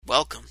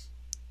welcome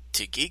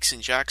to Geeks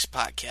and Jocks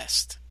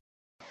podcast.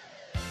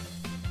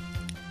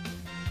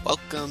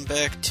 Welcome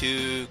back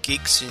to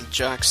Geeks and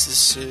Jocks.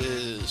 This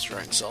is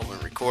Ryan Sullivan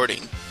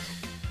recording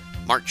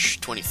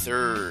March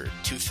 23rd,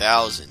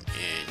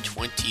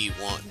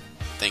 2021.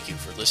 Thank you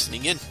for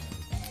listening in.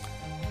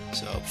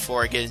 So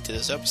before I get into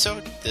this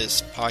episode,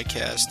 this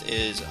podcast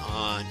is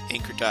on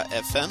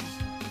Anchor.fm.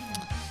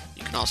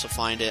 You can also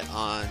find it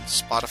on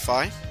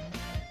Spotify,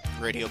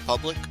 Radio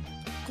Public,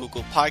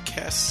 Google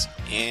Podcasts,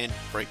 and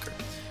Breaker.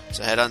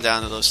 So head on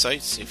down to those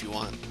sites if you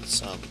want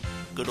some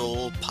good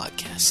old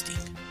podcasting.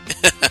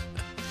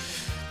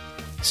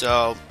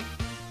 So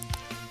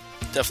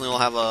definitely we'll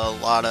have a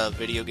lot of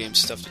video game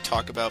stuff to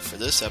talk about for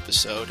this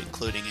episode,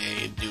 including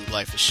a new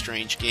Life is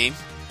Strange game,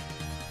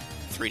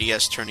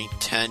 3DS turning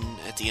 10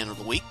 at the end of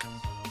the week.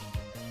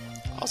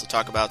 I'll also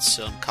talk about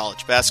some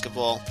college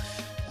basketball,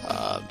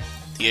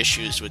 the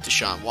issues with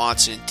Deshaun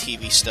Watson,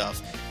 TV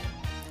stuff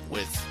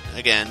with,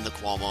 again, the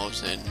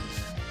Cuomos, and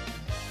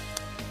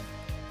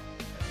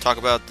talk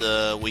about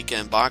the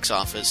weekend box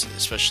office,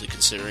 especially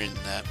considering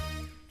that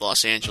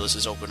Los Angeles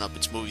has opened up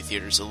its movie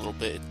theaters a little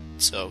bit.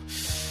 So,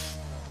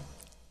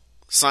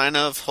 sign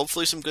of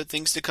hopefully some good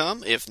things to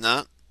come. If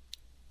not,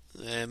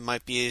 it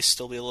might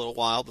still be a little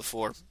while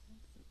before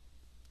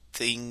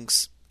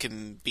things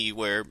can be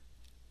where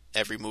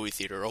every movie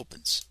theater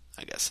opens,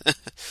 I guess.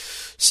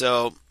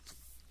 So,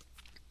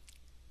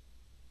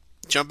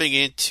 jumping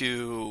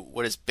into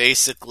what is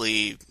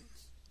basically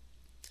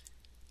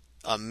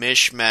a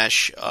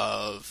mishmash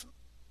of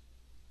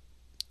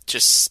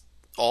just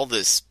all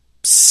this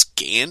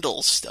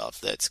scandal stuff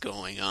that's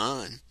going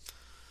on.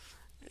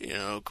 You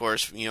know, of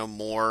course,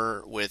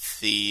 more with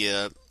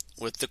the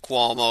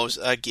Cuomos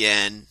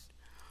again,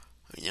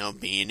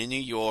 being in New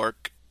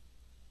York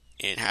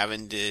and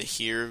having to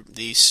hear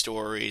these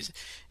stories.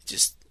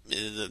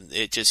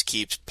 It just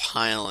keeps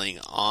piling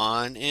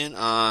on and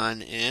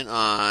on and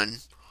on.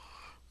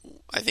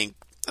 I think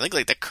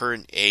like the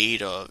current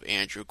aide of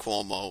Andrew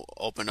Cuomo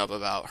opened up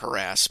about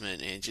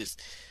harassment and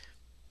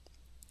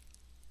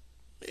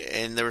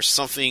there was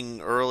something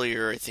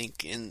earlier, I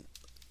think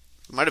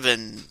might have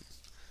been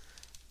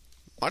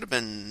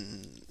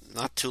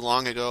not too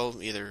long ago,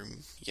 either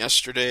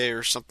yesterday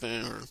or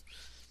something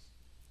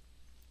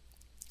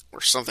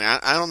or something.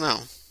 I don't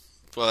know,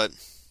 but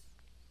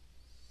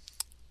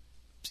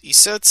he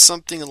said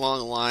something along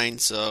the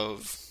lines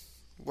of,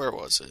 where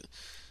was it?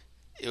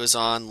 It was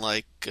on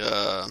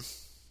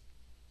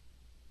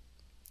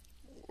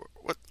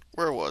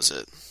where was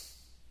it?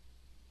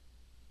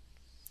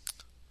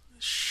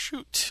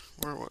 Shoot,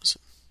 where was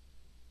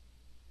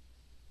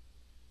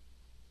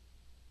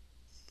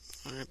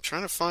it? I'm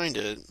trying to find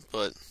it,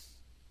 but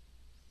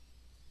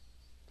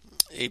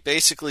he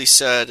basically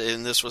said,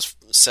 and this was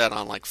said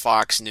on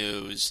Fox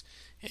News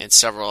and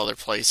several other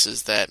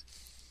places, that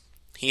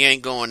he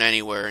ain't going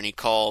anywhere, and he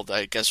called,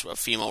 I guess, a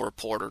female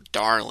reporter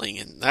darling,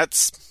 and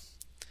that's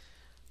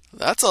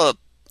a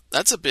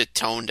bit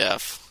tone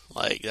deaf.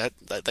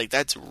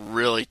 That's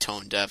really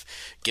tone deaf,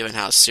 given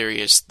how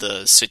serious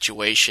the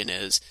situation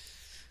is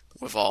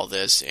with all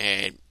this,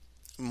 and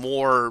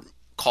more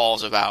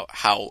calls about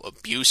how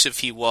abusive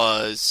he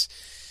was.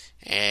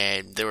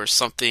 And there was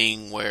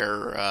something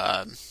where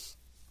I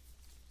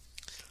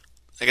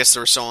guess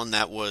there was someone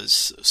that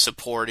was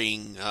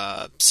supporting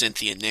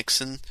Cynthia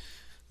Nixon,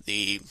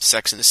 the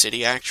Sex and the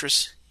City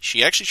actress.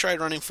 She actually tried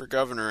running for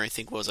governor, I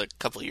think it was a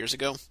couple of years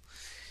ago.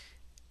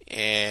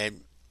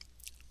 And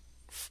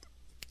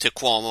to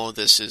Cuomo,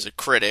 this is a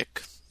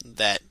critic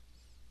that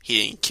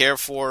he didn't care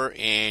for,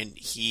 and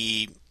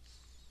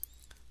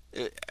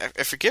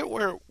I forget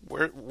what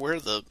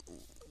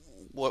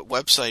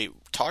website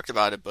talked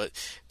about it, but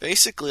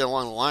basically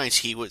along the lines,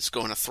 he was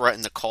going to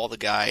threaten to call the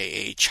guy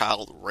a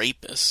child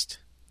rapist.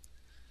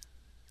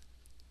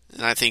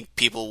 And I think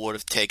people would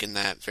have taken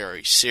that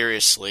very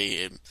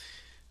seriously and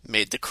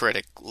made the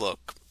critic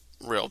look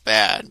real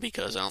bad,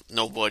 because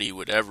no one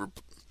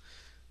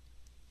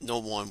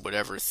would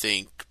ever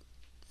think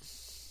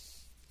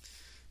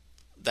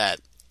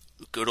that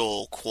good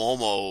old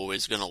Cuomo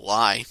is going to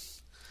lie.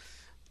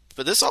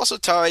 But this also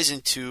ties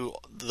into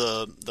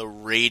the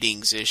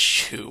ratings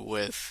issue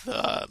with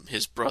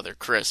his brother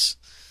Chris.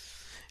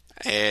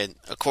 And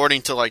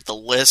according to the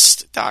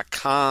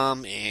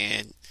list.com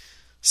and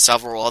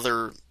several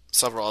other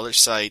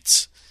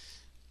sites,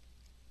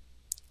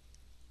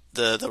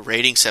 the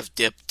ratings have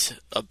dipped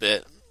a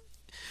bit.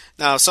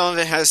 Now, some of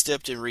it has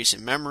dipped in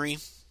recent memory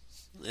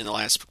in the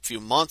last few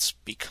months,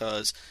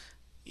 because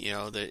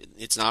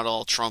it's not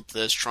all Trump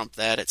this, Trump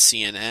that at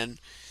CNN.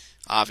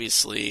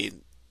 Obviously,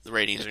 the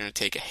ratings are going to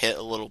take a hit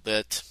a little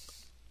bit.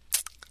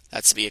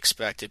 That's to be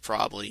expected,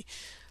 probably.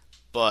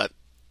 But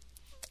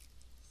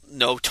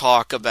no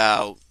talk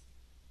about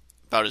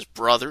his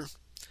brother.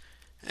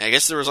 And I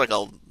guess there was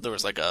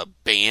a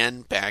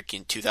ban back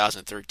in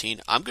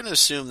 2013. I'm going to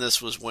assume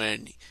this was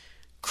when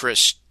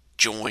Chris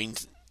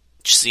joined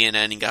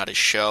CNN and got his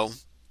show.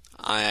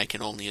 I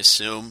can only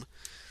assume,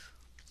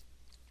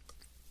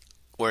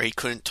 where he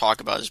couldn't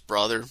talk about his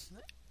brother.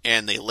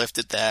 and they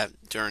lifted that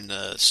during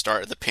the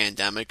start of the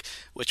pandemic,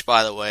 which,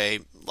 by the way,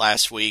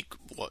 last week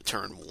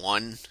turned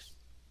 1.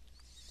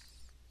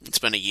 It's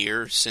been a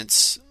year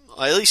since,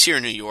 at least here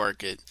in New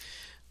York,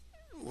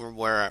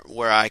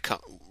 where I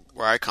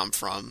come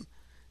from,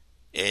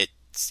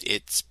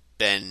 it's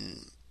been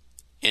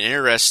an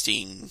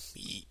interesting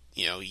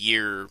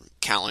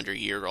calendar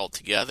year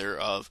altogether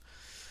of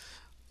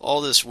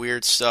all this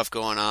weird stuff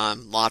going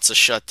on, lots of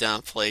shut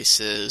down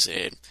places,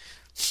 and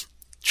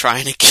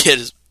trying to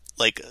get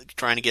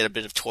a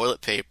bit of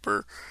toilet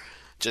paper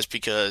just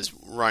because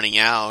running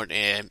out,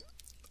 and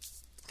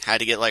had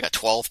to get like a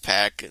 12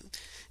 pack,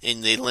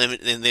 and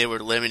they were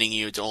limiting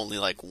you to only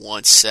like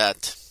one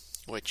set,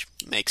 which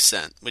made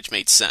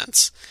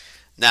sense.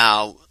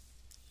 Now,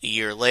 a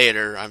year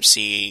later, I'm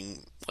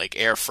seeing like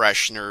air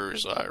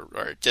fresheners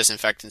or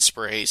disinfectant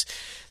sprays.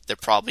 They're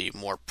probably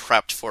more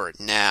prepped for it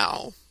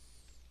now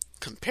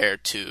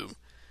compared to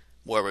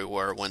where we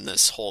were when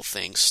this whole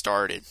thing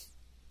started.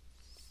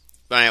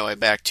 But anyway,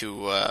 back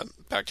to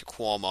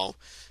Cuomo,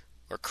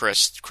 or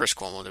Chris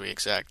Cuomo to be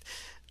exact.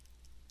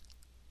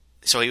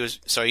 So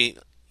he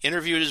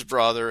interviewed his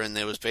brother, and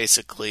it was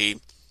basically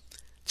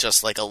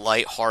just like a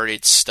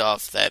lighthearted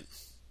stuff that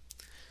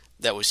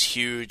was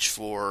huge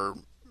for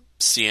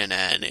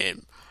CNN.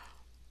 And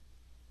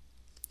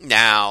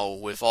now,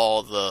 with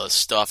all the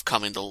stuff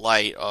coming to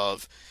light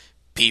of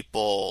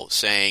people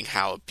saying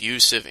how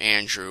abusive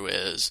Andrew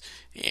is,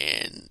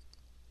 and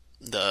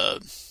the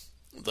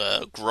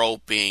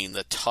groping,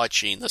 the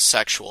touching, the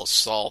sexual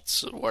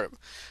assaults, or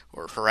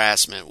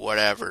harassment,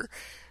 whatever,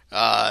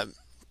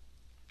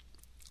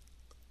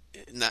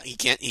 he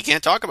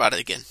can't talk about it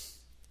again.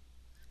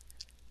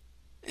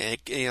 And,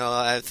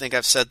 I think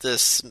I've said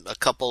this a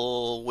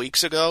couple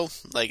weeks ago.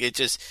 Like, it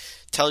just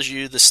tells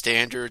you the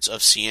standards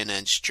of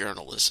CNN's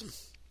journalism,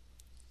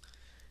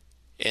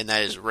 and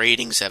that his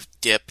ratings have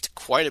dipped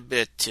quite a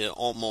bit to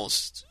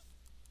almost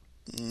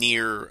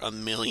near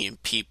 1 million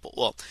people.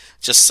 Well,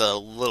 just a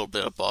little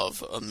bit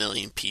above 1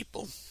 million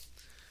people.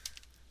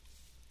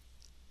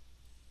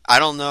 I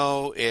don't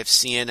know if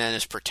CNN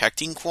is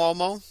protecting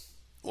Cuomo,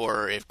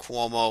 or if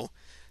Cuomo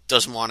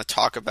doesn't want to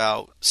talk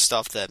about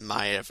stuff that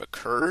might have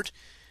occurred,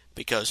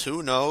 because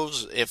who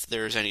knows if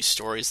there's any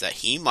stories that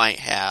he might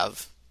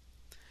have.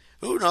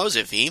 Who knows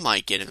if he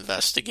might get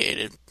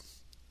investigated.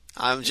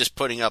 I'm just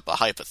putting up a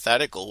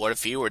hypothetical. What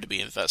if he were to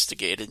be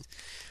investigated?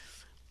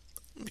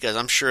 Because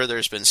I'm sure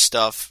there's been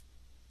stuff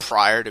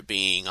prior to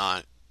being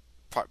on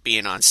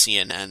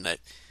CNN that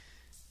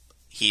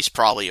he's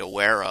probably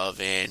aware of,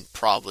 and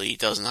probably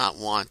does not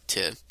want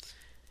to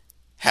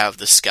have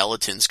the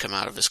skeletons come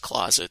out of his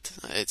closet.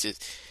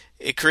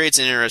 It creates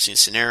an interesting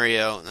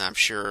scenario, and I'm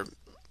sure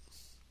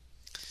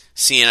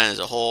CNN as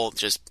a whole,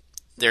 just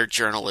their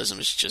journalism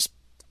is just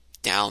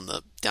down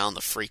the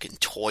freaking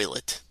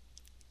toilet.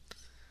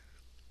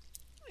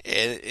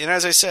 And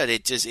as I said,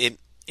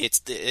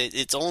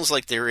 it's almost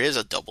like there is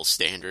a double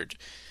standard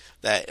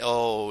that,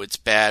 it's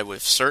bad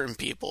with certain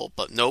people,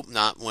 but nope,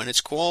 not when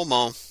it's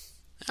Cuomo.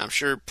 I'm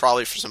sure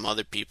probably for some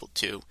other people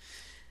too.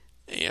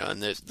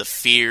 And the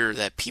fear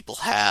that people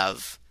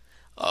have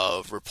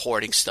of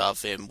reporting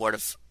stuff, and what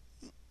if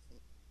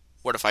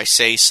I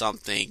say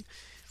something,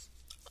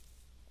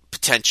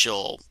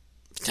 potential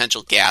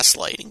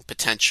gaslighting,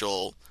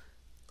 potential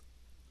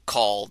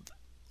called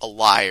a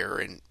liar,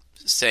 and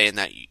saying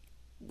that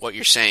what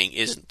you're saying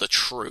isn't the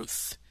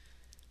truth,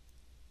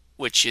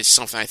 which is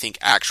something I think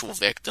actual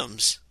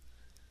victims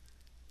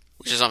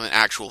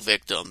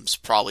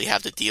probably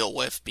have to deal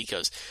with,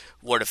 because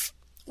what if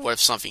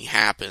something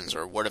happens,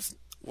 or what if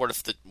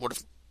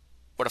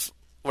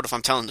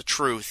I'm telling the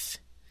truth,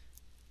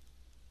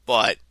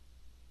 but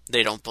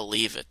they don't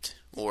believe it,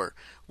 or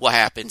what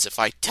happens if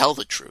I tell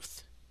the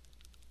truth?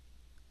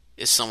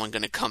 Is someone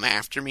going to come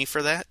after me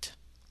for that?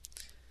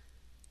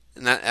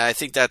 And I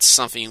think that's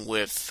something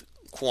with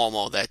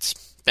Cuomo that's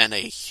been a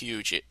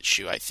huge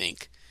issue, I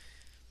think.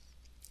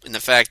 And the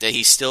fact that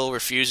he still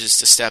refuses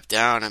to step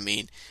down, I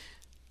mean,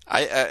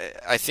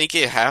 I think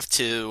you have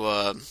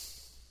to.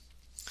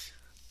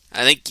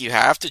 I think you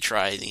have to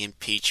try the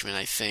impeachment.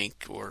 I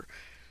think, or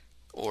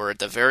at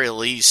the very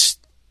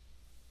least,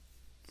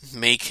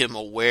 make him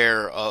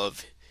aware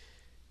of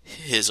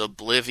his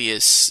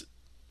oblivious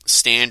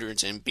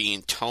standards and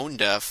being tone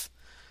deaf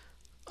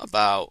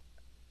about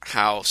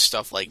how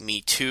stuff like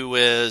Me Too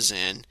is,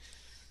 and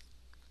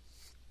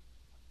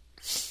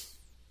it's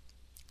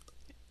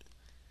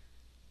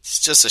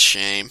just a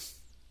shame.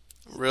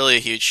 Really a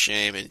huge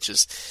shame, and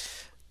just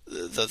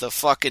the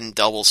fucking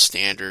double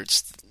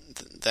standards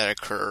that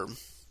occur.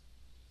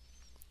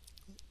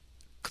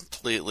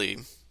 Completely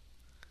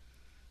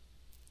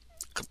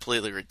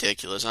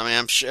ridiculous. I mean,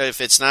 I'm sure if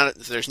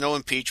there's no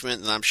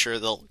impeachment, then I'm sure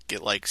they'll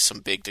get like some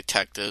big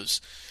detectives.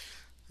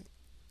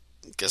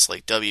 I guess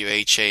like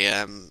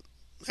WHAM.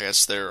 I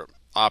guess they're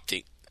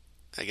opting.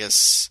 I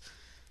guess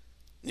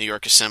New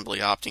York Assembly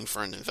opting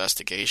for an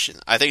investigation.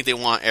 I think they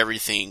want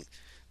everything.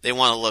 They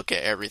want to look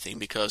at everything,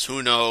 because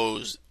who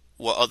knows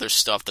what other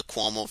stuff the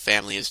Cuomo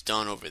family has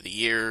done over the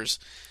years.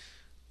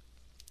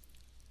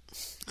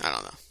 I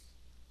don't know.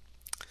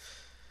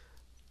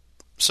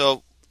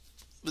 So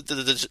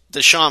the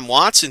Deshaun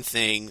Watson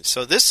thing.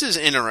 So this is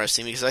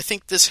interesting because I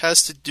think this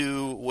has to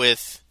do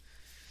with.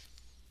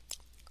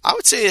 I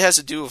would say it has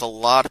to do with a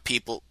lot of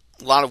people,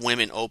 a lot of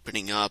women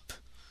opening up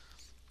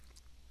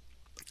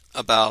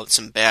about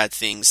some bad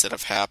things that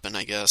have happened,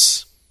 I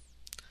guess.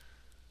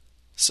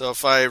 So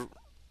if I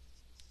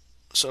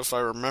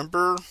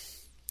remember,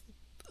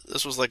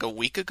 this was like a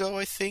week ago,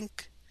 I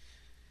think.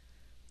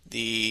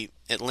 The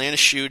Atlanta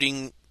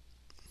shooting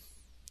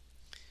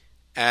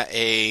at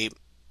a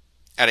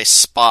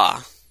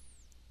spa,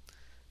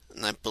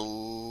 and I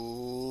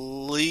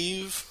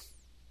believe.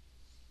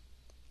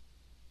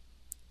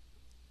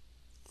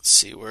 Let's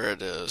see where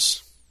it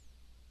is.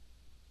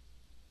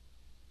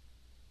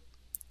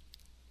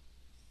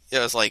 Yeah,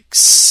 it was like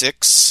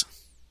six.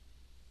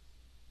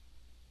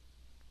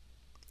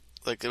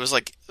 Like it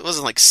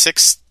wasn't like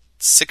six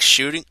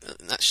shooting,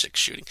 not six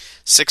shooting,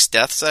 six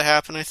deaths that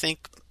happened. I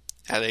think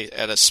at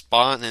a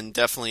spot, and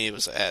definitely it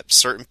was at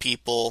certain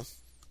people,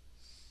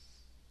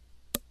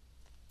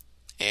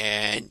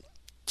 and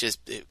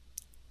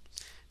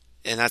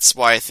and that's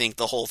why I think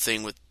the whole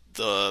thing with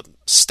the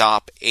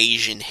Stop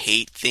Asian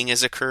Hate thing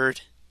has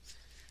occurred.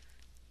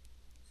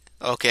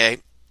 Okay,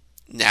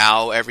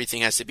 now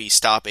everything has to be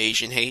Stop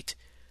Asian Hate.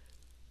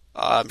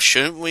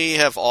 Shouldn't we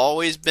have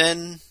always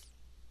been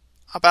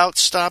about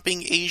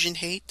stopping Asian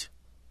hate?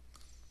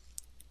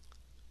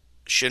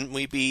 Shouldn't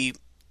we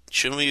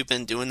have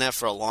been doing that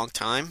for a long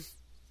time?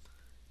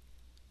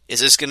 Is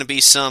this going to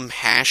be some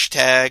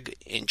hashtag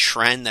and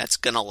trend that's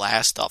going to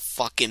last a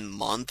fucking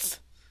month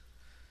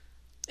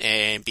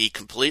and be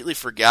completely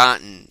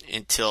forgotten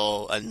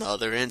until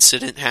another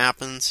incident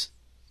happens?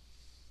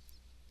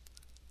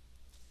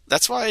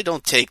 That's why I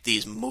don't take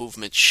these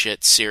movement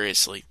shit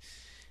seriously,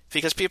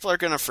 because people are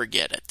going to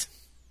forget it.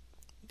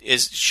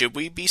 Should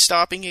we be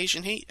stopping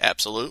Asian hate?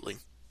 Absolutely.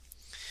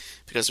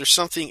 Because there's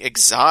something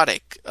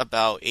exotic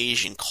about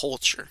Asian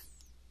culture.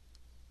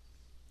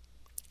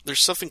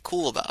 There's something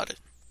cool about it.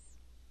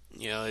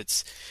 You know,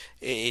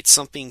 it's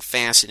something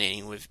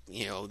fascinating with,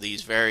 you know,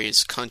 these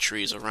various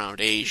countries around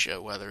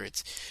Asia, whether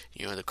it's,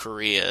 you know, the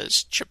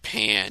Koreas,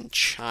 Japan,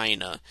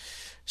 China,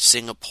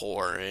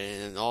 Singapore,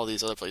 and all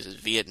these other places,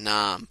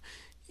 Vietnam,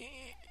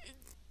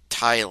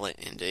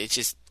 Thailand. It's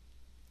just,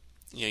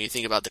 you know, you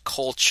think about the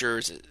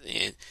cultures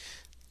and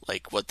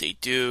like what they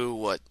do,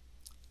 what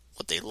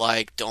they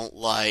like, don't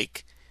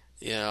like.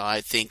 You know,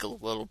 I think a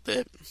little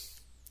bit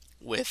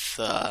with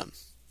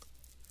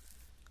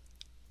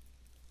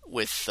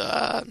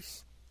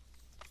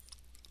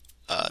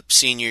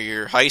senior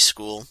year high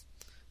school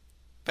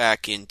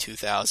back in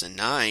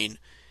 2009.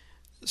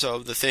 So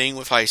the thing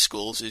with high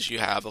schools is you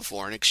have a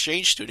foreign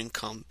exchange student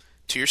come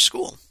to your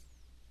school.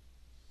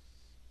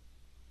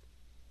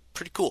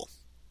 Pretty cool.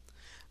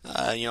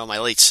 You know, my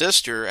late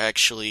sister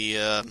actually,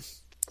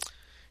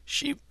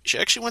 she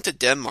actually went to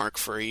Denmark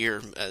for a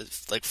year,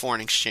 like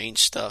foreign exchange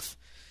stuff,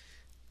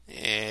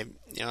 and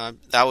you know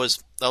that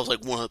was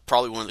like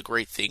probably one of the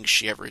great things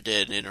she ever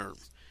did in her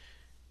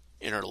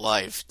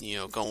life. You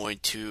know, going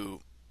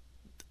to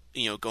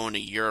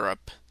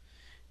Europe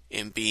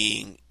and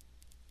being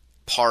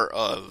part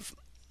of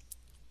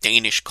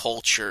Danish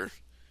culture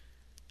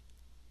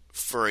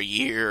for a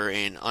year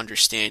and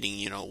understanding,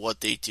 you know, what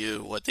they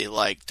do, what they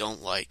like,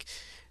 don't like.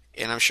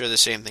 And I'm sure the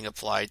same thing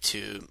applied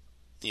to,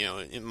 you know,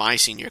 in my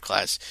senior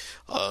class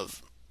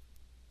of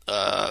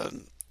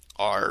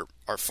our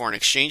foreign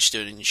exchange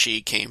student.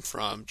 She came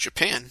from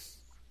Japan.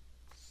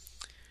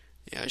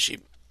 Yeah, she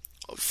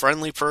a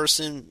friendly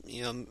person,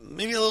 you know,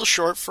 maybe a little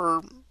short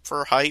for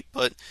her height,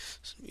 but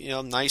you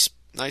know, nice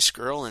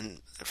girl.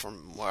 And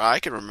from what I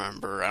can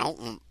remember, I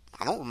don't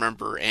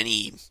remember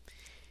any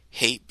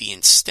hate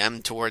being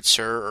stemmed towards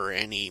her or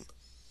any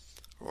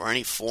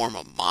form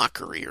of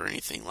mockery or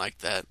anything like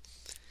that.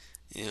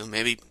 You know,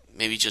 maybe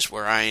just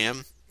where I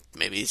am,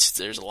 maybe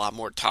there's a lot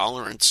more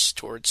tolerance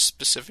towards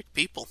specific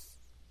people,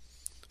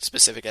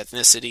 specific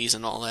ethnicities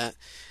and all that.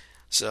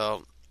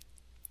 So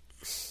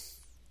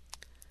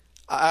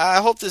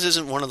I hope this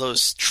isn't one of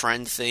those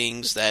trend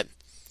things that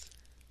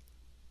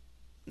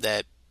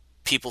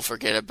people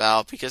forget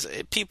about, because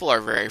people are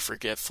very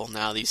forgetful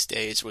now these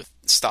days with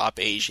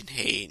Stop Asian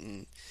Hate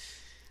and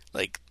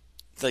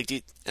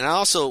and I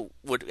also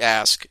would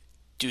ask,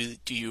 do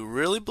you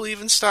really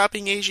believe in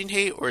stopping Asian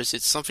hate, or is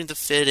it something to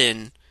fit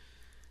in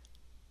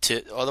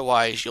to,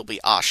 otherwise you'll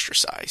be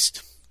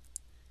ostracized?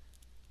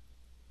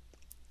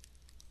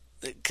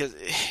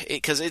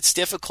 Because it's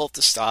difficult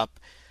to stop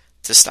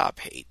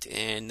hate,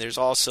 and there's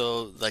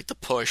also like the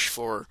push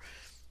for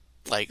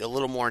like a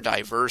little more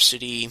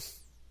diversity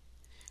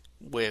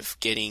with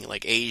getting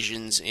like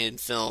Asians in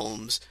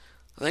films.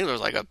 I think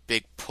there's like a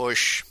big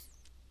push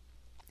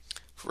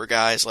for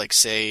guys like,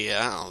 say,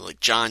 I don't know, like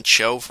John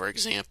Cho, for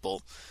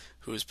example,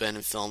 who's been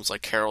in films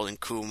like Harold and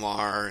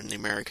Kumar and the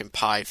American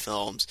Pie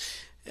films,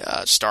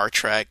 Star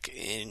Trek,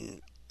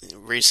 and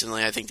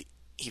recently I think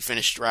he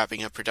finished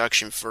wrapping up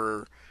production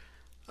for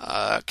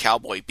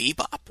Cowboy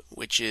Bebop,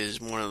 which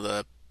is one of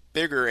the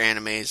bigger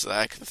animes that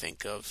I can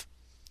think of.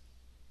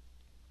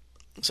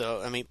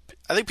 So, I mean,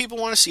 I think people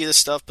want to see this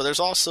stuff, but there's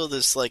also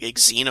this like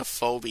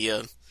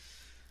xenophobia.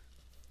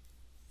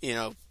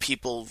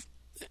 People.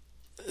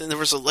 And there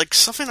was like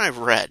something I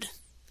read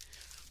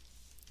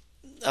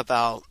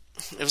about.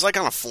 It was like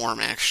on a forum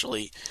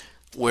actually,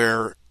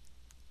 where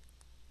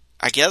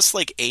I guess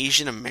like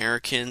Asian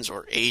Americans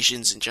or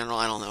Asians in general,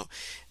 I don't know,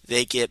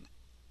 they get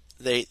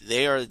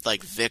they are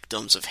like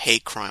victims of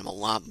hate crime a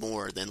lot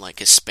more than like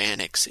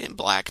Hispanics and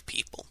black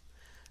people.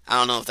 I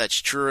don't know if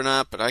that's true or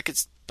not, but I could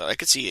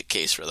see a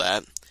case for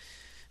that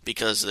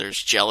because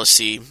there's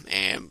jealousy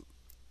and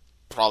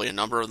probably a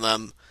number of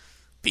them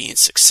being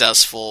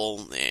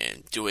successful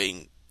and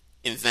doing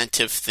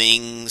inventive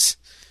things,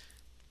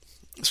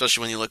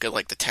 especially when you look at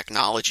like the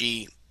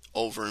technology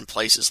over in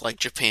places like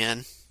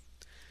Japan.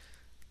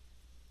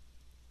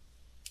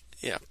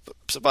 Yeah,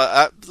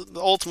 but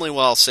ultimately,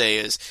 what I'll say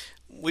is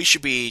we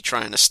should be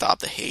trying to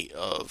stop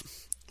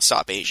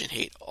Asian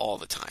hate all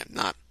the time,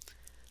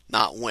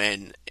 not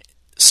when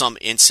some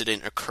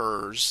incident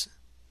occurs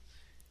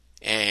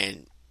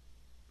and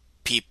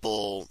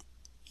people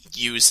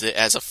use it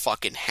as a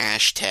fucking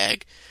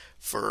hashtag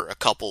for a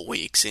couple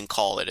weeks and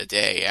call it a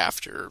day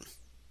after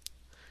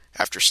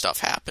stuff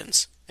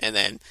happens. And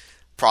then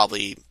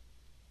probably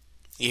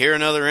you hear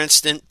another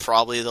incident,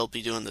 probably they'll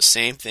be doing the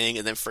same thing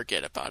and then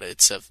forget about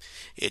it.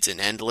 It's an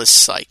endless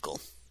cycle.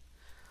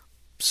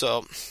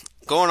 So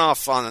going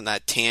off on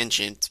that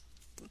tangent,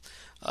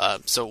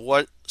 so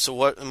what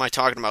am I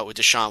talking about with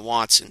Deshaun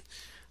Watson?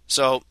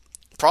 So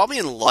probably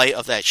in light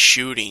of that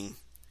shooting,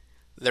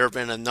 there have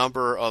been a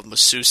number of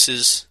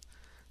masseuses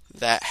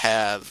that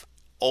have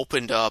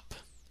opened up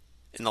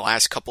in the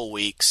last couple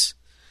weeks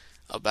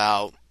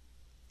about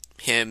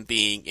him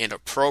being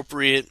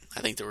inappropriate. I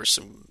think there was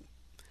some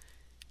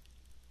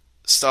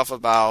stuff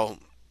about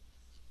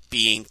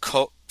being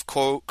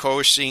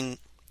coercing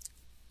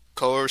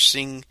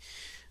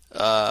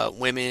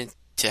women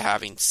to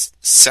having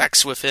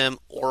sex with him,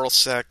 oral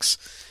sex,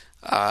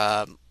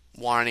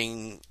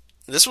 wanting.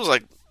 This was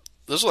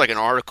like an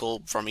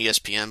article from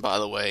ESPN, by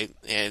the way,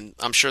 and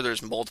I'm sure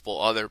there's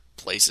multiple other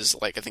places,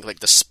 like I think like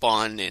the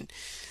Spun and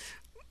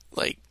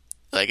like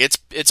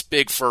it's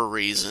big for a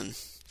reason.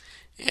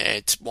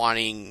 It's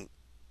wanting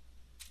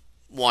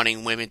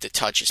women to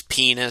touch his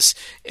penis,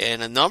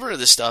 and a number of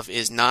this stuff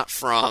is not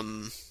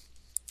from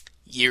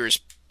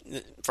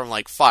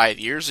like 5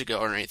 years ago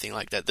or anything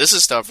like that. This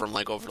is stuff from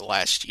like over the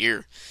last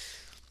year.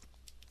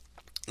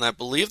 And I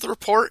believe the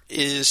report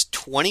is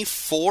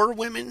 24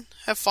 women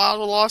have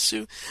filed a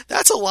lawsuit.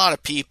 That's a lot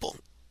of people.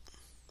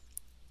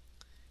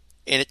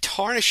 And it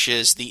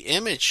tarnishes the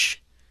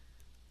image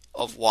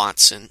of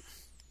Watson.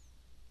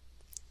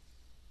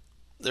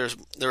 There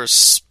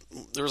was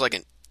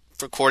like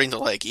according to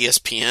like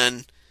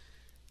ESPN,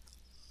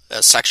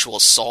 a sexual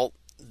assault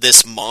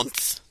this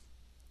month,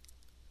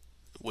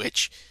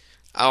 which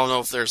I don't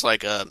know if there's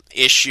like a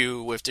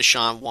issue with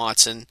Deshaun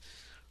Watson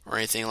or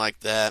anything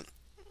like that.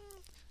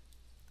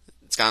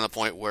 It's gotten to the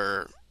point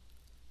where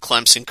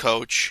Clemson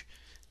coach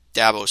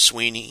Dabo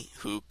Swinney,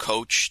 who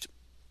coached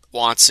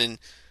Watson,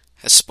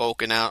 has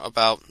spoken out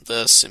about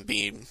this and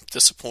being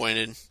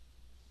disappointed.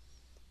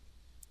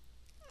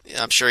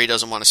 I'm sure he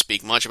doesn't want to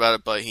speak much about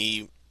it, but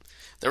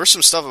there was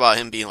some stuff about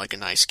him being like a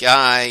nice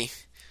guy.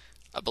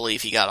 I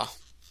believe he got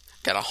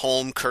a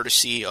home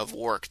courtesy of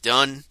work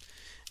done.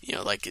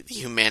 Like a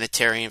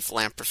humanitarian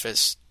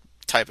philanthropist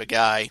type of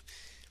guy.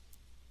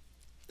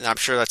 And I'm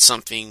sure that's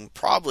something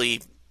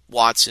probably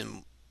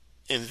Watson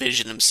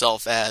envisioned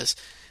himself as.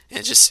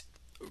 And just,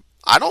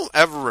 I don't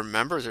ever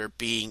remember there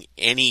being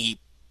any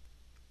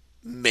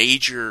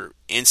major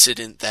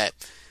incident that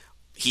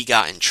he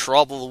got in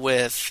trouble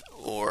with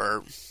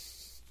or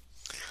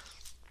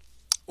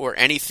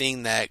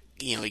anything that,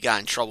 he got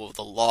in trouble with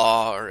the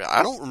law, or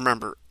I don't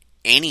remember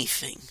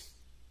anything,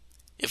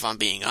 if I'm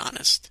being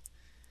honest.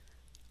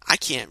 I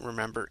can't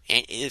remember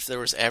if there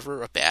was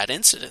ever a bad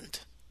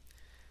incident.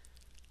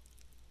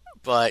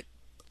 But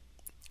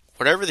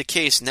whatever the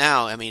case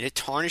now, I mean, it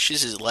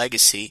tarnishes his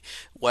legacy,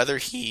 whether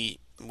he's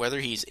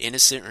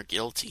innocent or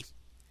guilty,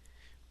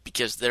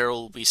 because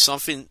there'll be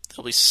something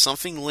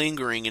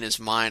lingering in his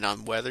mind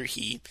on whether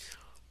he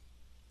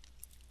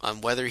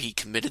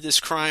committed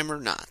this crime or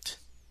not.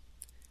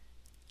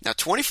 Now,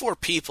 24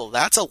 people,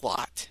 that's a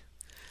lot.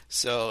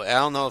 So I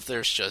don't know if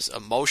there's just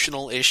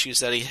emotional issues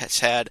that he has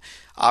had.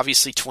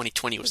 Obviously,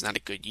 2020 was not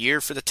a good year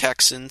for the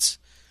Texans.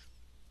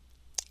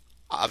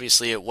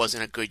 Obviously, it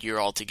wasn't a good year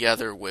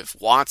altogether with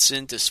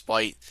Watson,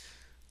 despite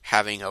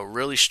having a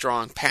really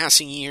strong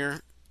passing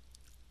year.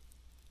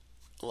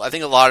 I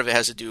think a lot of it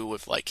has to do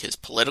with like his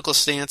political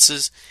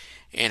stances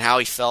and how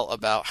he felt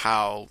about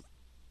how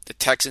the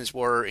Texans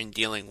were in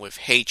dealing with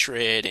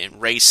hatred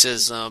and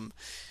racism.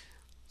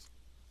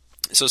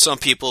 So some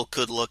people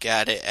could look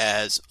at it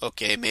as,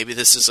 okay, maybe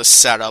this is a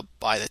setup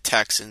by the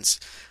Texans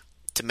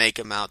to make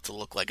him out to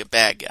look like a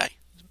bad guy.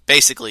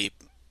 Basically,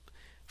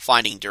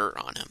 finding dirt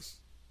on him.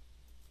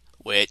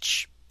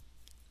 Which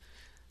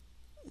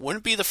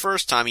wouldn't be the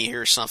first time you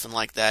hear something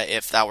like that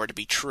if that were to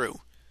be true.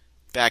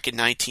 Back in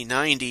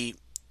 1990,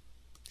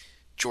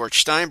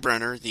 George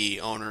Steinbrenner, the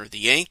owner of the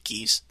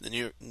Yankees, the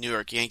New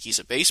York Yankees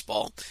of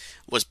baseball,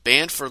 was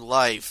banned for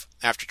life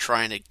after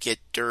trying to get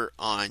dirt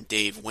on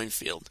Dave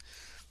Winfield.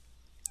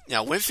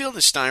 Now, Winfield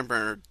and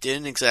Steinbrenner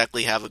didn't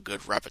exactly have a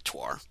good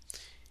repertoire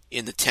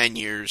in the 10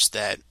 years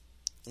that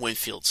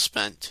Winfield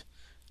spent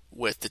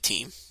with the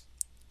team.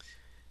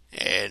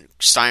 And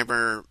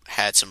Steinbrenner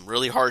had some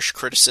really harsh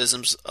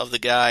criticisms of the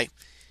guy.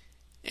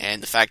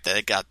 And the fact that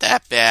it got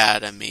that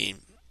bad,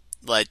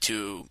 led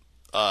to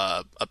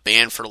a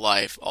ban for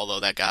life,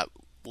 although that got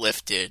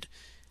lifted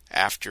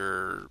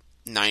after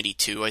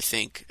 92, I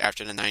think,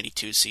 after the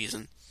 92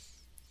 season.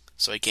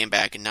 So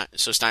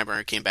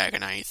Steinbrenner came back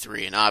in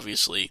 93 and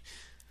obviously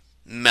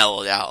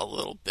mellowed out a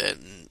little bit.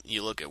 And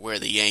you look at where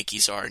the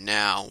Yankees are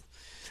now,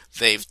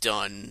 they've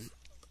done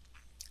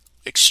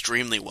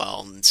extremely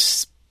well, and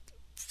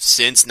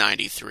since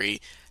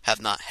 93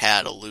 have not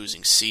had a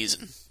losing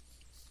season.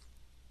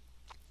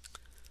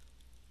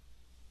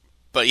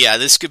 But yeah,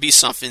 this could be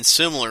something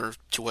similar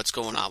to what's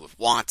going on with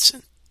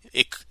Watson.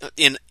 It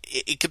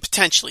could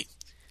potentially.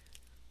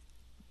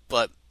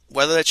 But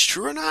whether that's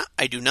true or not,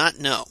 I do not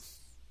know.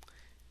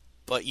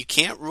 But you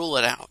can't rule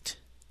it out.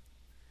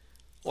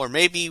 Or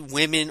maybe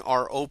women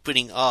are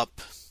opening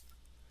up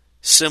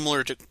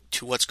similar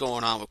to what's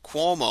going on with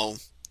Cuomo,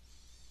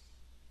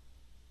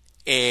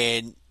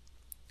 and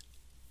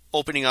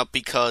opening up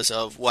because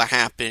of what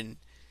happened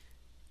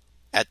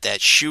at that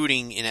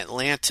shooting in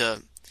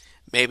Atlanta.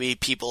 Maybe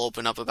people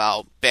open up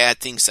about bad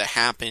things that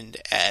happened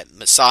at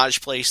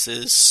massage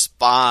places,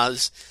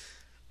 spas,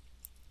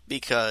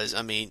 because,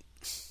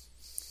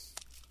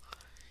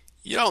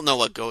 you don't know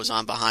what goes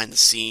on behind the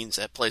scenes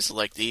at places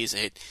like these.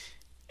 It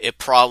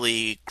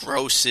probably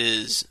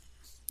grosses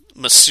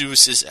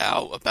masseuses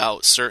out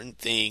about certain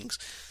things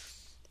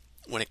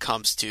when it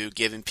comes to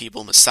giving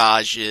people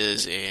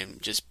massages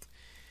and just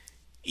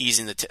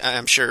easing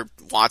I'm sure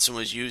Watson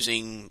was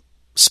using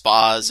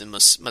spas and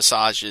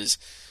massages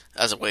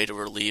as a way to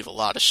relieve a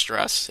lot of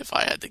stress, if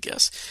I had to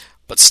guess.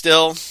 But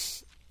still,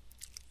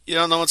 you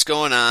don't know what's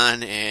going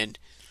on, and it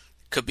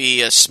could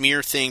be a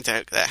smear thing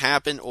that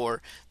happened,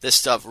 or this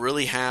stuff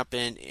really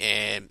happened,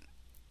 and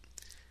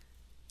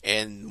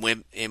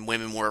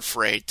women were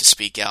afraid to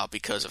speak out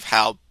because of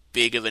how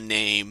big of a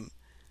name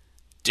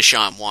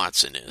Deshaun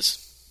Watson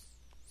is.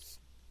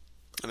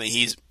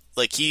 He's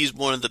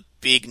one of the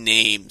big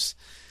names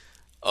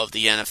of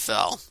the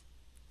NFL,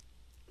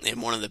 and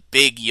one of the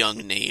big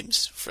young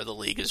names for the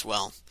league as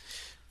well.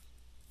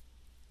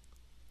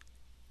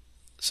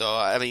 So,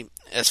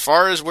 as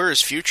far as where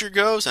his future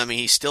goes,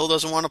 he still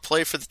doesn't want to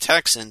play for the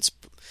Texans,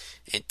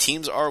 and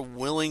teams are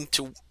willing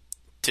to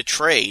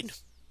trade.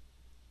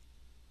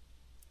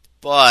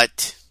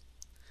 But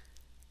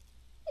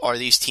are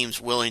these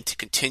teams willing to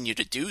continue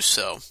to do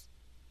so?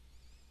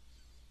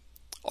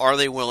 Are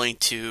they willing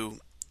to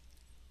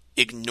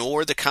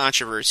ignore the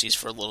controversies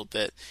for a little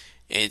bit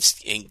and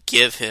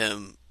get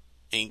him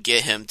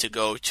to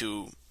go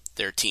to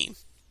their team?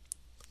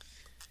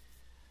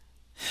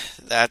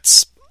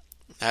 That's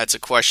a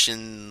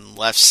question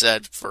left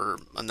said for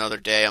another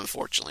day,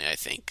 unfortunately, I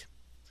think.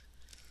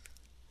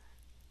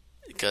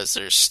 Because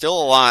there's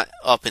still a lot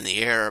up in the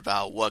air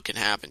about what can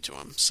happen to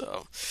him.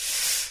 So,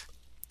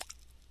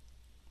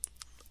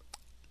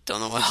 don't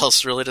know what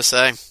else really to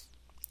say.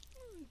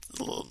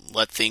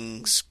 Let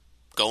things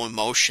go in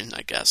motion,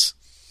 I guess.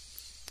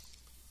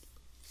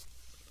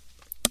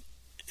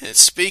 And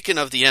speaking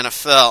of the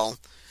NFL,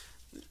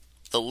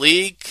 the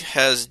league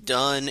has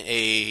done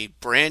a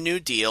brand new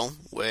deal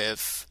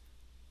with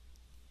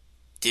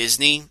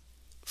Disney,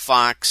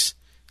 Fox,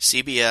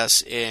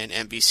 CBS, and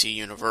NBC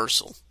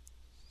Universal.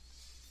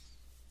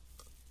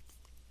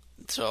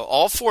 So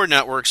all four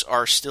networks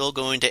are still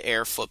going to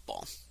air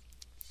football.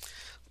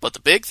 But the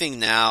big thing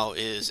now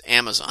is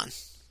Amazon.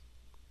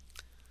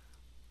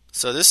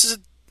 So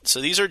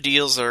these are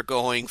deals that are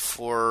going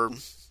for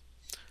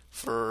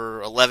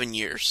 11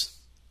 years.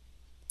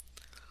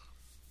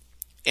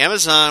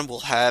 Amazon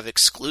will have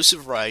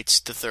exclusive rights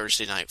to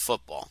Thursday Night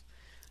Football.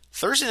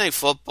 Thursday Night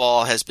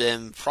Football has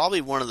been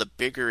probably one of the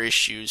bigger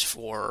issues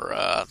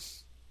for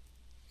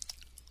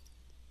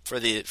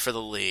the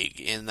league,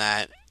 in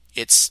that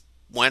it's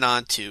went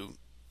on to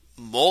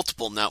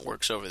multiple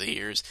networks over the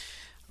years.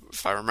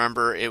 If I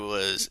remember, it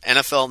was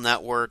NFL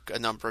Network a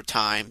number of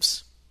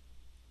times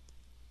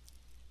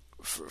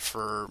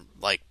for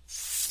like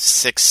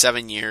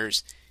 6-7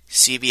 years.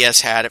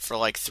 CBS had it for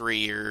like 3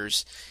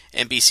 years.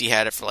 NBC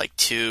had it for like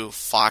 2.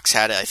 Fox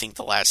had it, I think,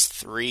 the last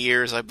 3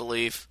 years, I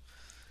believe.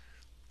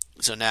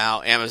 So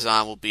now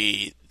Amazon will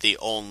be the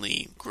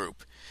only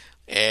group.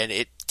 And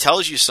it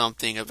tells you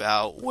something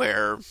about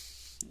where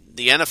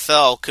the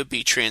NFL could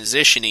be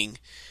transitioning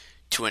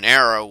to an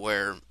era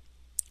where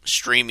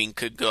streaming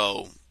could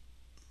be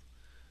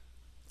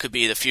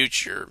the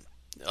future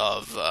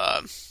of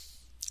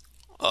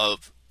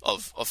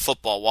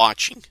football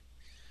watching.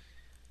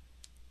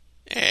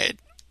 And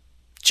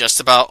just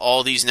about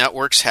all these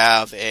networks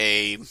have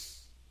a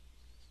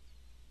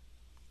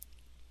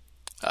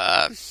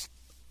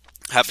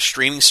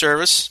streaming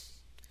service,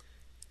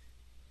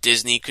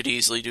 Disney could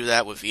easily do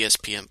that with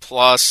ESPN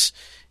Plus,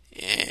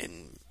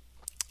 and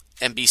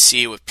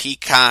NBC with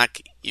Peacock.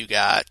 You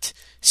got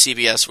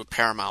CBS with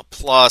Paramount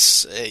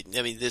Plus. I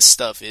mean, this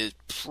stuff is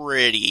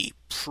pretty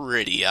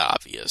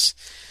obvious.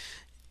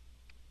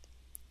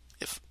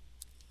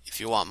 If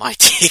you want my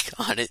take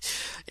on it,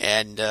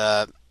 and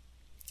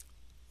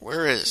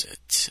where is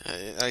it?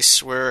 I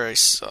swear I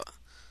saw. I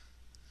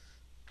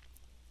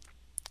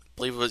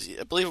believe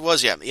it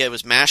was. Yeah, it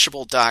was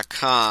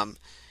Mashable.com,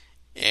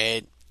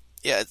 and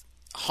yeah,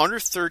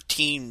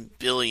 113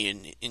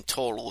 billion in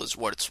total is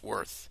what it's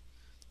worth.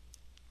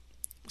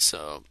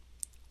 So,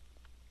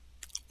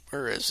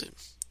 where is it?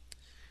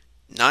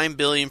 9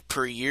 billion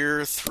per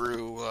year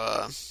through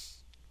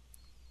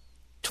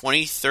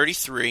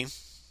 2033. I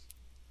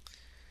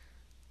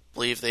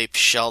believe they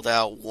shelled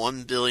out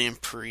 1 billion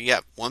per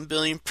year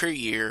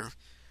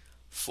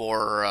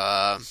for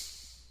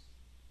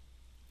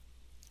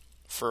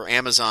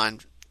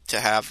Amazon to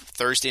have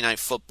Thursday Night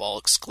Football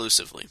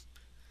exclusively.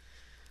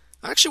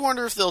 I actually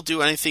wonder if they'll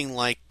do anything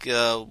like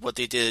what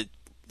they did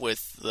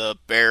with the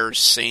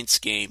Bears-Saints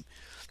game,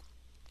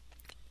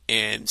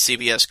 and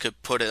CBS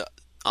could put it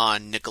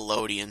on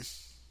Nickelodeon.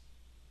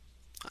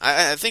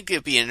 I think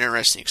it'd be an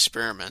interesting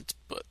experiment,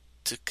 but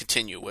to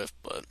continue with,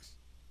 but.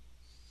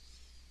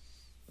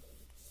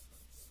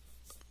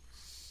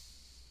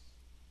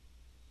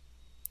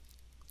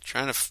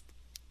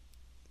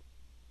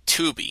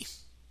 Tubi.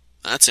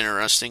 That's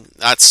interesting.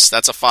 That's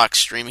a Fox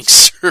streaming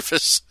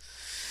service.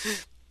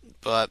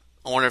 But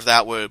I wonder if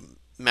that would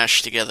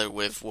mesh together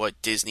with what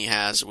Disney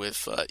has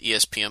with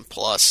ESPN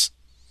Plus.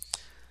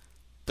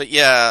 But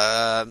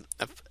yeah,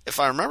 if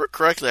I remember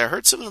correctly, I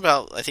heard something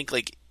about, I think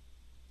like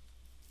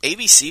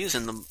ABC is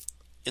in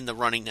the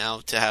running now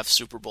to have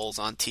Super Bowls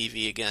on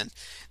TV again.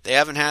 They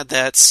haven't had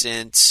that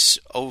since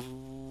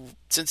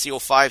the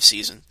 05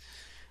 season.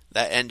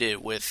 That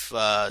ended with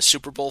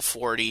Super Bowl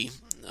 40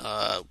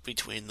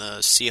 between the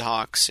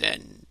Seahawks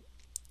and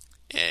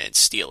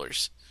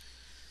Steelers.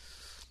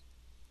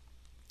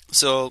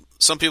 So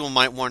some people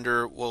might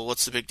wonder, well,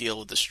 what's the big deal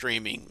with the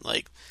streaming?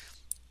 Like,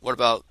 what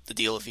about the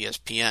deal with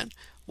ESPN?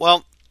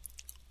 Well,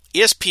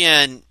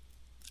 ESPN,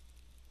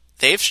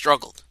 they've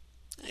struggled.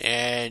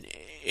 And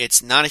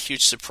it's not a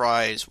huge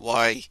surprise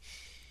why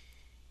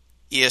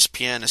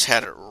ESPN has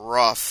had it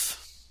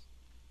rough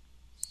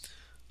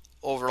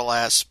over the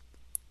last.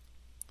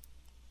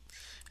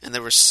 And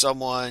there was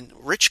someone,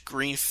 Rich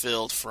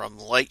Greenfield from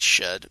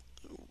Lightshed,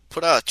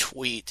 put out a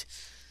tweet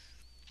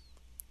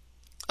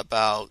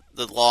about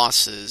the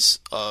losses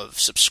of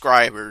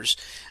subscribers.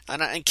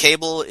 And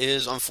cable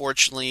is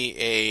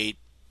unfortunately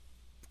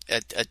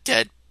a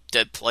dead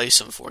place,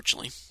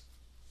 unfortunately.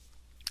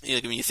 You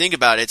know, when you think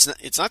about it,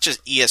 it's not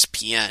just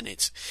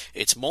ESPN,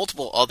 it's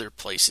multiple other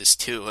places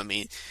too. I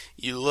mean,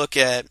 you look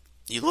at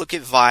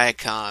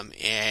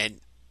Viacom,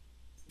 and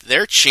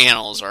their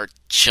channels are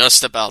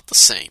just about the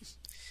same.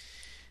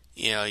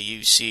 You know,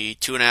 you see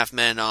 2.5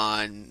 Men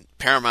on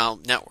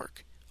Paramount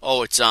Network.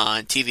 Oh, it's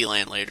on TV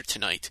Land later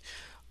tonight.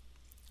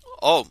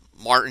 Oh,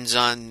 Martin's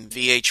on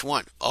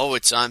VH1. Oh,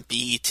 it's on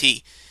BET.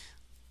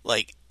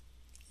 Like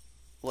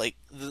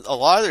a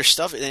lot of their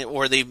stuff,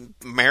 or they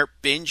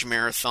binge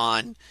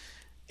marathon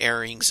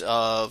airings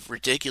of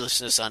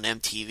Ridiculousness on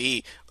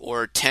MTV,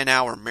 or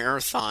 10-hour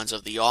marathons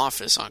of The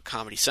Office on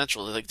Comedy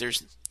Central. Like,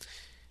 there's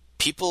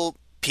people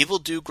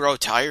do grow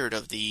tired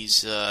of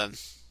these.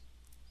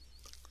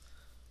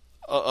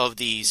 Of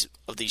these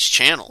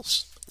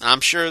channels. And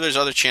I'm sure there's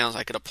other channels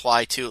I could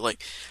apply to.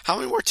 Like, how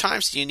many more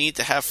times do you need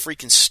to have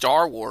freaking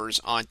Star Wars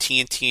on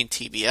TNT and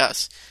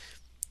TBS?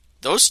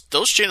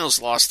 Those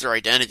channels lost their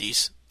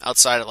identities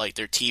outside of like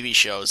their TV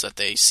shows that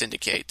they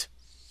syndicate.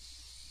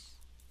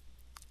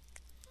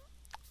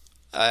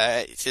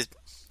 I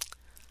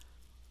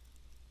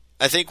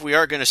think we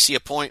are going to see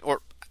a point.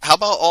 Or how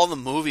about all the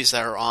movies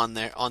that are on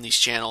these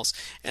channels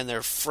and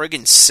they're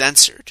friggin'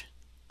 censored?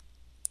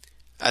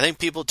 I think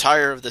people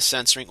tire of the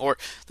censoring, or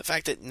the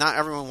fact that not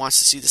everyone wants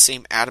to see the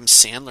same Adam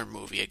Sandler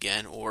movie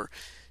again, or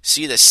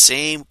see the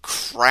same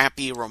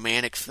crappy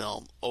romantic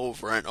film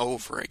over and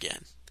over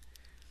again.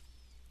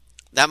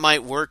 That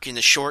might work in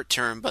the short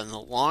term, but in the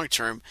long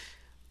term,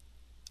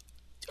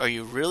 are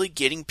you really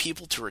getting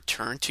people to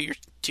return to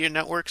your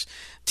networks?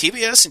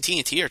 TBS and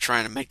TNT are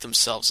trying to make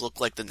themselves look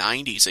like the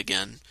 90s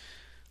again,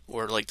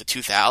 or like the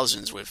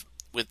 2000s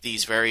with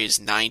these various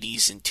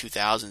 90s and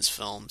 2000s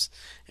films,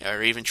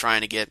 or even trying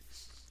to get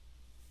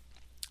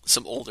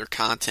some older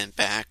content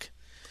back.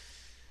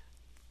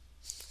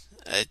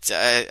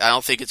 I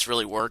don't think it's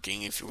really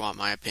working, if you want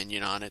my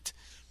opinion on it.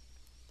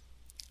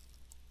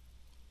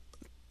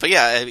 But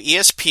yeah,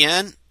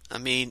 ESPN, I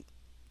mean,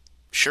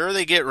 sure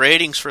they get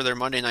ratings for their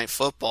Monday Night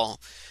Football,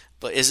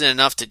 but isn't it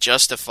enough to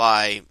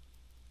justify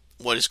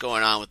what is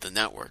going on with the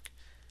network?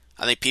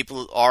 I think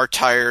people are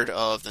tired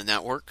of the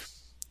network.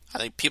 I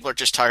think people are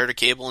just tired of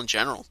cable in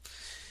general.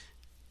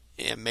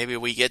 And maybe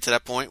we get to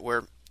that point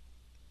where,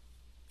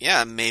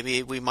 yeah,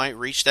 maybe we might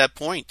reach that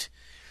point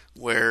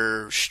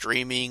where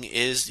streaming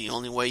is the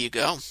only way you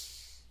go.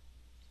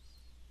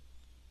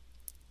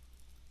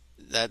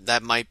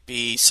 That might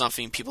be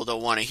something people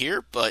don't want to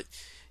hear, but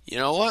you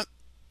know what?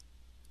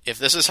 If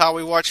this is how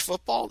we watch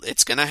football,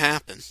 it's going to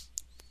happen.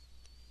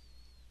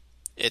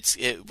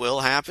 It will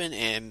happen,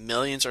 and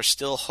millions are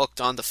still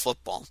hooked onto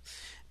football.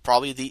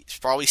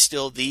 Probably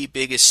still the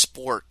biggest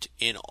sport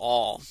in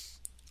all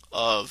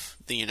of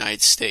the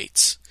United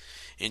States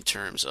in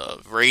terms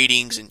of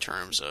ratings, in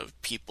terms of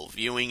people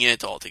viewing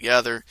it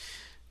altogether.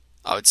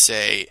 I would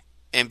say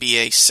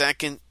NBA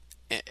second,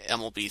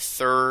 MLB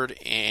third,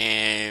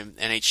 and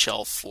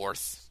NHL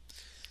fourth.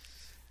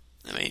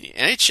 I mean,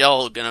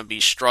 NHL going to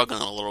be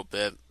struggling a little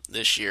bit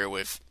this year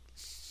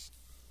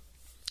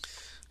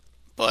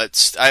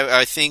but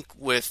I think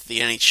with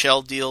the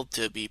NHL deal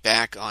to be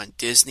back on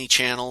Disney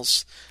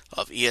channels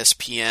of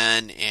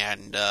ESPN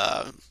and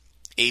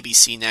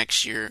ABC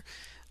next year,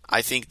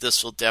 I think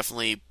this will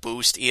definitely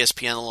boost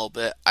ESPN a little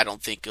bit. I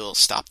don't think it'll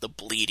stop the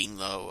bleeding,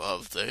 though,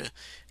 of the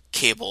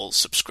cable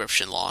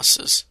subscription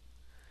losses.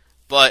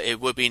 But it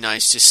would be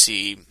nice to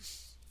see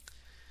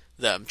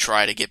them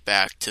try to get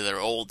back to their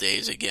old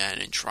days again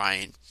and try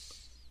and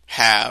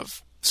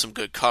have some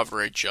good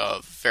coverage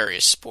of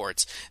various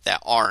sports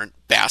that aren't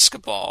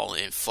basketball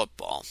and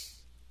football.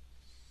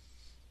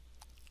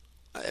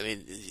 I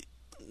mean,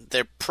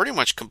 they're pretty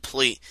much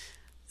complete.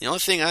 The only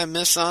thing I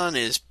miss on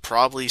is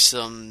probably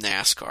some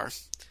NASCAR.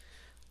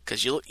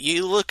 Because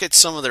you look at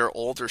some of their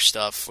older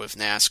stuff with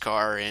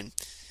NASCAR, and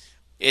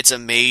it's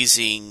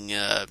amazing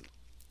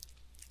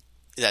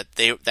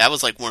that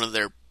was like one of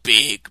their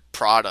big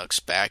products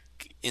back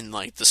in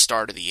like the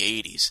start of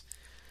the 80s.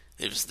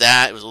 It was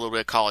a little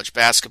bit of college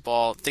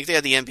basketball. I think they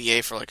had the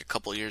NBA for like a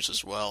couple of years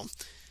as well.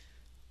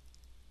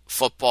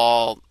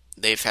 Football,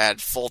 they've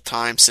had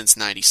full-time since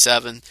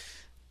 97,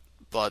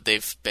 but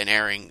they've been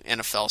airing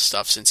NFL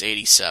stuff since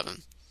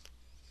 87.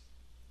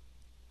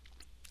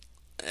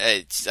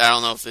 I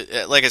don't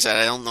know like I said,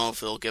 I don't know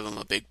if it'll give them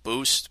a big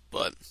boost,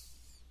 but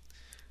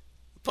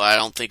I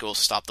don't think it will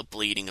stop the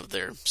bleeding of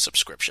their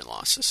subscription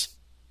losses.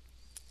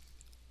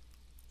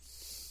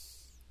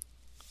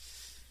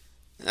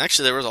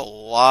 Actually, there was a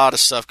lot of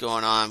stuff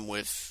going on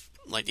with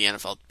like the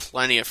NFL.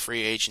 Plenty of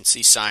free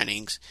agency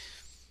signings.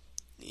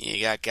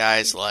 You got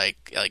guys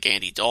like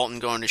Andy Dalton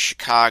going to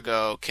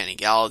Chicago, Kenny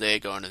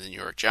Galladay going to the New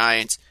York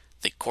Giants.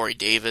 I think Corey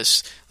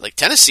Davis. Like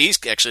Tennessee's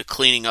actually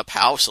cleaning up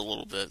house a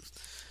little bit.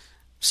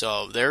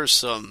 So they're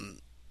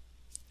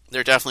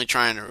definitely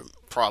trying to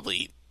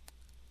probably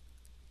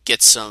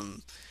get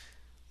some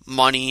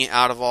money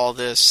out of all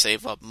this,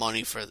 save up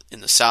money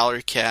in the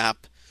salary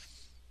cap.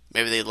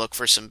 Maybe they look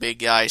for some big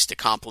guys to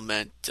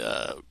complement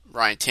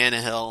Ryan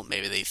Tannehill.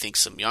 Maybe they think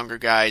some younger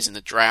guys in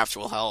the draft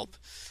will help.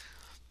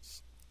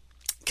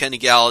 Kenny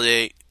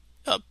Galladay,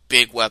 a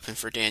big weapon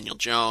for Daniel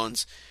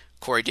Jones.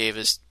 Corey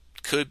Davis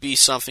could be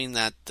something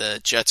that the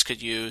Jets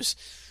could use.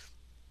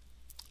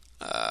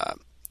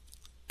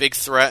 Big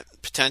threat,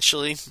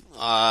 potentially.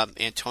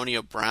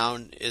 Antonio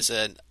Brown is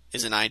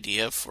an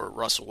idea for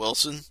Russell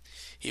Wilson.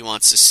 He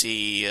wants to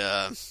see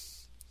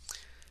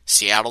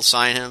Seattle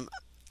sign him.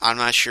 I'm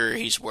not sure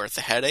he's worth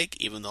the headache,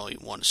 even though he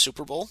won a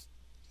Super Bowl.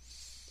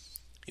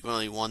 Even though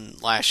he won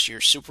last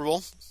year's Super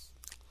Bowl.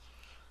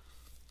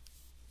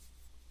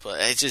 But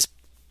it's just,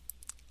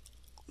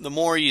 the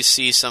more you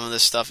see some of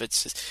this stuff,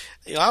 it's just,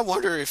 I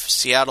wonder if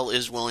Seattle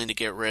is willing to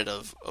get rid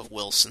of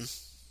Wilson.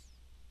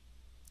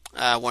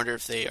 I wonder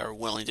if they are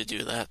willing to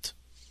do that.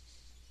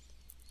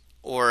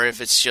 Or if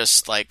it's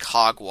just like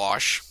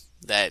hogwash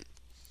that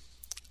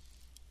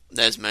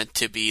is meant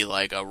to be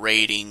like a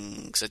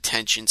ratings,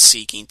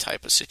 attention-seeking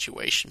type of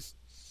situation.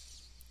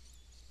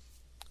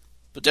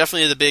 But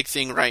definitely the big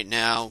thing right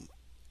now,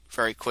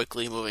 very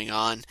quickly moving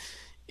on,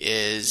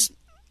 is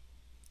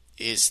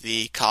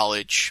the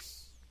college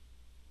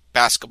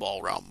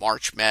basketball realm,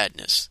 March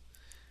Madness.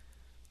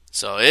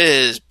 So it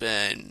has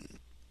been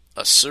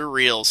a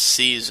surreal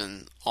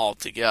season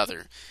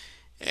altogether.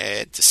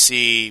 And to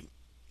see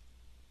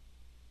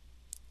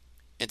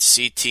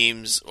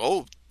teams,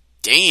 oh,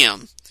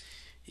 damn,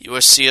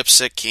 USC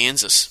upset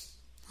Kansas.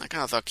 I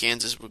kind of thought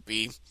Kansas would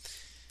be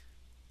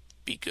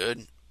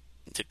good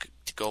to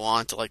go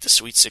on to like the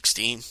Sweet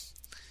 16.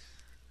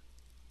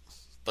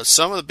 But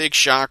some of the big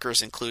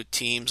shockers include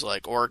teams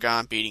like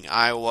Oregon beating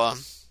Iowa,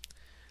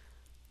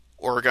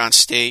 Oregon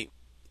State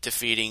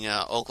defeating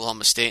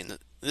Oklahoma State. And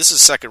this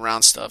is second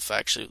round stuff,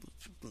 actually,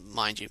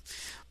 mind you.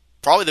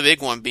 Probably the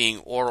big one being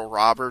Oral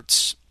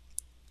Roberts,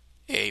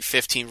 a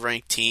 15th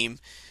ranked team,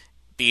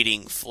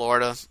 beating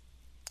Florida,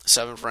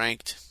 7th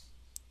ranked.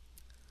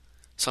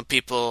 Some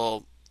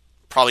people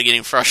probably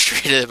getting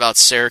frustrated about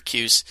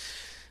Syracuse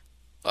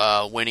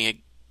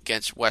winning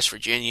against West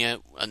Virginia.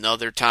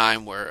 Another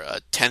time where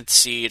a 10th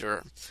seed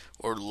or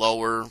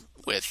lower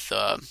with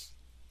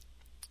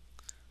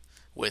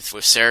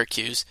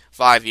Syracuse.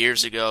 5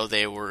 years ago,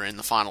 they were in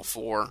the Final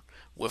Four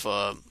with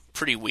a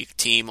pretty weak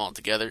team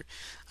altogether.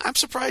 I'm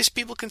surprised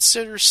people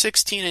consider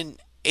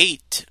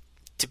 16-8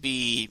 to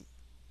be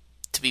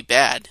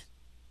bad.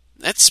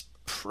 That's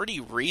pretty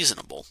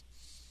reasonable.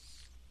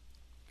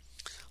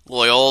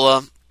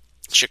 Loyola,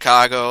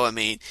 Chicago, I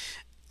mean,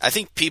 I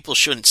think people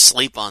shouldn't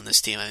sleep on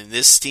this team. I mean,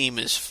 this team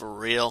is for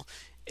real.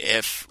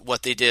 If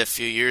what they did a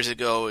few years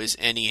ago is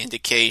any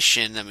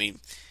indication, I mean,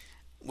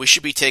 we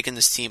should be taking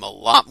this team a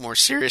lot more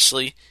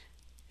seriously.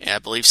 And I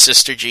believe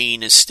Sister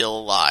Jean is still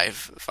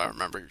alive, if I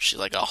remember. She's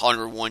like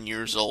 101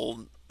 years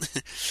old.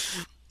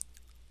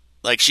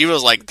 Like, she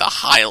was like the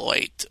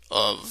highlight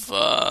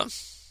of,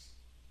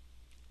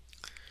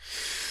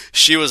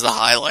 she was the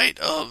highlight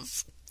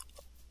of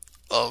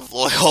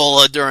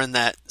Loyola during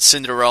that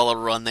Cinderella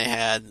run they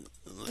had.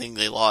 I think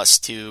they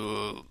lost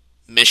to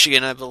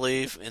Michigan, I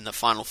believe, in the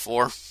Final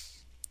Four.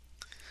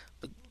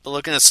 But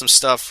looking at some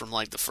stuff from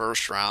like the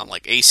first round,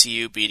 like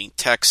ACU beating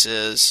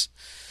Texas,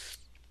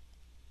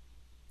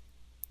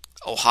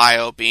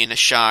 Ohio being a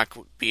shock,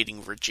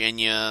 beating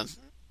Virginia,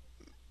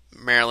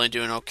 Maryland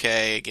doing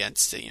okay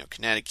against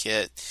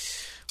Connecticut.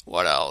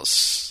 What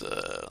else?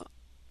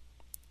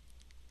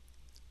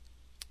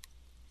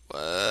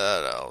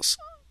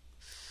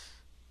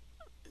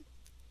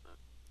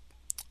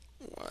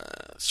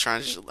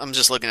 I'm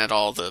just looking at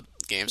all the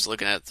games,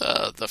 looking at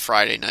the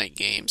Friday night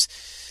games.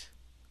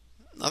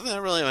 Nothing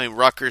really. I mean,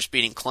 Rutgers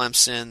beating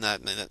Clemson,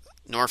 that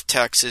North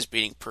Texas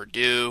beating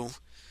Purdue.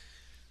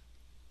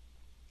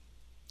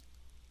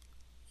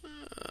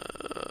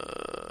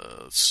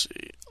 Let's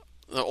see.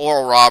 The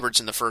Oral Roberts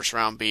in the first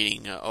round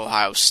beating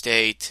Ohio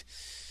State.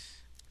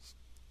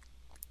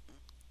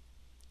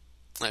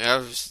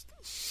 But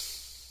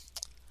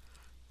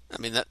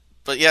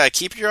yeah,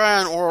 keep your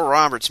eye on Oral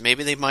Roberts.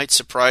 Maybe they might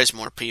surprise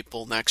more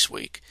people next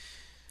week.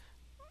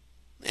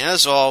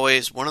 As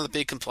always, one of the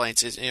big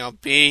complaints is,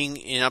 being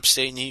in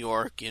upstate New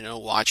York,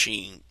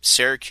 watching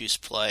Syracuse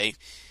play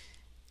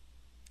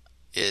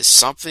is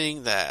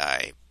something that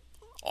I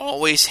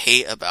always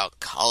hate about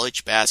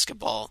college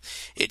basketball.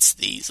 It's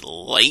these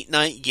late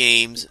night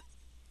games,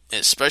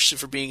 especially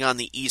for being on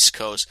the East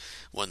Coast,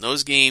 when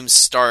those games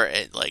start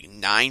at like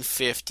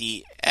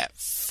 9:50 at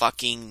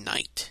fucking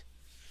night.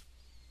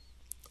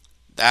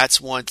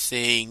 That's one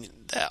thing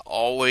that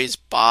always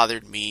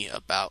bothered me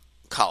about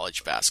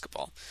college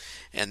basketball.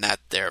 And that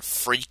their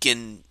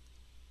freaking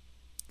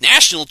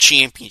national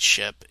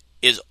championship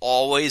is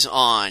always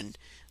on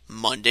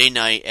Monday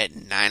night at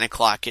 9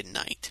 o'clock at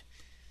night.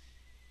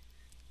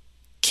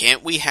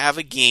 Can't we have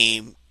a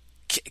game?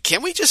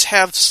 Can't we just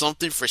have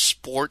something for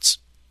sports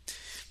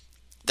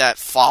that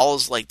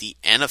follows like the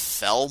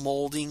NFL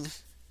molding?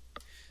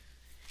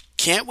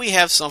 Can't we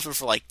have something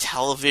for like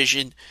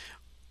television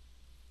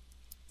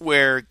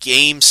where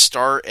games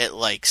start at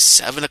like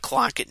 7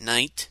 o'clock at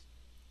night?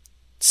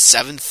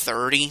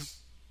 7:30?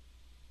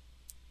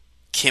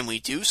 Can we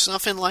do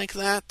something like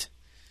that?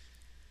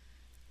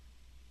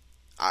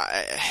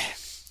 I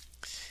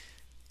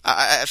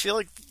feel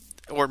like,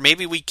 or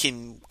maybe we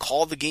can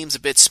call the games a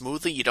bit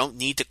smoothly. You don't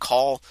need to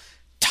call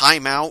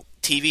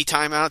TV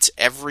timeouts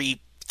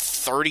every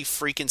 30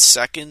 freaking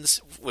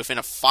seconds within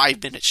a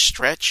 5-minute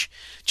stretch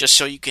just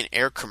so you can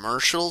air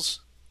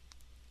commercials.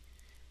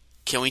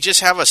 Can we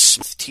just have a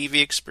smooth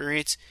TV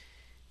experience?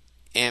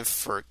 And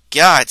for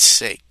God's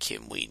sake,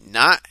 can we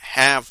not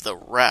have the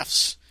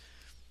refs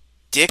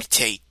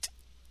dictate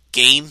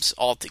games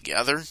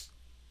altogether?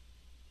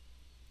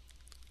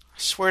 I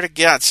swear to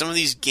God, some of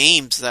these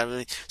games,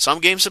 some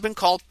games have been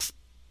called,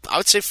 I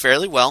would say,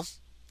 fairly well.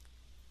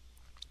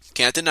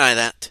 Can't deny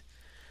that.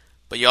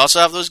 But you also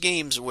have those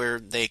games where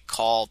they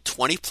call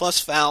 20 plus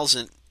fouls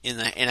in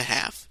a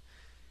half.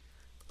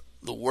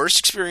 The worst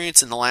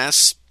experience in the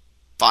last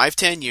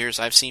 5-10 years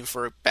I've seen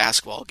for a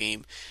basketball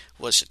game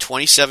was the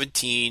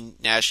 2017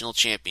 national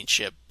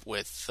championship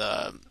with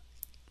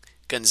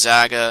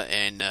Gonzaga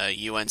and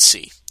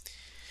UNC.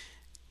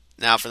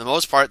 Now, for the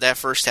most part, that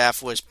first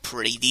half was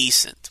pretty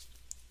decent.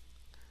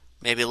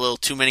 Maybe a little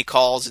too many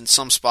calls in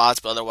some spots,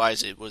 but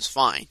otherwise it was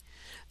fine.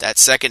 That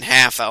second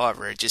half,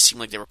 however, it just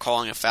seemed like they were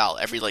calling a foul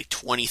every like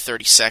 20,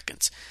 30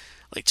 seconds.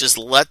 Like, just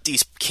let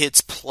these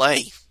kids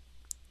play.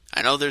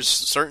 I know there's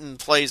certain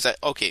plays that,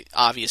 okay,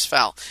 obvious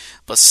foul,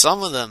 but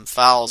some of them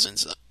fouls in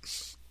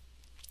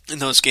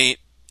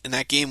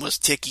that game was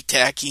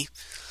ticky-tacky.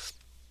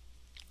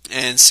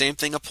 And same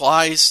thing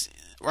applies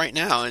right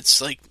now. It's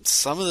like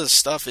some of the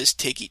stuff is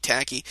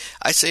ticky-tacky.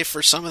 I say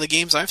for some of the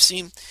games I've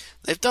seen,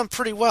 they've done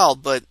pretty well,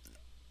 but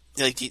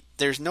like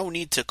there's no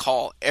need to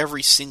call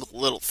every single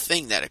little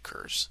thing that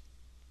occurs.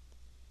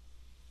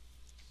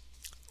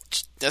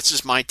 That's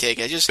just my take.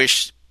 I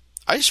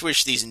just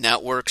wish these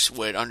networks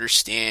would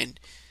understand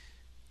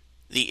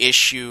the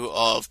issue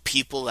of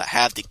people that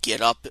have to get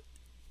up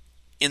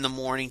in the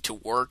morning to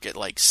work at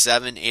like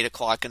 7, 8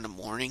 o'clock in the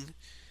morning.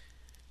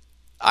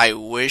 I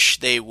wish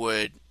they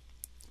would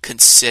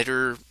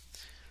consider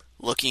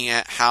looking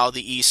at how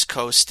the East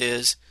Coast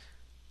is.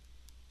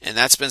 And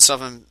that's been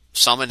something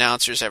some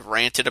announcers have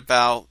ranted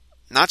about.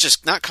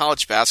 Not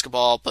college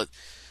basketball, but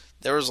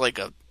there was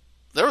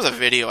a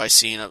video I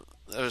seen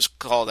that was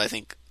called, I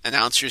think,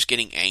 Announcers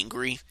Getting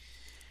Angry.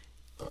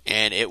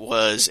 And it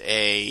was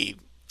a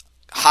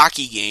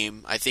hockey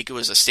game. I think it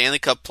was a Stanley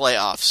Cup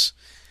playoffs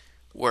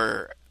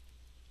where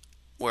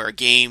a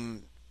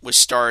game was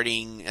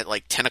starting at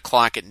like 10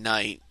 o'clock at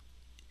night.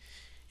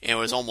 and it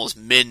was almost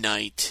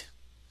midnight.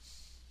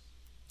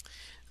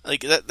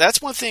 Like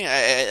that's one thing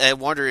I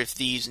wonder if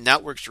these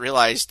networks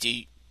realize.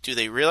 Do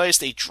they realize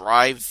they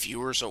drive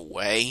viewers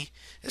away,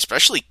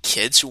 especially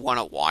kids who want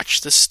to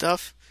watch this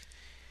stuff?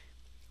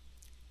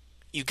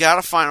 You got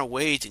to find a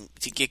way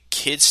to get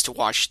kids to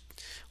watch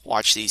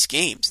these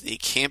games. They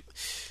can't.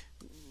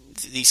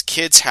 These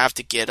kids have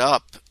to get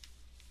up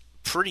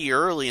pretty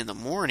early in the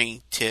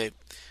morning to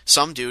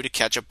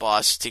catch a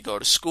bus to go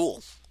to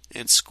school,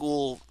 and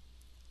school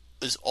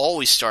is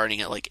always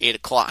starting at like 8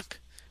 o'clock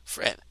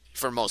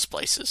for most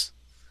places.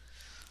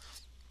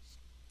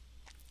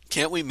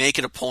 Can't we make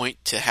it a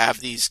point to have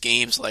these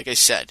games, like I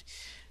said,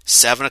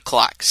 7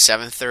 o'clock,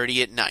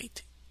 7:30 at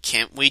night?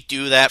 Can't we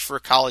do that for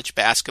college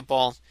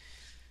basketball?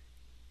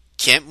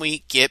 Can't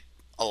we get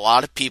a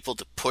lot of people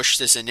to push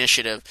this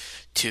initiative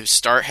to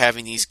start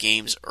having these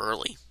games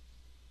early?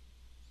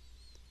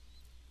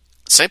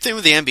 Same thing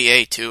with the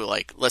NBA too.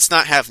 Like, let's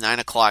not have 9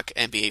 o'clock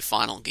NBA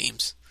final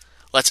games.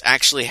 Let's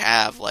actually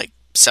have like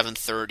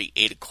 7:30,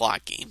 8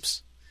 o'clock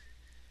games.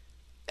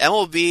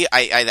 MLB,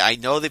 I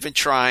know they've been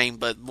trying,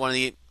 but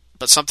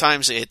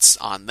sometimes it's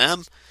on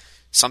them.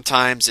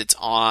 Sometimes it's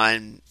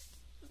on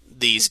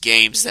these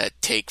games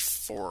that take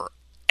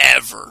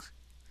forever.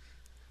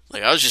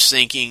 Like, I was just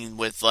thinking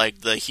with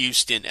like the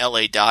Houston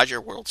LA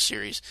Dodger World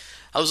Series.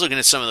 I was looking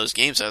at some of those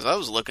games. I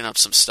was looking up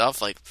some stuff,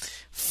 like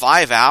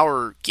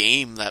 5-hour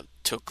game that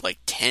took like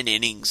 10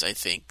 innings, I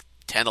think.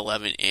 10,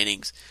 11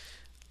 innings.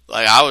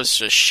 Like, I was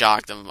just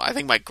shocked. I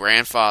think my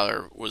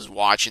grandfather was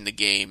watching the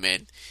game,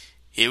 and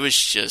it was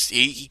just,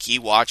 he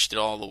watched it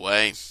all the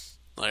way.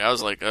 Like, I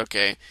was like,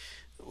 okay,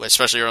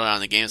 especially early on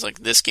in the game, it's like,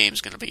 this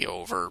game's going to be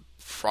over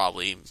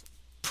probably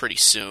pretty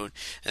soon.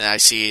 And I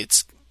see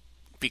it's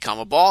become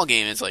a ball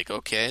game. It's like,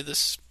 okay,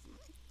 this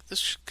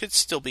could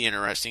still be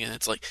interesting. And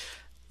it's like,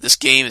 this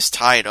game is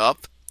tied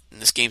up,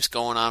 and this game's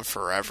going on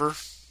forever.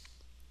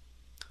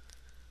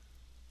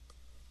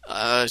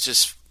 It's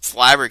just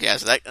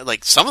flabbergasted.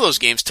 Like, some of those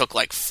games took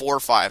like 4 or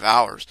 5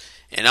 hours,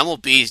 and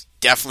MLB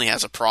definitely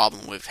has a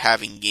problem with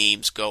having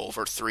games go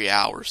over 3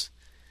 hours.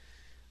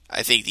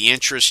 I think the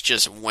interest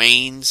just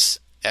wanes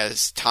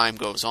as time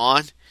goes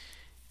on,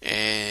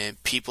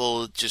 and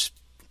people just,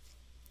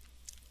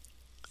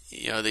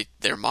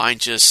 their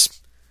mind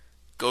just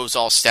goes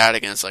all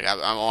static, and it's like,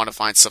 I want to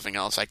find something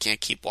else. I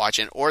can't keep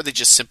watching. Or they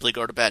just simply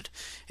go to bed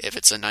if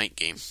it's a night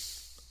game.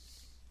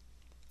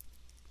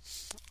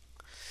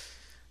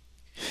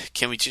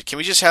 Can we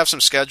just have some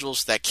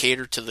schedules that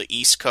cater to the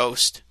East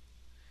Coast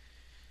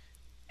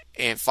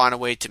and find a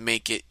way to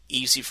make it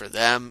easy for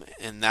them,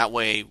 and that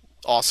way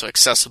also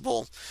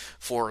accessible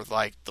for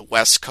like the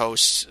West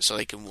Coast, so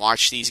they can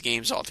watch these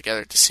games all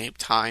together at the same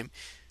time?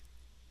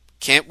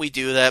 Can't we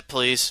do that,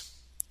 please?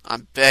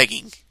 I'm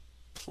begging.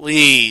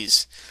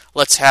 Please.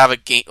 Let's have a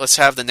game. Let's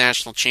have the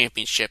national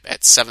championship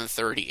at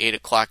 7:30, 8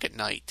 o'clock at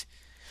night.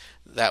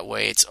 That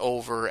way it's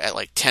over at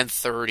like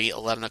 10:30,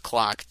 11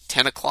 o'clock,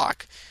 10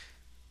 o'clock.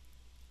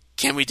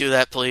 Can we do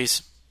that,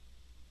 please?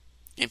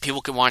 And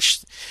people can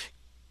watch.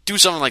 Do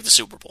something like the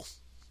Super Bowl.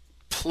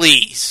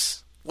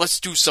 Please. Let's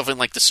do something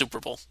like the Super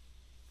Bowl.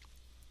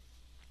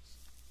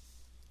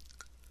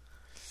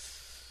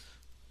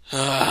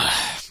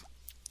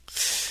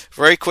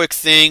 Very quick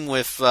thing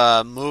with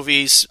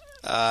movies.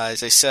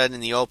 As I said in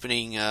the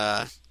opening,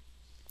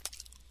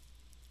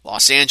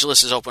 Los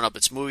Angeles has opened up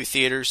its movie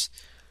theaters.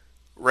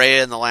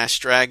 Raya and the Last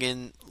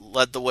Dragon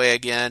led the way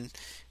again.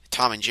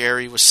 Tom and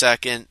Jerry was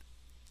second.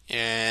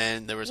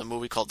 And there was a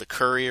movie called The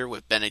Courier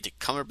with Benedict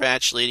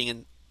Cumberbatch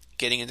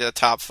getting into the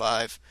top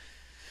 5.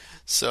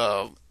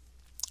 So,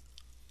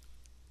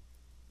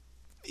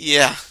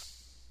 yeah.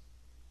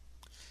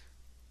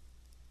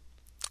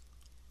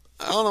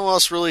 I don't know what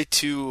else really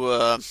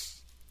to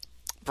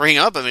bring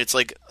up. I mean, it's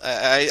like,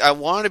 I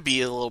want to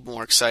be a little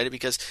more excited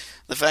because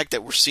the fact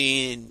that we're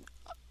seeing,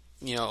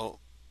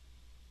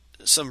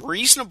 some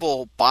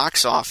reasonable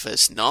box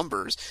office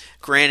numbers.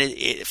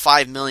 Granted,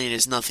 5 million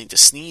is nothing to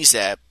sneeze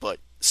at, but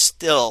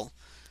still,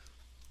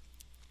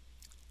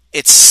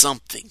 it's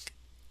something.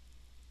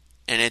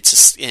 And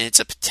it's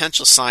a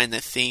potential sign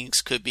that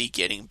things could be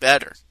getting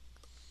better.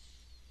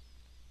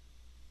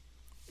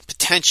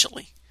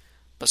 Potentially.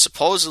 But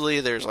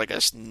supposedly there's like a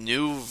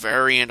new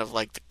variant of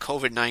like the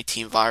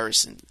COVID-19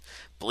 virus in, I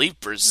believe,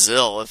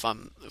 Brazil, if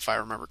I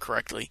remember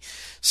correctly.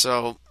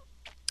 So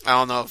I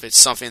don't know if it's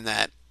something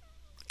that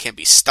can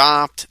be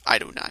stopped. I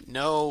do not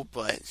know,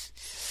 but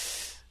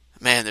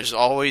man, there's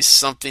always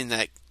something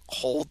that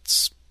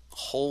holds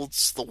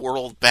the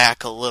world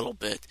back a little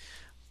bit.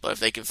 But if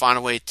they can find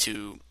a way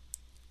to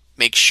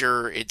make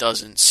sure it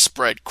doesn't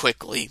spread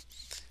quickly,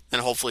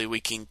 then hopefully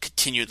we can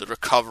continue the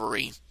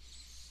recovery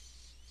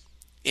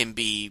and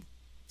be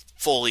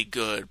fully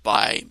good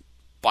by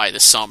the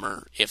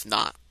summer, if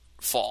not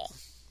fall.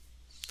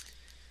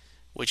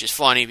 Which is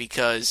funny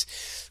because,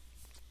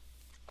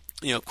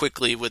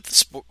 quickly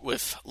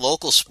with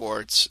local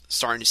sports,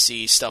 starting to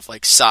see stuff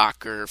like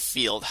soccer,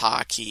 field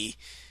hockey,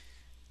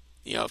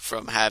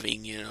 from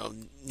having,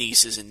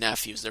 nieces and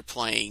nephews, they're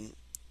playing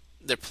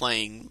they're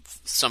playing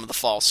some of the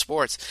fall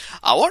sports.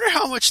 I wonder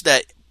how much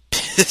that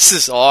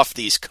pisses off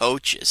these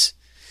coaches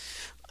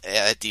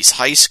at these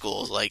high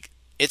schools. Like,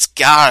 it's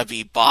gotta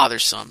be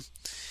bothersome.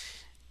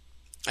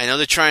 I know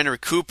they're trying to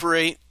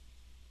recuperate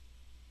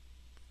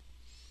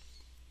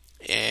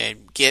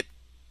and get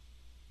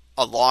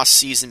a lost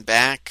season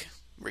back,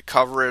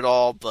 recover it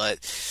all,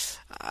 but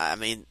I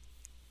mean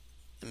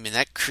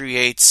that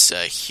creates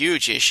a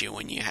huge issue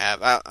when you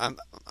have. I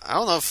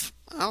don't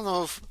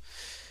know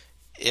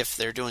if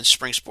they're doing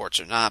spring sports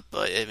or not,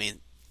 but I mean,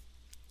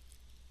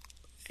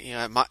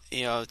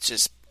 it's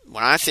just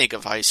when I think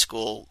of high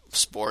school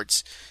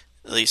sports,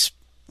 at least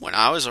when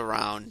I was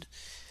around,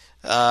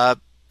 our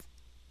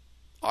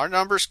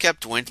numbers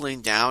kept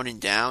dwindling down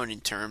and down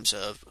in terms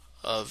of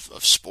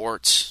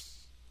sports.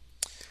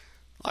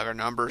 Like, our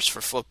numbers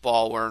for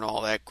football weren't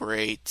all that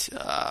great.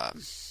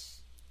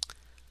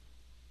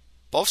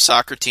 Both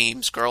soccer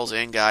teams, girls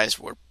and guys,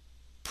 were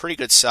pretty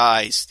good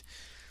sized.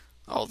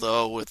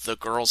 Although with the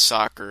girls'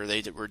 soccer,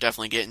 they were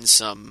definitely getting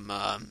some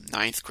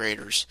ninth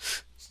graders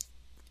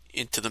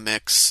into the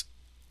mix.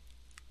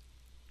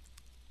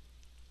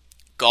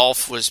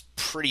 Golf was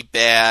pretty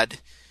bad.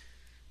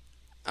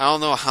 I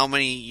don't know how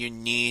many you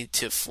need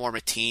to form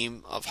a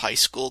team of high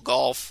school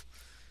golf,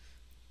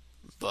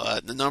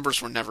 but the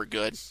numbers were never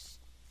good.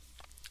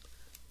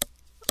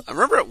 I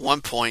remember at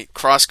one point,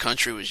 cross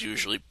country was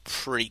usually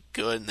pretty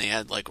good, and they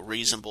had like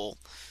reasonable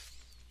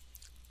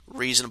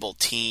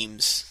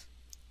teams.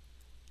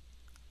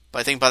 But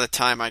I think by the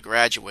time I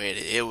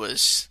graduated, it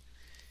was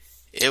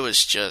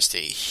just a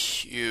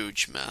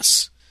huge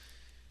mess.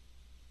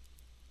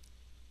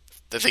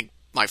 I think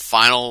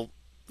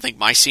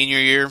my senior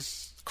year,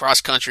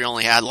 cross country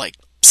only had like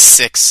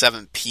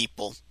 6-7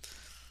 people.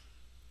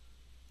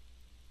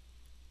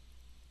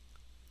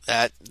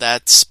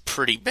 That's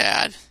pretty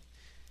bad.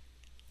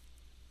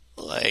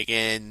 Like,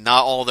 and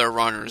not all their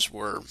runners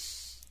were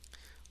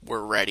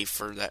ready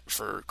for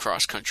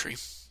cross country.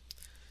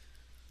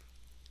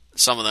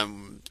 Some of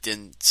them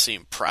didn't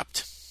seem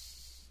prepped,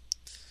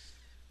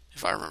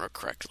 if I remember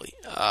correctly.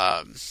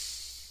 Our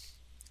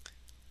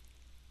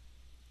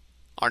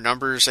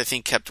numbers, I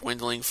think, kept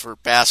dwindling for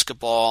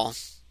basketball.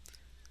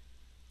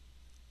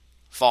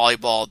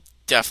 Volleyball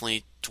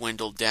definitely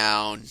dwindled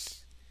down.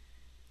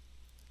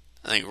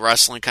 I think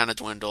wrestling kind of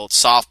dwindled.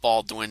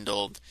 Softball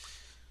dwindled.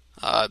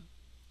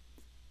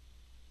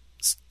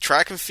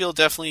 Track and field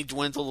definitely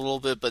dwindled a little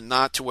bit, but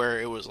not to where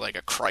it was like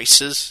a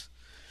crisis.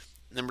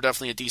 And there were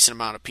definitely a decent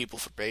amount of people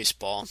for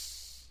baseball.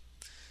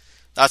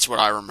 That's what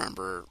I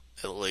remember,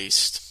 at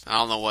least. I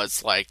don't know what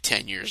it's like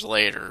 10 years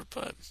later,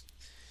 but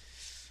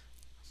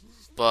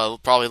we'll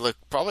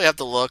probably have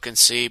to look and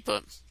see.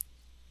 But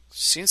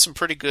seen some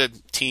pretty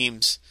good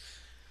teams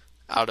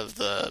out of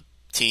the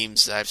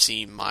teams that I've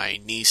seen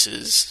my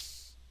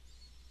nieces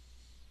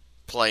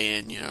play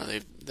in. You know,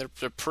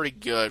 they're pretty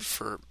good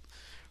for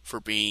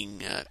being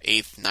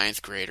 8th,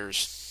 9th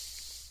graders.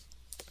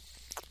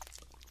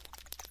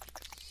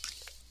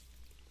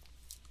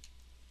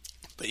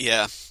 But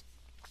yeah,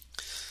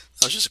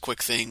 that was just a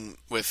quick thing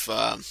with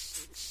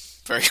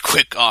very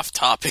quick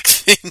off-topic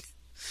thing.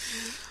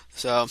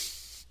 So,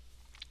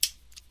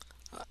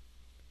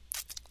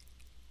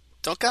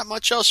 don't got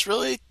much else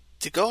really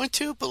to go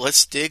into, but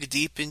let's dig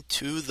deep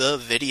into the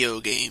video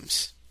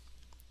games.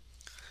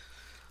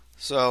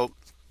 So,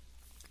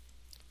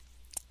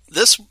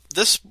 this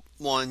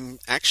one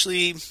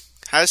actually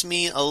has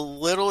me a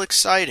little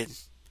excited.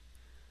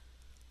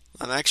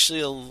 I'm actually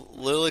a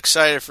little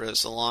excited for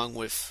this, along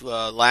with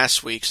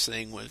last week's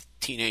thing with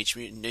Teenage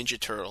Mutant Ninja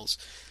Turtles.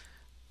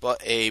 But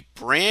a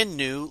brand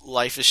new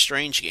Life is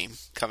Strange game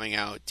coming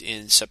out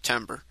in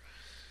September.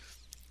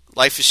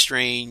 Life is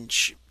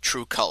Strange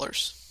True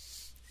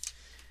Colors.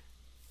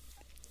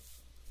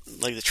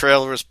 Like, the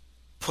trailer was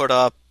put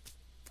up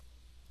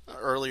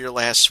earlier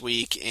last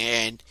week,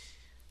 and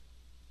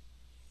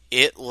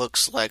it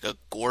looks like a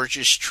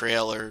gorgeous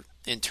trailer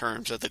in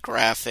terms of the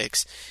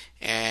graphics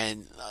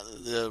and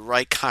the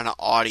right kind of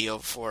audio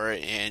for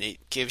it, and it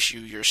gives you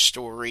your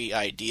story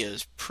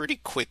ideas pretty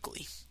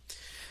quickly.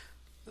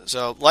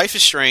 So, Life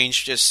is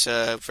Strange, just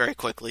very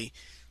quickly,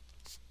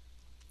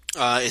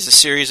 is a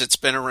series that's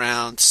been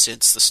around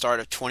since the start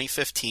of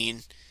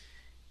 2015.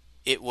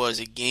 It was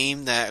a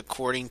game that,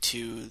 according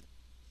to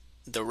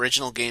the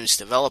original game's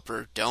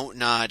developer, Don't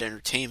Nod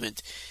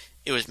Entertainment,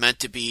 it was meant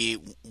to be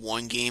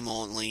one game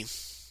only,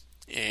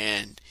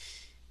 and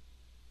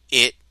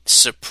it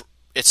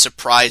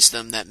surprised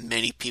them that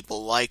many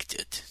people liked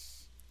it.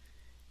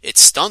 It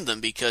stunned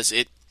them because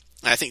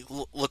I think,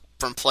 look,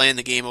 from playing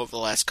the game over the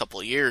last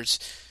couple of years,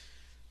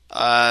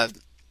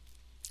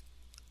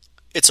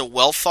 it's a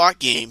well-thought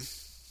game.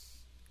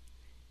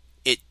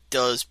 It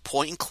does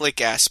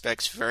point-and-click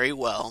aspects very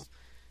well.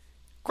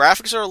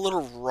 Graphics are a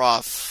little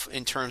rough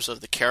in terms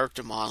of the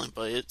character modeling,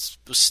 but it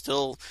was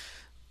still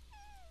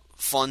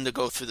fun to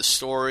go through the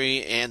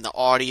story, and the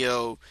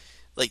audio.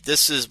 Like,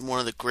 this is one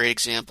of the great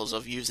examples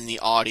of using the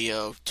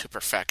audio to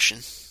perfection.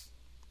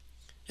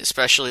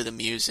 especially the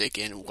music,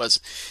 and it was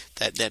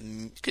that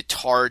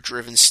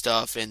guitar-driven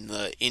stuff and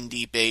the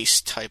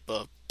indie-based type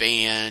of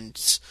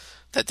bands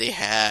that they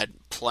had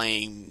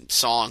playing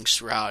songs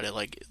throughout it.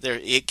 Like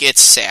it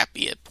gets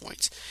sappy at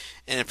points,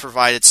 and it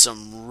provided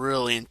some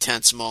really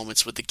intense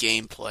moments with the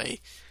gameplay,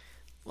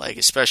 like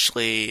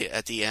especially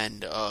at the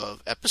end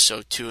of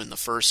episode 2 in the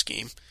first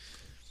game.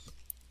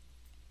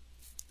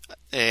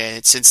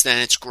 And since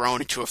then, it's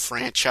grown into a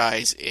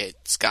franchise.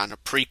 It's gotten a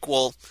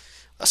prequel,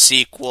 a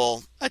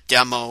sequel, a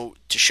demo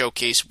to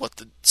showcase what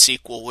the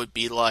sequel would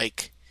be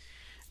like.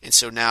 And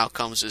so now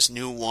comes this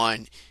new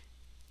one.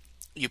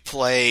 You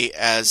play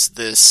as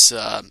this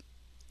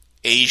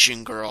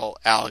Asian girl,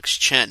 Alex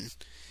Chen.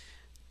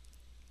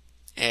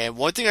 And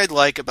one thing I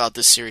like about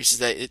this series is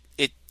that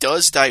it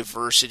does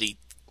diversity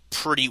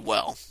pretty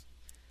well.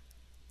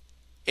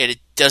 And it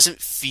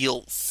doesn't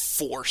feel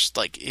forced.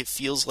 Like, it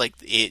feels like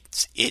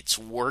it's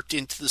worked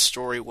into the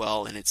story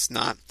well, and it's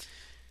not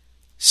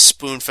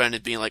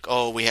spoon-fed being like,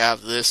 oh, we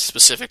have this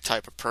specific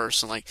type of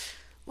person.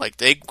 Like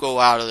they go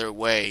out of their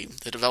way,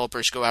 the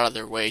developers go out of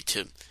their way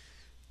to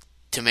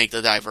make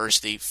the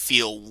diversity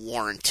feel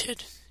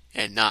warranted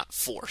and not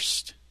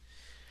forced.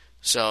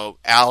 So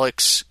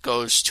Alex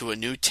goes to a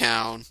new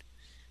town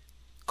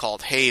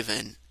called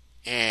Haven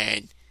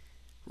and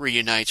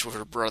reunites with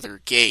her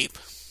brother Gabe.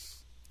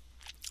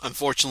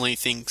 Unfortunately,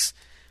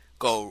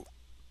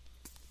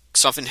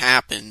 something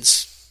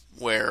happens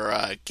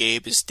where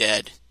Gabe is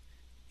dead.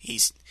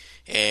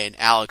 And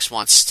Alex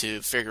wants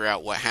to figure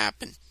out what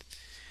happened.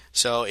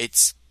 So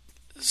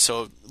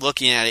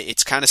looking at it,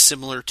 it's kind of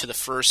similar to the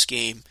first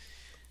game.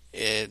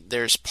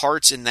 There's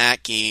parts in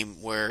that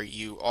game where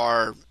you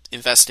are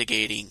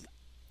investigating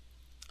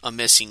a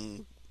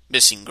missing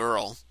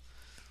girl,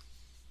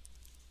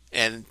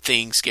 and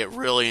things get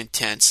really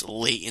intense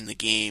late in the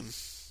game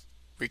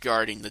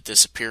regarding the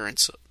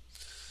disappearance.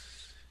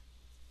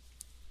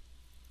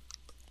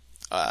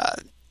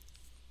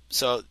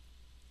 So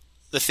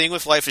the thing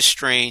with Life is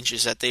Strange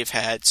is that they've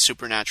had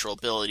supernatural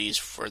abilities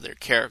for their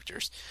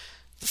characters.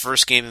 The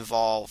first game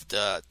involved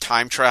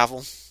time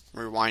travel,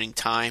 rewinding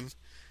time.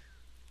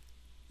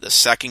 The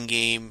second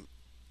game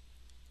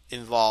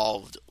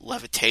involved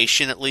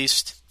levitation, at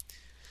least.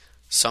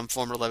 Some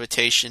form of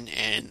levitation,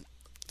 and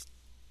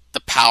the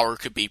power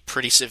could be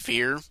pretty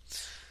severe.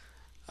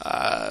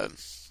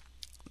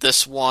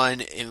 This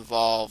one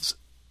involves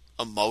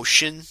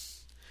emotion.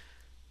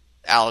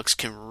 Alex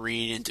can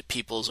read into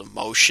people's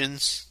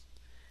emotions,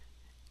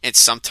 and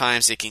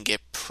sometimes it can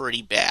get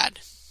pretty bad.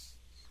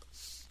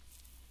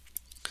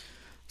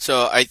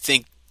 So I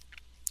think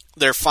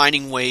they're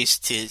finding ways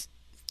to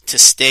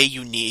stay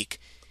unique,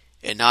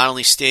 and not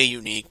only stay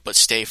unique, but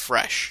stay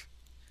fresh.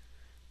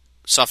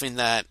 Something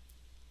that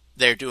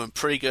they're doing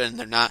pretty good, and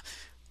they're not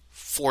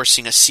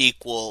forcing a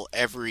sequel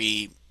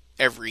every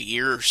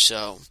year or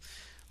so.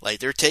 Like,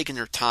 they're taking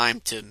their time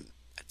to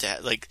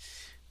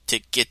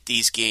get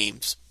these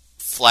games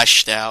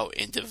fleshed out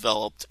and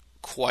developed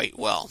quite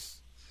well.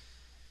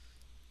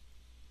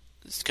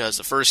 Because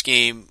the first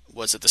game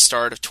was at the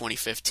start of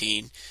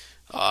 2015,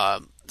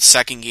 the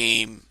second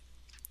game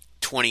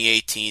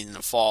 2018 in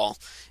the fall,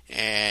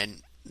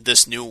 and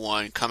this new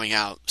one coming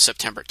out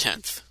September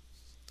 10th.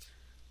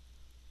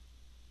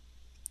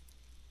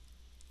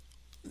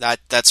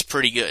 That's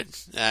pretty good.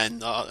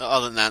 And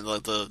other than that,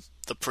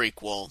 the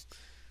prequel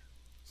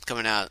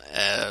coming out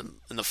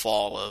in the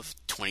fall of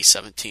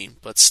 2017.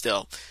 But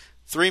still,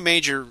 3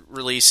 major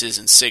releases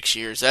in 6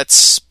 years.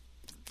 That's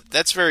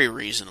very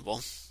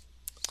reasonable.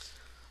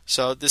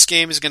 So this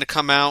game is going to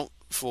come out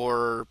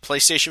for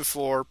PlayStation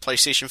 4,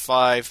 PlayStation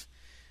 5.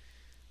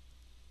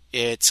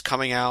 It's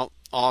coming out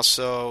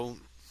also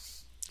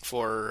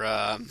for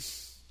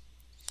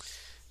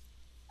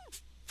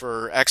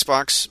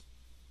Xbox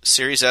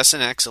Series S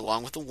and X,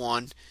 along with the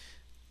One.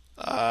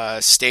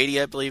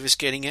 Stadia, I believe, is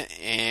getting it,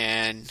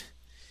 and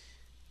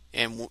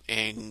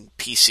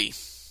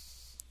PC.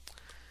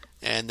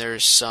 And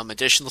there's some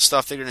additional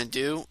stuff they're going to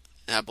do.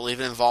 And I believe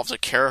it involves a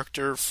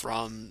character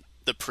from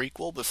the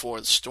prequel, Before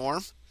the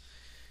Storm.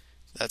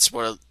 That's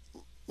what it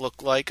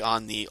looked like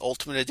on the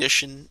Ultimate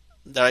Edition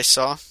that I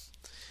saw.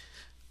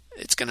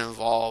 It's going to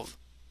involve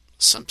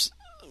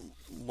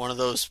one of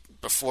those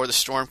Before the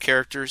Storm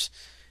characters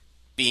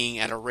being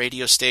at a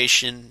radio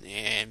station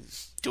and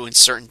doing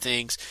certain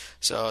things.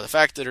 So the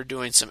fact that they're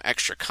doing some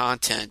extra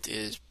content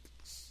is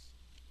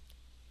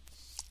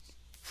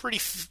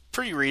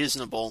pretty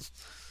reasonable.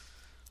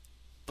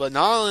 But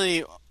not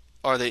only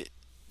are they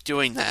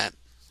doing that,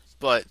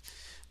 but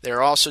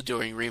they're also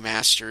doing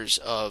remasters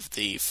of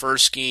the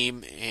first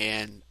game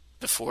and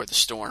Before the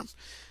Storm.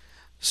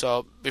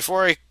 So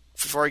before I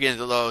get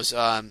into those,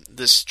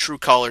 this True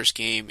Colors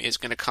game is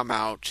going to come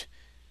out,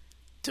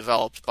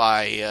 developed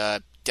by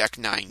Deck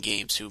 9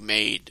 Games, who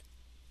made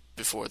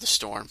Before the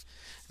Storm.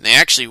 And they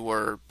actually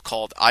were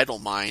called Idle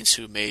Minds,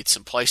 who made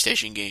some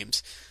PlayStation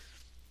games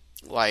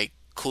like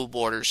Cool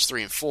Borders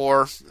 3 and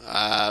 4,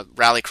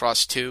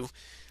 Rallycross 2.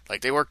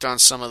 Like, they worked on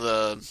some of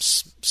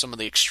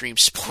the extreme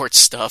sports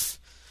stuff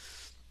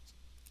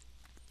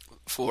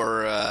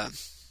for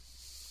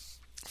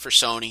for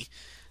Sony.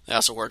 They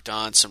also worked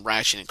on some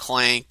Ratchet and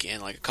Clank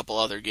and like a couple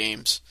other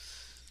games.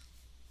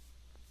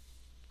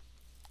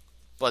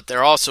 But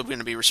they're also going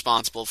to be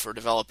responsible for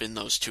developing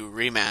those 2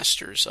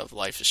 remasters of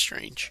Life is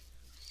Strange.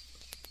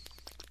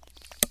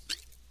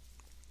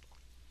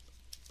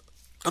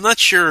 I'm not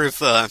sure if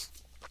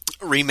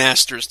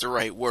remaster is the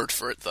right word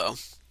for it, though.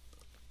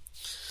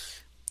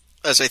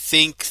 As I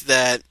think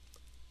that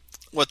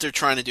what they're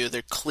trying to do,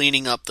 they're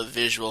cleaning up the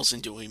visuals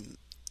and doing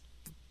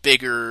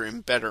bigger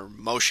and better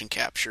motion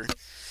capture.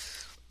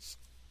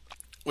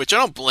 Which I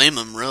don't blame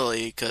them,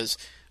 really, because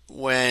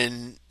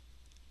when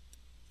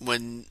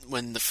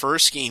the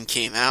first game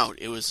came out,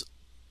 it was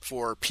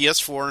for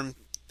PS4 and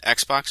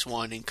Xbox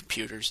One and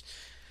computers,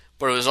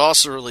 but it was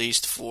also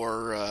released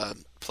for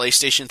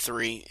PlayStation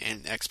 3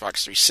 and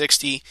Xbox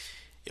 360.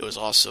 It was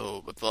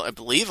also, I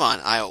believe, on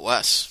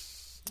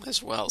iOS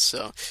as well.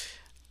 So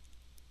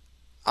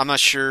I'm not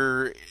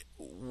sure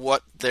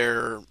what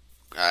their.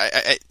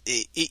 I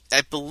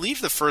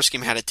believe the first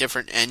game had a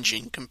different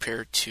engine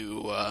compared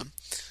to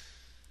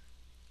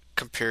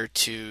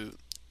 2.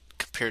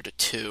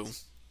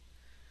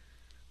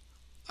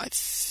 I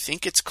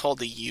think it's called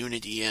the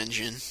Unity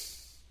engine.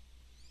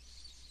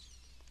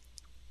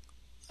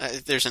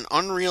 There's an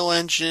Unreal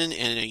engine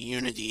and a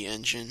Unity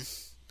engine.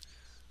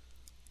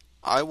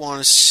 I want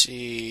to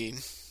see,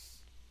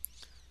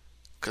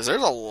 because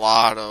there's a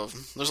lot of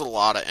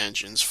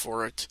engines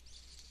for it.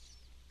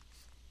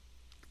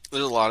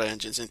 There's a lot of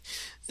engines, and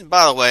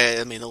by the way,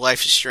 I mean the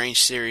Life is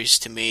Strange series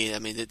to me, I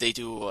mean they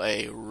do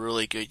a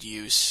really good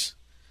use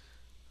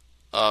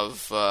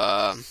of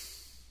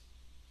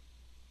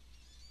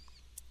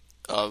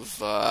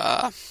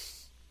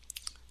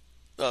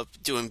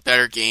doing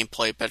better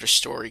gameplay, better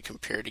story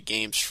compared to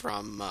games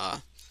from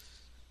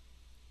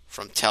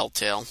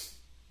Telltale.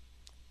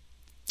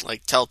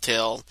 Like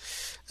Telltale,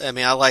 I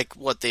mean, I like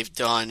what they've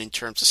done in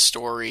terms of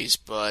stories,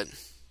 but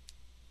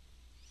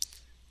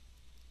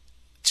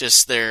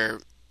just their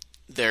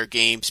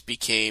games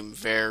became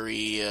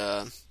very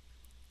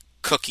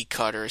cookie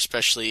cutter,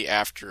 especially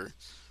after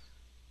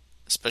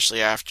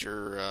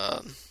The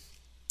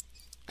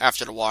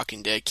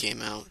Walking Dead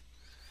came out.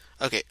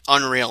 Okay,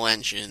 Unreal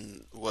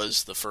Engine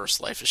was the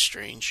first Life is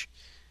Strange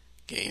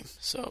game.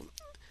 So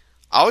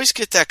I always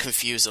get that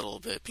confused a little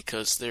bit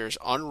because there's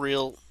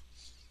Unreal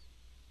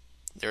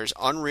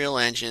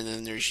Engine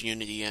and there's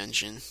Unity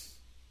Engine.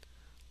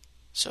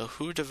 So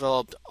who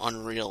developed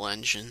Unreal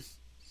Engine?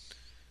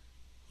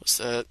 Was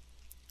that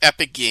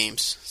Epic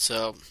Games?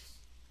 So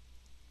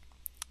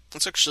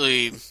that's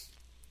actually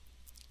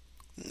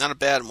not a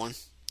bad one.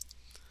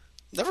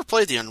 Never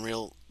played the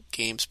Unreal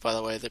games, by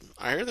the way.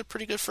 I hear they're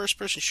pretty good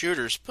first-person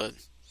shooters, but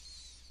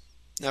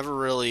never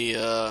really.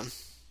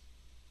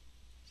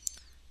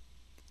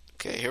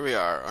 Okay, here we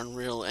are,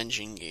 Unreal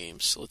Engine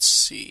games. Let's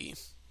see.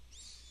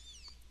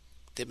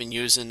 They've been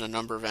using a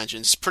number of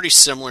engines, pretty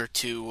similar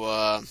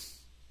to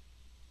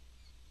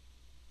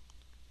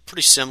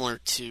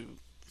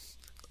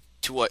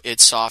what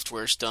id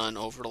Software's done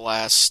over the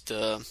last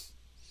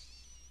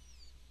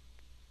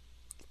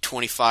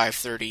 25,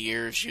 30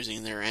 years,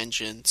 using their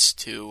engines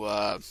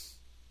to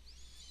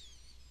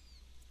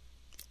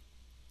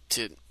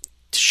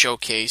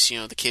showcase,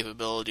 the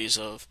capabilities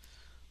of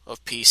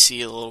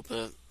PC a little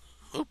bit.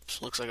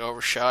 Oops, looks like I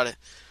overshot it.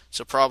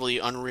 So probably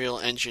Unreal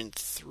Engine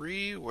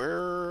 3.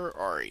 Where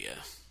are you?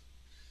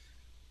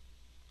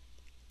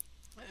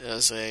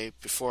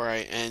 Before I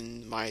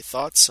end my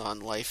thoughts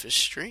on Life is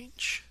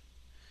Strange,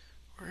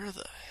 where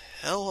the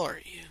hell are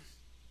you?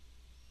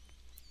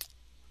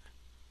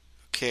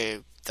 Okay,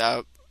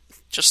 that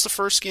just the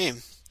first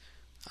game.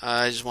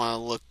 I just want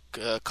to look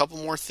a couple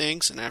more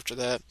things, and after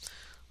that,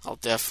 I'll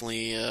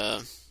definitely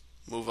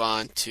move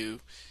on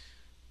to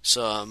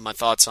my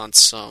thoughts on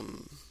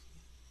some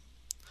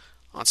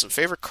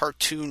favorite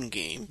cartoon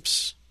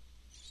games,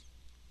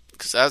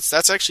 because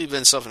that's actually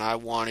been something I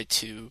wanted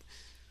to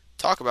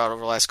talk about over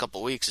the last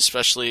couple of weeks,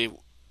 especially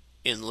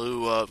in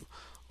lieu of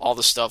all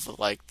the stuff with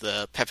like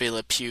the Pepe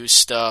Le Pew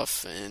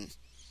stuff, and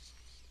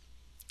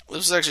this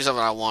was actually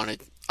something I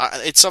wanted.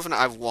 It's something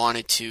I've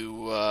wanted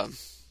to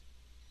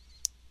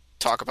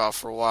talk about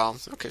for a while.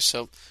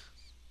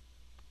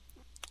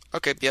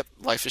 Okay, yep,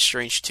 Life is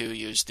Strange 2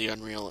 used the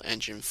Unreal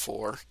Engine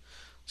 4.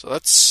 So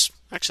that's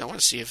actually, I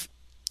want to see if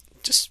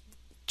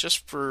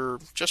just for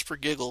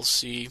giggles,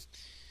 see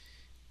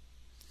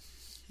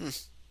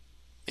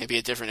maybe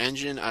a different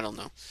engine, I don't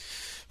know,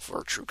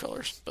 for True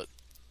Colors. But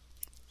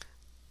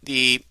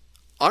the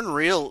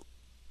Unreal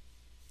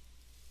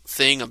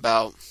thing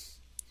about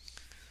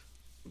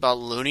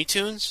Looney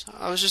Tunes,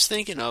 I was just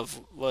thinking of,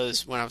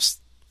 was when I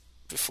was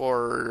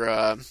before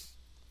I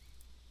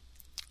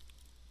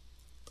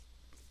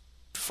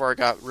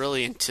got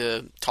really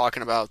into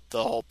talking about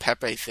the whole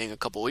Pepe thing a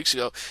couple weeks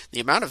ago, the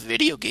amount of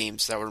video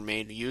games that were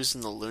made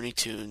using the Looney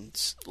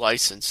Tunes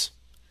license.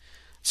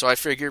 So I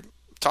figured,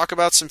 talk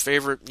about some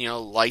favorite,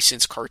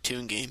 licensed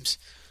cartoon games.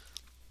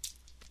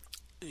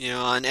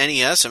 On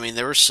NES, I mean,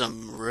 there were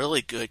some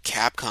really good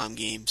Capcom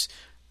games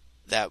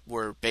that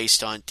were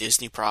based on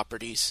Disney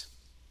properties.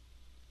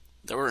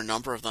 There were a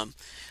number of them.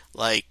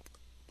 Like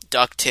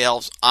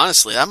DuckTales.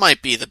 Honestly, that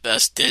might be the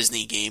best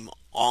Disney game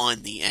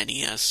on the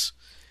NES.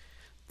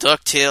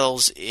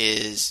 DuckTales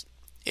is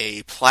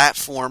a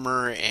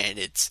platformer, and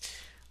it's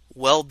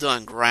well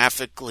done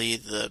graphically.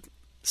 The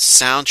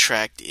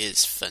soundtrack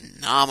is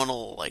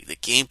phenomenal. Like, the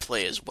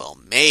gameplay is well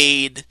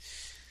made.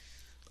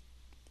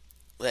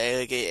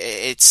 Like,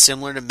 it's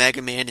similar to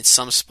Mega Man in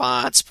some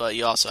spots, but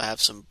you also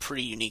have some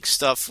pretty unique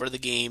stuff for the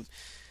game.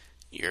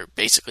 You're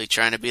basically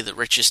trying to be the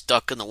richest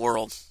duck in the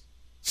world.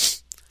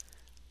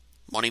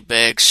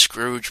 Moneybag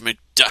Scrooge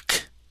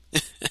McDuck.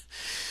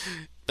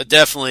 But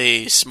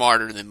definitely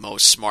smarter than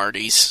most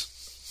Smarties.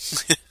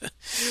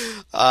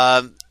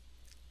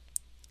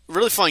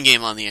 Really fun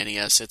game on the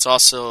NES. It's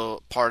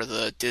also part of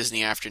the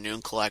Disney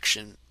Afternoon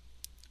Collection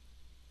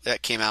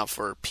that came out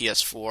for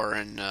PS4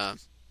 and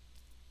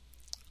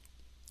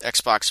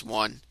Xbox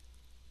One.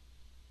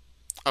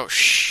 Oh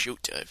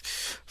shoot! I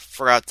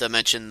forgot to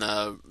mention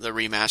the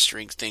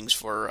remastering things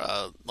for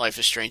Life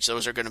is Strange.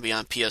 Those are going to be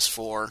on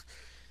PS4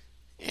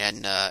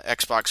 and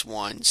Xbox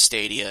One,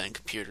 Stadia, and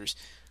computers.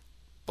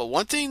 But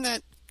one thing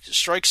that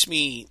strikes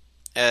me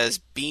as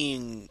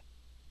being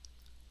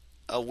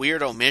a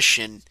weird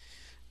omission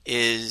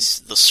is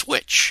the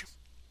Switch.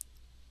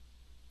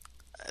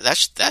 That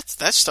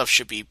stuff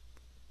should be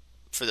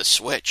for the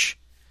Switch.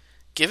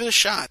 Give it a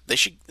shot.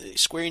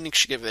 Square Enix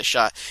should give it a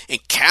shot,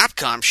 and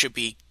Capcom should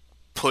be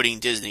putting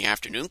Disney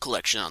Afternoon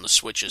Collection on the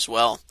Switch as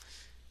well.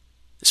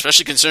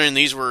 Especially considering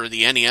these were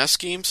the NES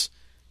games,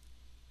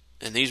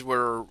 and these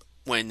were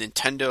when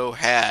Nintendo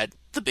had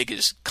the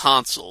biggest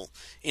console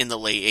in the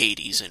late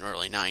 80s and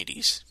early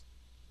 90s.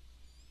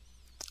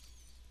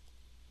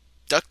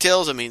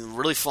 DuckTales, I mean,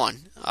 really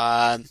fun.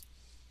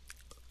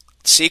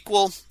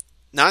 Sequel,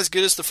 not as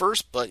good as the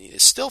first, but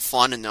it's still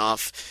fun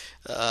enough.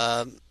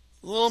 A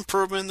little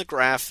improvement in the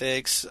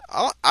graphics.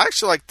 I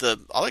actually like the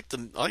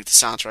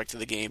soundtrack to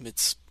the game.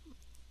 It's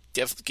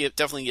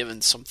definitely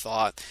given some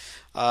thought.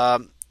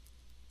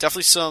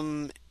 Definitely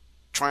some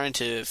trying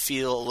to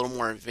feel a little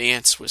more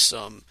advanced with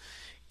some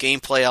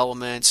gameplay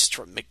elements,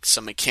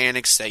 some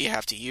mechanics that you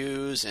have to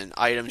use, and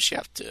items you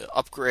have to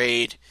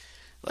upgrade.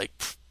 Like,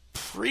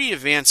 pretty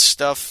advanced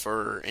stuff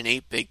for an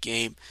 8-bit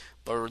game,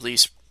 but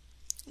released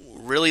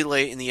really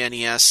late in the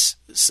NES.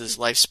 This is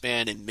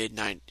lifespan in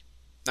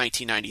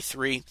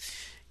mid-1993.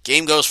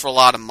 Game goes for a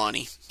lot of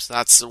money, so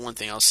that's the one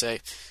thing I'll say.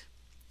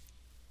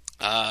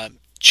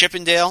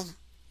 Chippendale.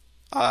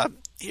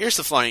 Here's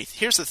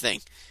the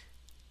thing.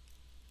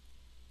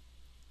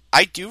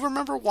 I do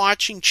remember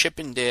watching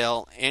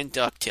Chippendale and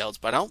DuckTales,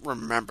 but I don't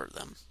remember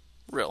them,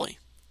 really.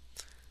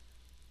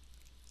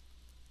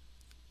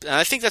 And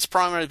I think that's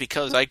primarily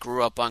because I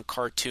grew up on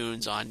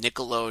cartoons on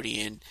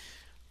Nickelodeon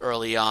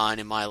early on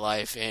in my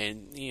life,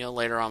 and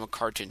later on with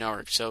Cartoon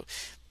Network. So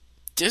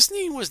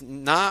Disney was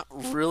not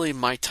really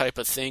my type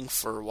of thing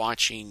for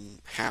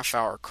watching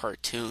half-hour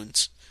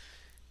cartoons.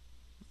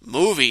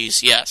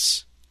 Movies,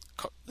 yes.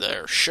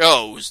 Their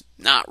shows,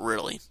 not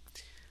really.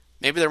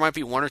 Maybe there might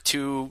be one or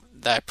two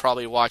that I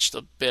probably watched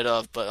a bit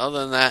of, but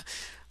other than that,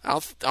 I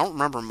don't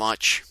remember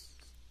much.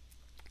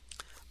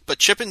 But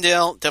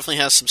Chippendale definitely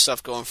has some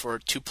stuff going for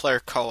it.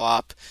 2-player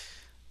co-op,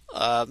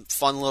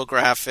 fun little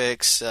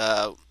graphics,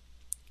 a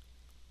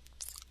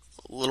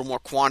little more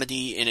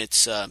quantity in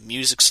its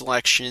music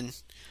selection.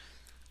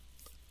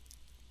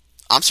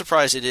 I'm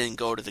surprised it didn't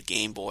go to the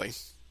Game Boy.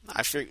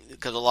 I figured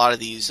because a lot of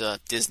these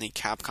Disney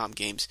Capcom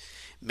games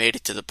made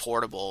it to the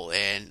portable,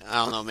 and I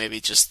don't know,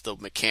 maybe just the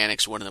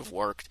mechanics wouldn't have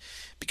worked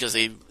because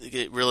it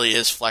really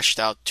is fleshed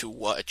out to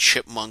what a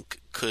chipmunk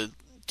could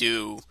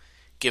do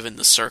given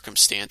the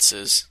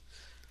circumstances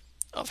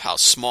of how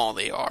small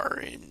they are,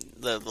 and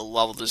the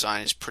level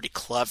design is pretty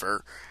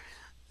clever.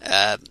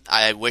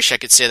 I wish I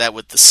could say that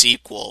with the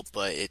sequel,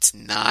 but it's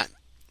not.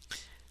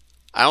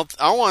 I don't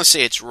want to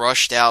say it's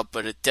rushed out,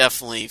 but it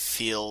definitely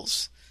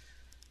feels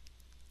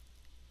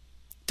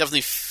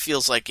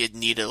like it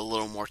needed a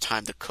little more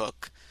time to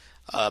cook.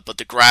 But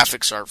the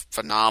graphics are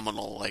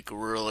phenomenal, like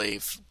really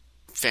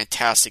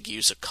fantastic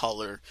use of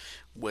color,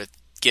 with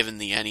given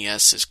the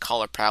NES's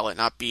color palette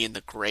not being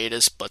the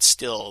greatest, but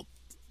still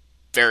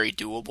very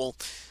doable.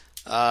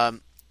 I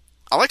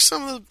like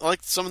some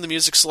of the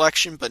music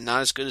selection, but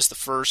not as good as the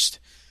first.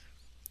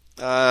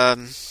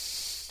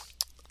 Just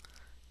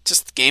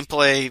the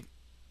gameplay,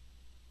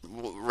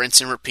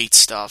 rinse and repeat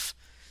stuff.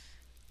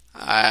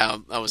 I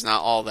was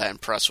not all that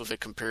impressed with it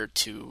compared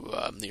to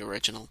the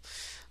original.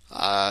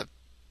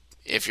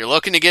 If you're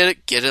looking to get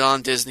it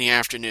on Disney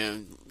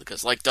Afternoon,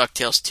 because like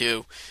DuckTales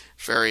 2,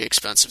 very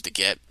expensive to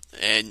get.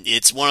 And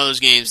it's one of those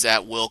games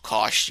that will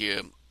cost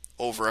you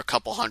over a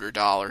couple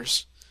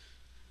 $100.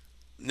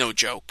 No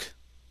joke.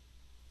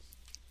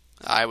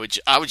 I would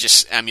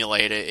just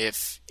emulate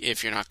it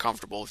if you're not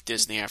comfortable with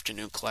Disney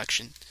Afternoon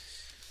Collection.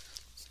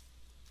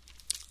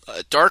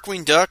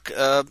 Darkwing Duck,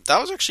 that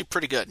was actually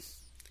pretty good.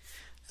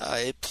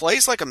 It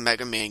plays like a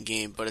Mega Man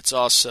game, but it's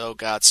also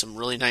got some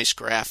really nice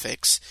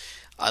graphics.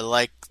 I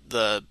like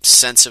the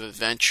sense of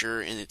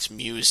adventure in its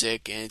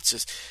music, and it's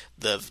just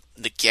the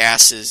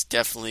gases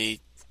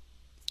definitely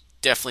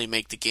definitely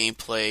make the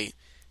gameplay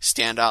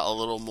stand out a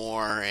little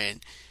more,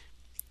 and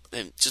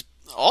just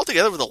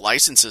altogether with the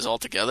licenses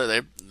altogether,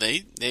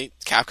 they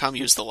Capcom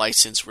used the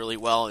license really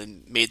well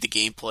and made the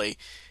gameplay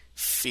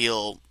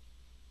feel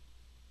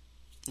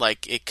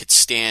like it could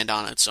stand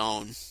on its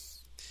own.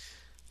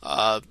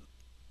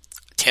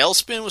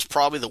 Tailspin was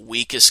probably the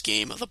weakest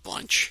game of the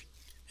bunch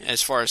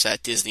as far as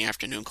that Disney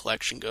Afternoon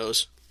Collection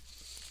goes.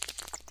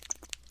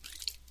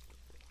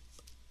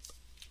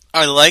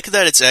 I like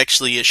that it's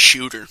actually a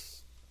shooter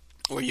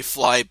where you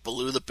fly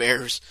Baloo the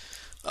Bear's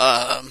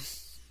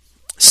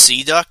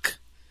Sea Duck,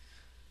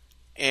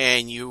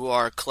 and you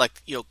are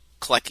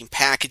collecting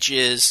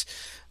packages,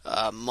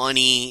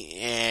 money,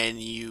 and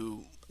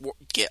you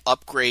get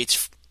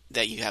upgrades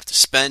that you have to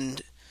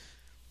spend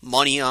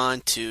money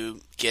on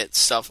to get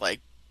stuff like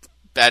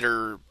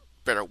better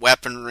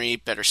weaponry,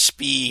 better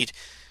speed.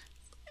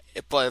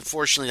 But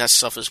unfortunately, that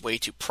stuff is way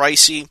too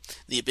pricey.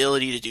 The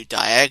ability to do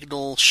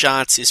diagonal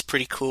shots is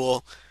pretty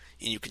cool,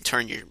 and you can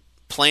turn your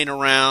plane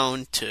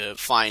around to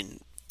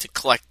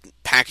collect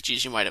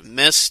packages you might have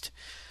missed.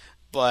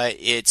 But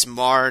it's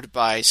marred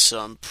by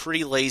some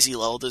pretty lazy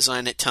level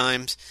design at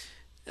times.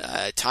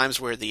 Times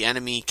where the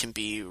enemy can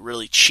be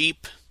really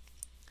cheap,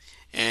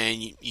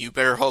 and you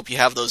better hope you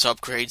have those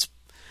upgrades.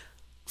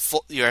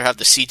 You have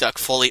the Sea Duck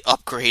fully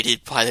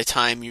upgraded by the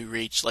time you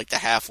reach like the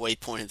halfway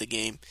point of the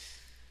game.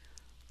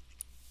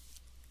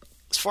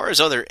 As far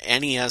as other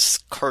NES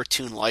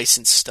cartoon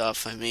license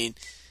stuff, I mean,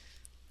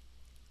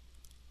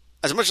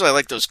 as much as I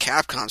like those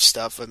Capcom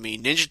stuff, I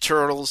mean, Ninja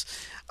Turtles,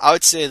 I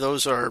would say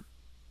those are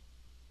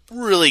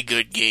really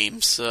good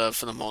games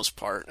for the most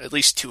part, at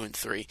least 2 and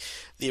 3.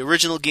 The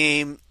original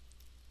game,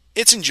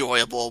 it's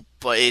enjoyable,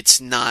 but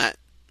it's not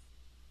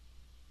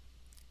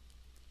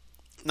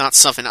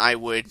something I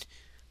would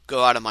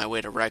go out of my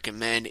way to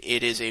recommend.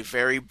 It is a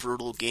very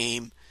brutal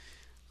game.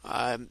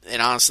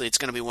 And honestly, it's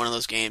going to be one of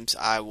those games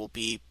I will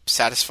be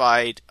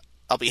satisfied.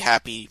 I'll be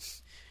happy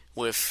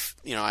with,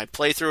 I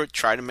play through it,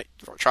 try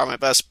my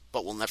best,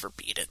 but will never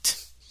beat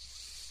it.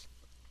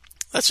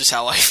 That's just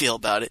how I feel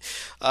about it.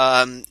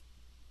 Ninja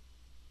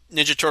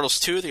Turtles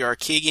 2, the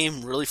arcade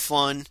game, really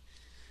fun.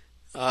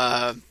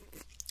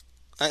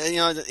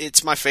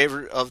 It's my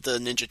favorite of the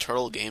Ninja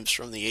Turtle games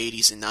from the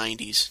 80s and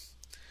 90s.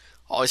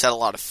 Always had a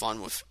lot of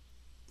fun with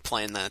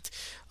playing that.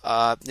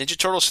 Ninja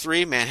Turtles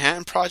 3,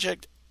 Manhattan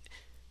Project.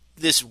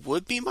 This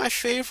would be my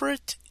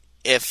favorite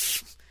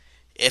if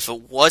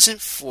it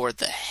wasn't for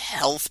the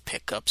health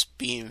pickups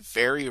being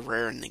very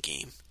rare in the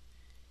game.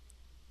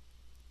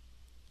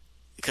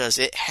 Because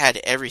it had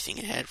everything.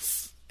 It had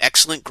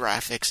excellent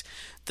graphics.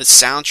 The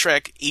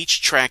soundtrack,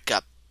 each track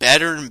got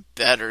better and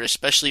better,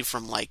 especially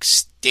from like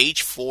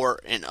stage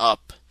 4 and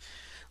up.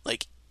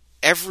 Like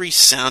every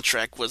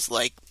soundtrack was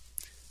like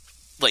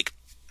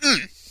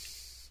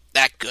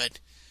that good.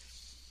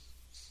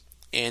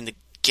 And the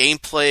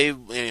gameplay,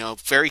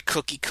 very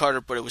cookie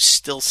cutter, but it was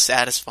still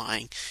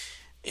satisfying.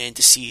 And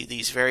to see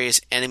these various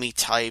enemy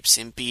types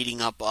and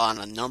beating up on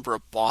a number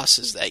of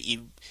bosses that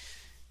you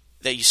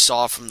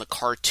saw from the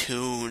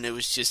cartoon, it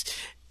was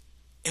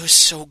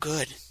so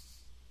good.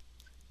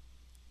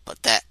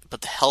 But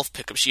the health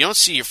pickups, you don't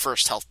see your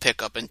first health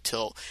pickup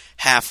until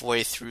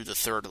halfway through the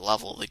 3rd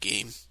level of the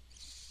game.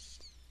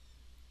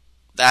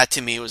 That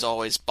to me was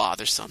always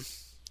bothersome.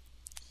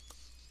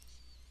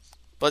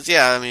 But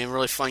yeah, I mean,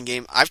 really fun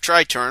game. I've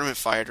tried Tournament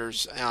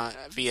Fighters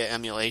via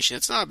emulation.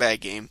 It's not a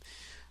bad game.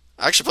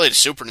 I actually played a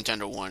Super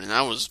Nintendo one, and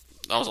that was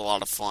a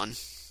lot of fun.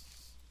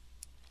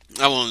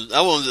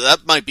 That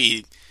might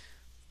be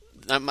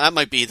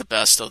the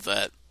best of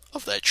that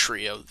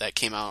trio that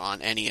came out on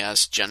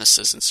NES,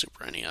 Genesis, and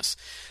Super NES.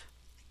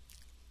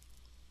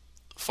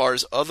 As far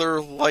as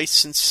other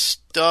licensed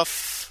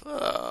stuff,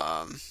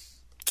 I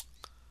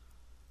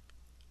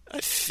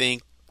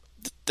think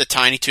the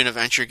Tiny Toon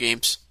Adventure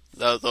games.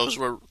 Those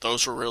were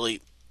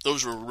really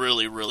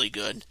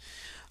good.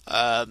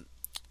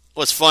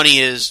 What's funny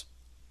is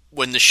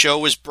when the show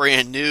was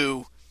brand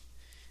new,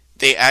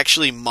 they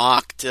actually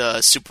mocked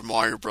Super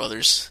Mario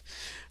Brothers,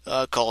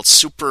 called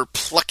Super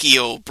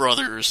Pluckio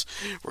Brothers,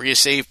 where you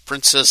save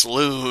Princess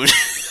Loon.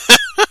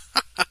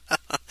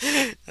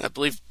 I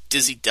believe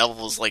Dizzy Devil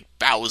was like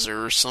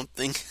Bowser or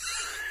something.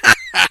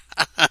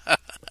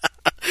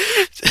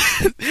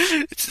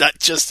 It's not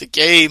just a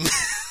game.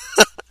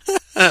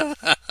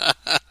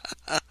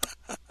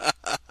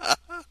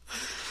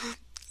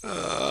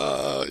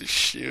 Oh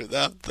shoot!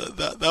 That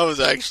was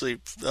actually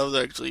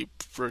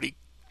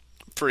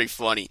pretty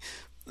funny.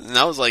 And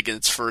that was like in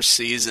its first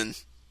season,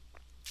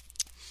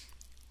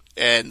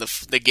 and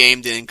the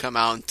game didn't come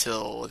out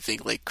until I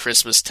think like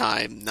Christmas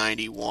time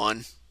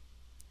 '91.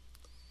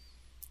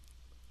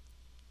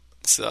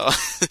 So,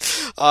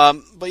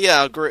 but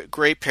yeah,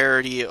 great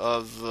parody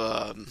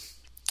of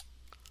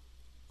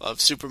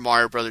Super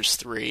Mario Brothers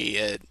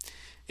 3.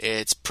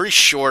 It's pretty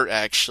short,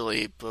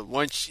 actually, but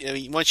once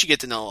you get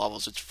to know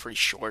levels, it's pretty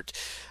short.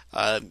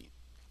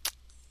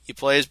 You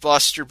play as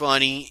Buster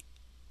Bunny,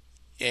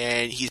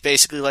 and he's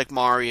basically like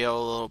Mario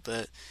a little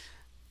bit.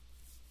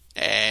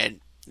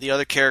 And The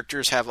other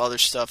characters have other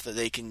stuff that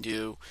they can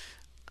do.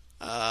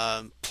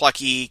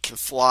 Plucky can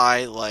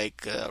fly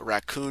like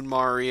Raccoon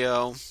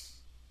Mario.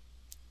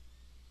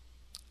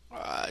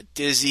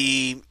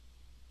 Dizzy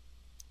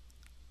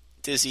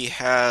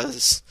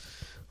has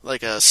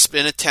like a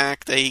spin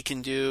attack that he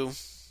can do.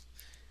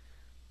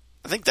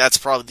 I think that's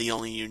probably the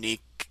only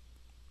unique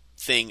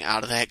thing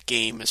out of that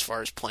game as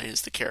far as playing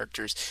as the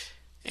characters.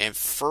 And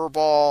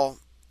Furball,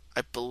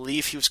 I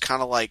believe he was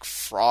kind of like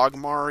Frog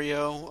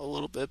Mario a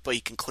little bit, but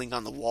he can cling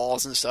on the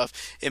walls and stuff.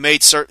 It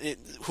made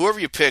whoever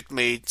you picked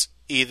made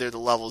either the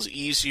levels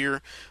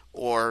easier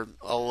or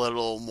a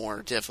little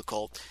more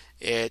difficult.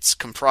 It's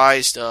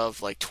comprised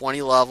of like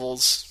 20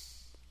 levels.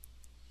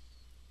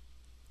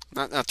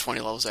 Not 20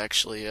 levels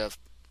actually.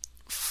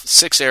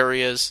 6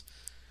 areas.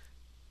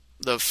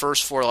 The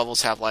first 4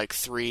 levels have like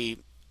three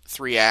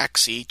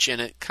acts each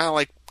in it, kind of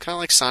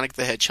like Sonic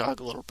the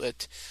Hedgehog a little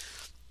bit.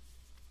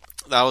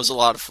 That was a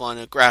lot of fun.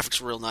 The graphics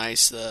were real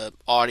nice. The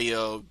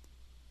audio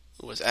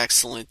was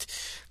excellent.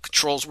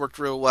 Controls worked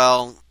real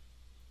well.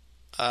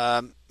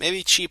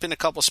 Maybe cheap in a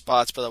couple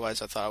spots, but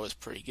otherwise I thought it was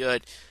pretty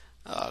good.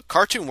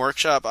 Cartoon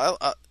Workshop,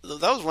 that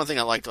was one thing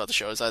I liked about the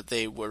show, is that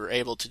they were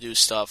able to do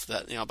stuff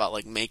that, about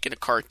like making a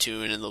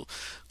cartoon and the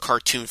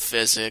cartoon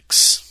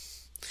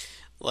physics.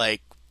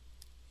 Like,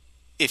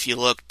 if you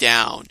look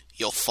down,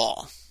 you'll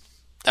fall.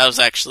 That was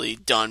actually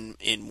done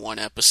in one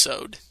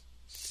episode.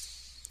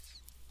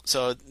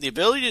 So the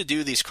ability to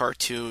do these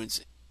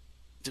cartoons,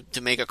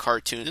 to make a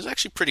cartoon, is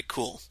actually pretty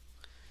cool.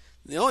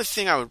 The only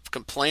thing I would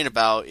complain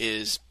about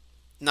is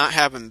not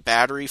having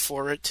battery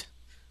for it,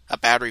 a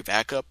battery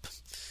backup,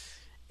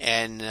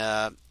 and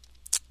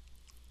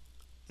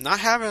not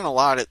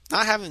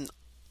having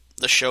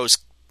the show's,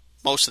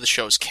 most of the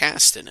show's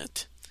cast in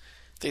it.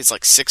 I think it's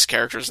like 6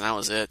 characters and that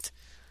was it.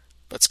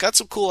 But it's got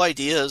some cool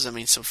ideas. I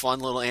mean, some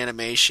fun little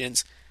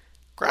animations.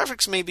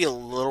 Graphics may be a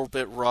little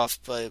bit rough,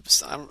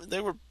 but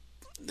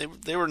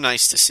they were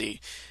nice to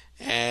see.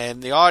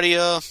 And the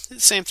audio,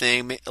 same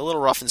thing, a little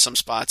rough in some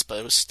spots, but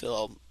it was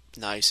still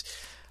nice.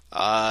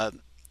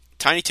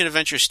 Tiny Toon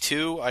Adventures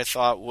 2, I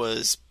thought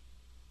was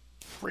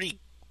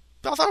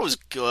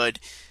good.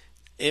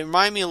 It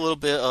reminded me a little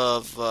bit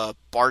of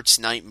Bart's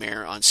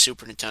Nightmare on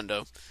Super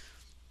Nintendo,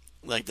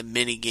 like the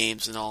mini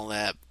games and all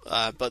that.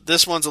 But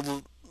this one's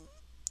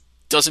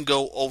doesn't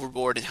go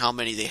overboard in how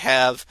many they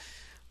have,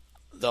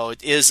 though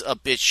it is a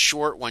bit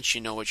short once you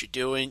know what you're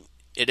doing.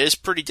 It is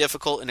pretty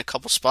difficult in a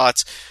couple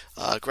spots.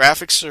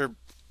 Graphics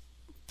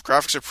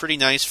are pretty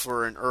nice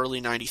for an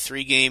early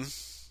 '93 game.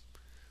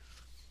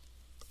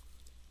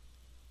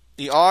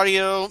 The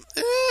audio,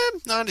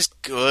 not as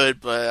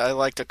good, but I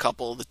liked a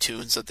couple of the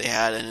tunes that they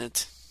had in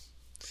it.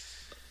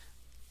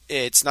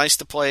 It's nice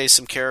to play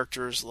some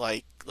characters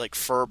like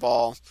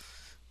Furball,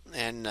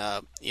 and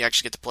you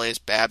actually get to play as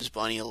Babs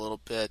Bunny a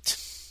little bit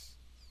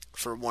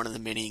for one of the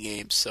mini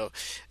games. So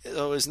it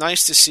was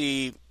nice to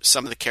see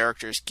some of the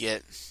characters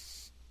get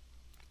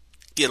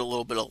a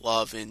little bit of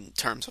love in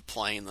terms of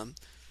playing them.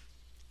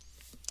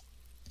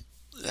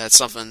 That's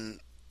something,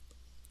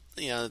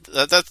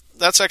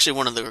 that's actually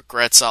one of the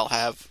regrets I'll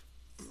have,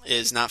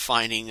 is not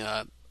finding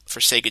for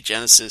Sega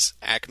Genesis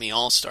Acme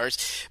All Stars,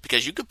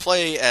 because you could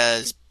play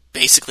as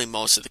basically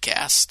most of the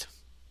cast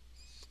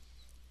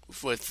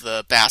with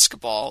the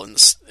basketball and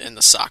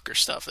the soccer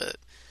stuff.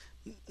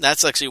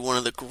 That's actually one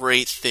of the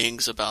great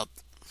things about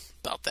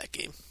that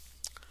game.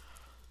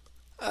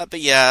 But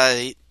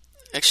yeah,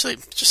 actually,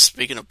 just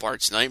speaking of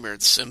Bart's Nightmare,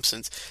 The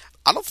Simpsons,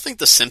 I don't think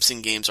the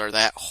Simpson games are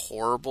that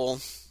horrible.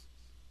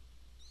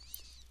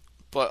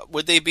 But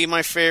would they be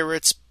my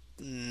favorites?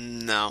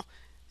 No.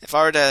 If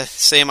I were to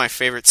say my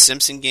favorite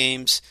Simpson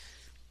games,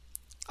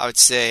 I would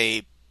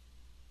say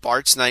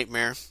Bart's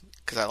Nightmare,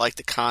 because I like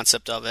the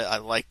concept of it. I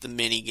like the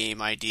mini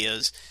game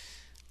ideas.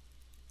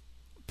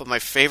 But my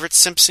favorite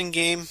Simpson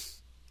game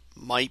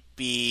might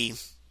be,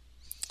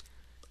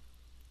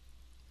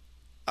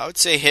 I would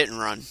say Hit and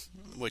Run,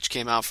 which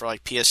came out for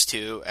like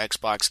PS2,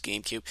 Xbox,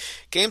 GameCube.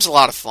 Game's a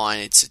lot of fun.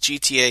 It's a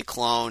GTA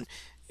clone.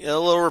 A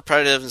little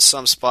repetitive in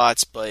some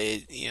spots, but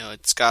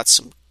it's got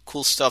some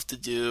cool stuff to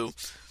do.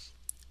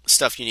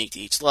 Stuff unique to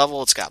each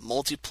level. It's got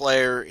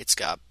multiplayer. It's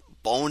got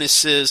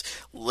bonuses,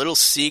 little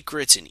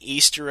secrets, and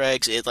Easter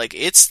eggs.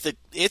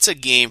 It's a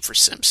game for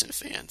Simpson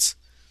fans.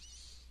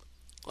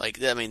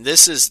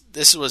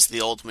 This was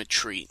the ultimate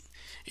treat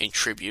and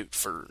tribute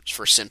for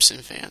Simpson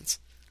fans.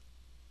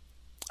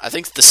 I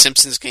think the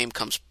Simpsons game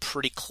comes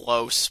pretty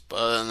close, but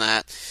other than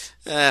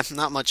that,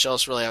 not much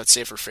else really I would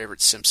say for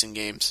favorite Simpson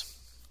games.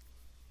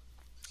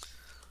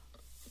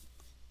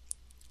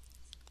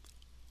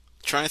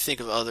 Trying to think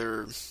of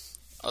other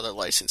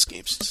licensed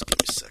games. Just give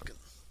me a second.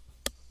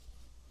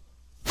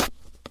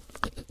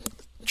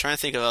 Trying to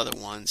think of other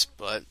ones,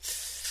 but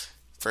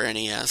for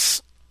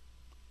NES,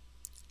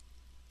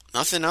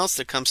 nothing else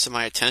that comes to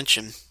my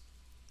attention.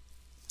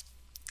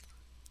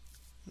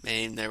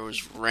 There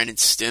was Ren and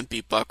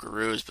Stimpy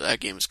Buckaroos, but that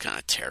game was kind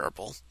of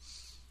terrible.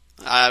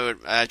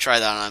 I tried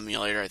that on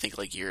emulator, I think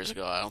like years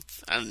ago.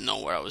 I don't know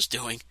what I was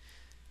doing,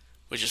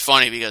 which is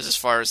funny because as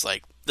far as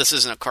this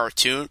isn't a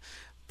cartoon,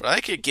 But I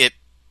could get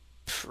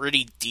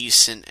pretty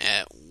decent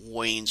at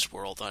Wayne's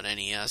World on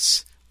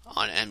NES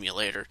on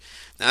emulator.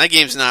 Now that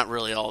game's not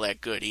really all that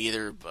good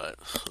either, but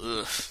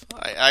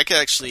I could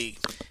actually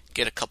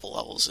get a couple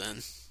levels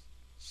in.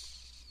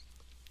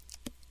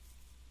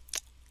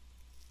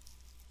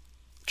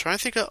 I'm trying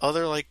to think of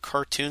other like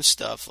cartoon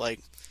stuff, like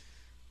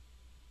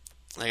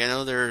I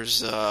know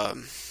there's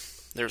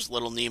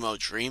Little Nemo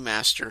Dream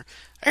Master.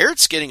 I hear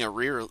it's getting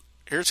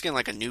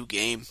like a new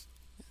game,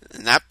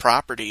 and that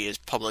property is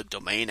public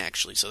domain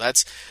actually. So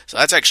that's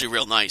actually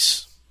real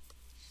nice.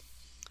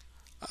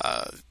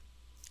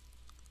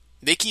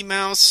 Mickey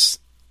Mouse.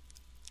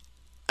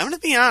 I'm gonna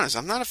be honest.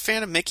 I'm not a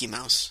fan of Mickey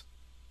Mouse.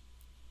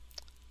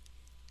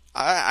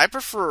 I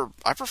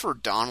prefer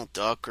Donald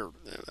Duck or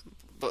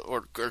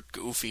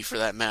Goofy for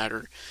that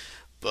matter.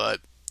 But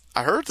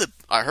I heard the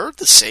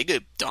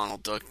Sega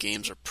Donald Duck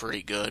games are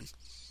pretty good.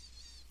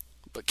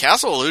 But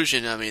Castle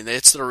Illusion, I mean,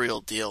 it's the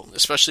real deal.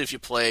 Especially if you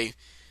play,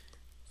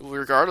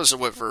 regardless of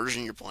what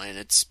version you're playing,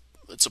 it's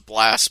a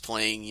blast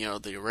playing.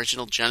 The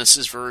original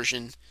Genesis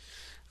version.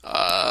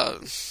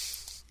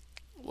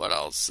 What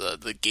else?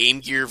 The Game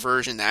Gear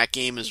version. That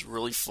game is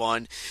really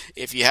fun.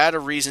 If you had a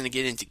reason to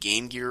get into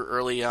Game Gear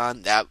early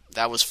on, that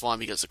was fun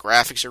because the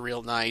graphics are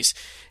real nice.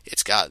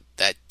 It's got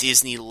that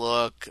Disney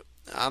look.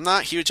 I'm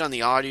not huge on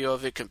the audio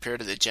of it compared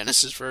to the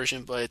Genesis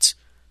version, but it's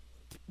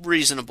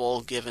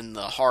reasonable given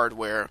the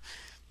hardware.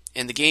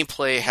 And the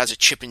gameplay has a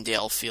Chip and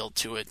Dale feel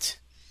to it,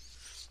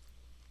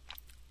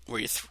 where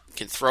you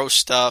can throw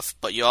stuff,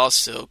 but you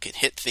also can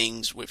hit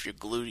things with your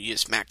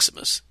gluteus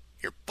maximus,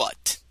 your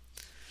butt.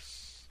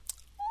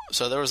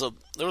 So there was a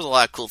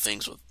lot of cool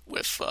things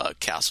with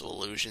Castle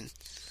Illusion.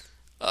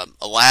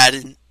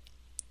 Aladdin,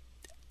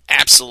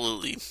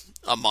 absolutely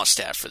a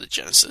must-have for the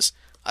Genesis.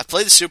 I've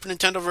played the Super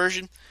Nintendo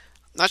version.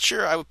 Not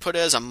sure I would put it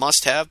as a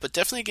must-have, but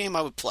definitely a game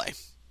I would play.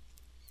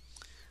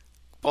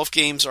 Both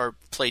games are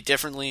played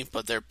differently,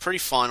 but they're pretty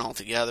fun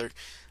altogether.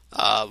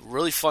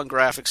 Really fun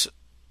graphics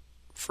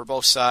for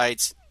both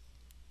sides.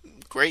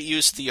 Great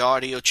use of the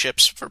audio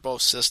chips for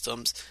both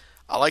systems.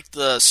 I like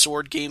the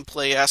sword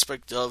gameplay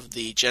aspect of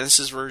the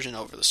Genesis version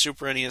over the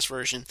Super NES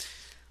version.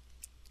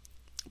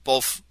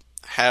 Both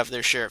have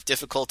their share of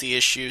difficulty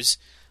issues,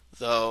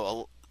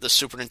 though the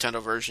Super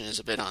Nintendo version is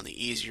a bit on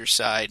the easier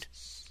side.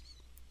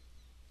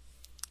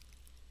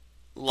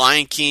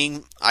 Lion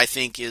King, I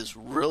think, is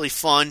really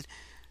fun.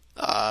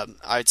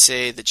 I'd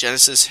say the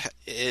Genesis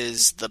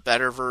is the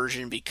better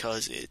version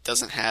because it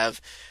doesn't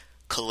have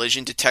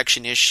collision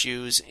detection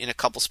issues in a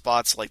couple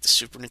spots like the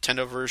Super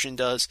Nintendo version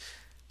does.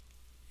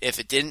 If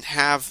it didn't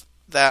have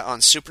that on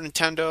Super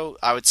Nintendo,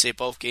 I would say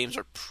both games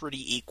are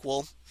pretty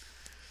equal.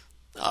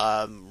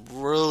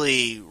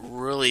 Really,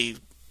 really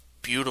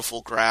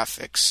beautiful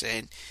graphics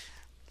and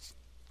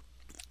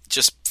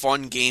just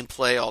fun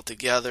gameplay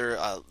altogether.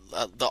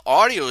 The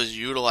audio is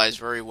utilized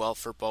very well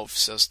for both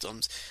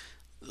systems,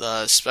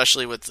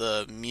 especially with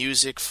the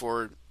music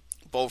for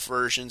both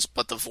versions,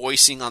 but the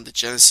voicing on the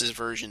Genesis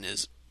version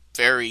is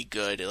very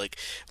good. Like,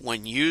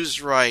 when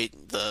used right,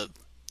 the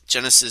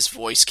Genesis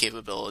voice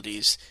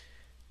capabilities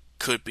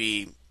could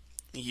be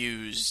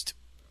used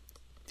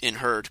and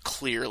heard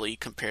clearly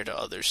compared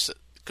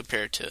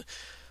to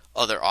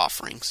other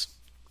offerings.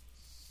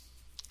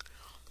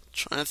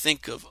 Trying to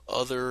think of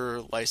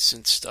other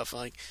licensed stuff.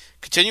 Like,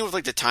 continue with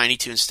like the Tiny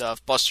Toon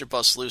stuff. Buster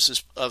Bust Loose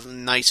is a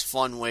nice,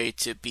 fun way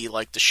to be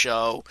like the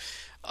show.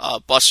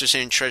 Buster's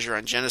Hidden Treasure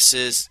on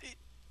Genesis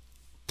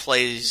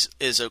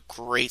is a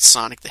great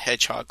Sonic the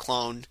Hedgehog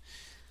clone.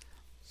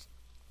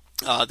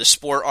 The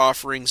sport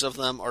offerings of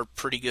them are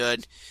pretty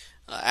good.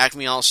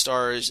 Acme All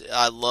Stars,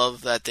 I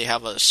love that they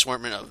have an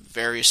assortment of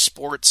various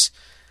sports,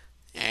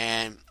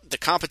 and the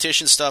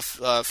competition stuff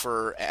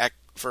for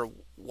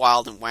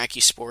Wild and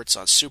Wacky Sports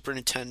on Super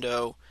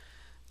Nintendo.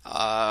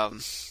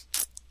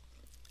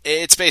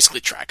 It's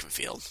basically track and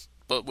field,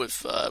 but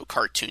with a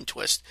cartoon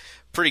twist.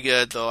 Pretty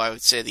good, though. I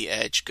would say the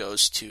edge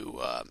goes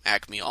to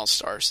Acme All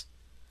Stars.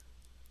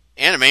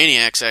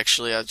 Animaniacs,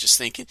 actually, I was just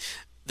thinking,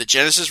 the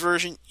Genesis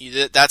version,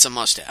 that's a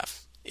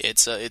must-have.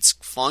 It's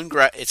fun.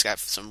 It's got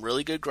some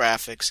really good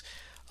graphics.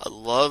 I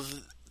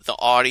love the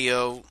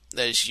audio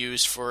that is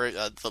used for it.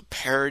 The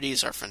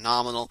parodies are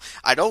phenomenal.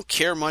 I don't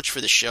care much for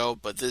the show,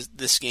 but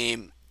this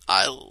game,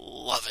 I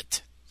love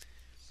it.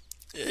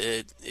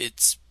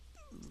 It's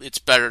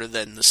better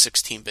than the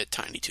 16-bit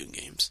Tiny Toon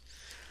games.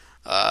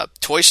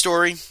 Toy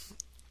Story,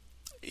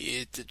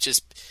 it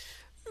just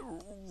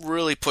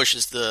really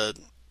pushes the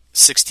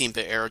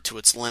 16-bit era to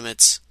its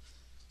limits.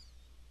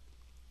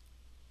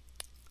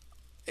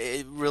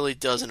 It really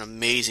does an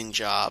amazing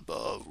job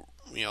of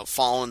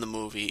following the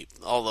movie,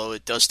 although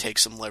it does take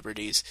some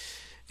liberties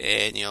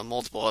and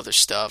multiple other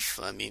stuff.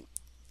 I mean,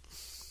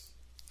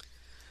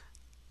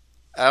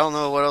 I don't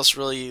know what else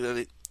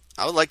really.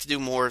 I would like to do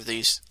more of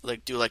these,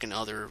 like do like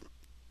another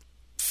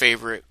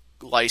favorite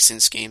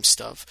licensed game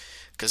stuff,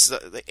 because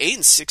the 8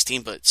 and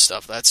 16-bit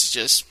stuff, that's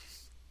just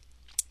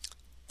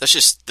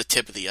the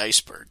tip of the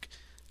iceberg.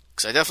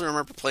 Because I definitely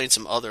remember playing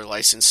some other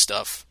licensed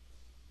stuff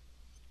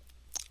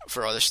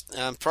for others.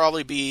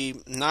 Probably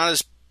be not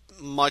as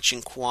much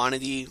in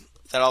quantity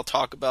that I'll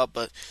talk about,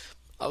 but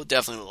I would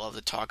definitely love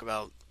to talk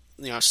about,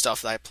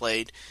 stuff that I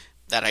played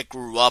that I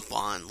grew up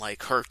on,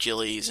 like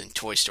Hercules and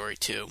Toy Story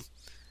 2.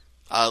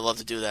 I'd love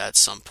to do that at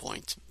some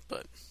point,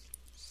 but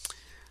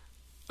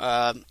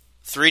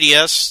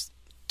 3DS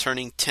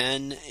turning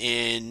 10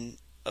 in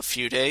a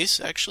few days,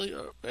 actually,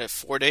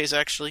 4 days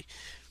actually,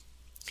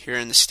 here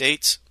in the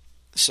States.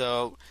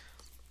 So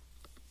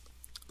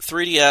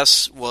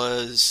 3DS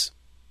was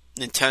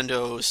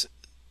Nintendo's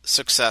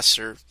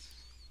successor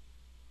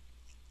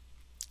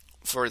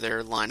for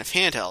their line of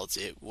handhelds.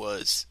 It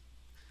was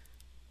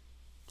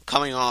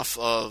coming off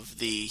of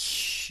the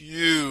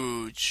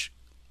huge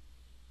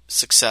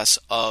success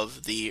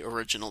of the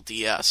original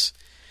DS.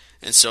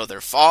 And so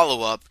their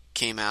follow-up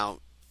came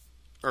out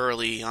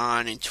early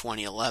on in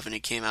 2011. It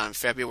came out in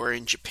February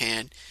in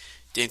Japan.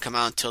 Didn't come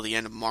out until the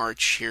end of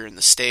March here in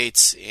the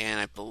States, and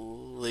I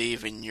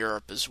believe in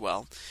Europe as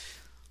well.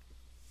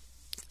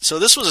 So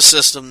this was a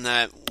system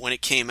that, when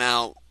it came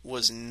out,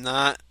 was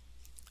not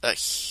a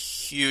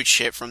huge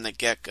hit from the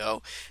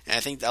get-go. And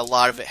I think a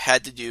lot of it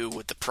had to do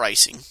with the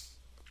pricing,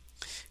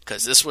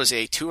 because this was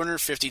a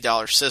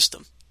 $250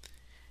 system.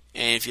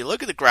 And if you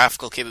look at the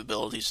graphical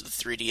capabilities of the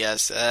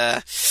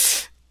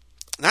 3DS,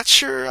 not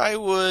sure I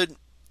would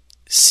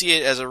see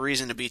it as a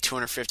reason to be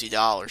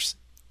 $250.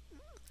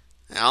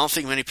 And I don't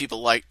think many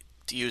people like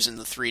using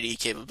the 3D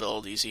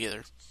capabilities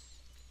either.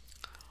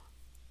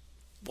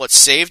 What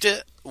saved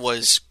it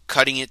was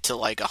cutting it to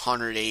like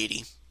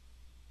 180.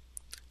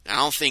 I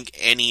don't think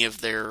any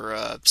of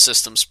their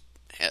systems,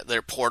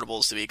 their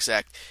portables to be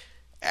exact,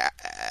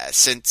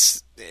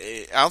 since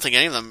I don't think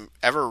any of them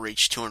ever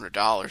reached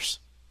 $200.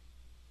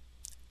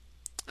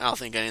 I don't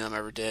think any of them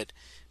ever did.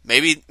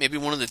 Maybe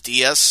one of the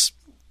DS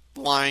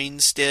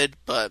lines did,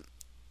 but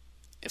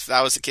if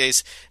that was the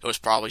case, it was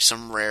probably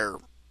some rare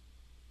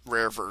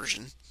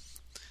version.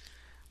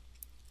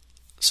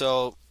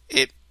 So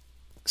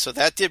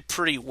that did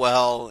pretty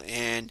well,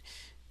 and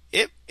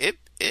it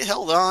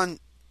held on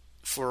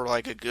for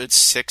like a good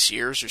 6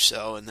 years or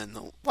so, and then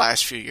the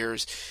last few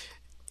years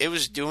it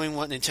was doing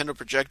what Nintendo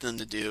projected them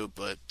to do,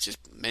 but just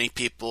many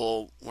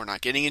people were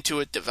not getting into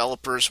it.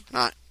 Developers were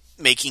not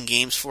making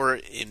games for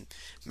it in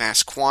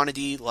mass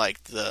quantity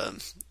like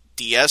the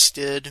DS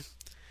did.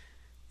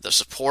 The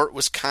support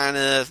was kind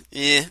of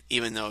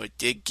even though it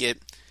did get,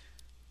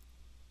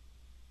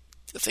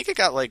 I think it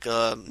got like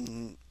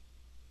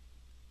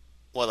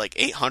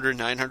 800,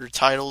 900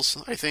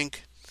 titles, I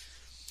think.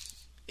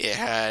 It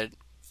had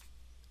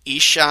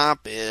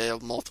eShop, it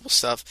had multiple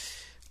stuff.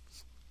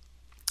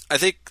 I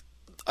think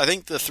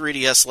the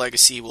 3DS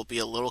legacy will be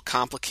a little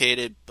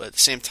complicated, but at the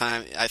same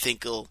time, I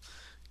think it'll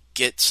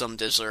get some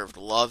deserved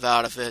love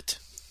out of it.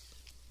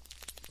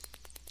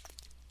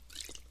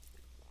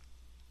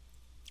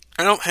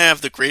 I don't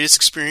have the greatest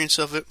experience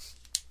of it.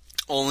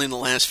 Only in the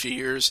last few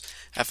years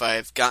have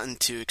I gotten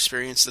to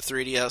experience the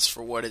 3DS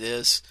for what it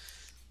is,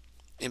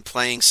 in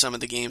playing some of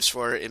the games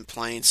for it, and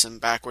playing some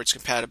backwards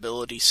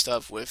compatibility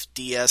stuff with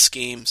DS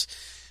games.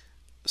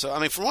 So, I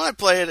mean, from what I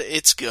played,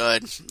 it's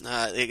good.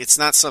 It's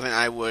not something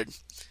I would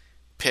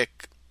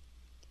pick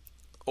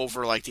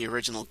over like the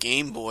original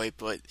Game Boy,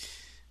 but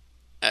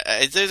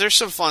there's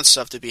some fun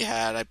stuff to be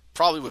had. I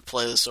probably would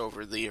play this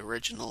over the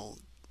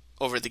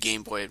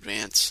Game Boy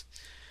Advance.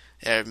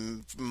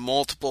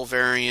 Multiple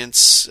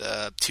variants,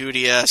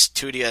 2DS,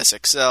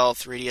 2DS XL,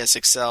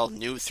 3DS XL,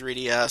 new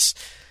 3DS.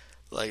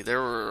 Like,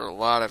 there were a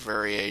lot of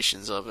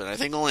variations of it. I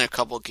think only a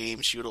couple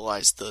games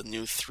utilized the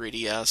new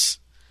 3DS.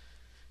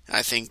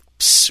 I think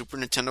Super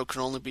Nintendo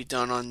can only be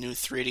done on new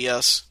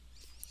 3DS.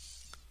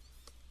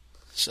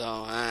 So,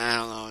 I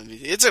don't know.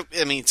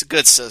 It's a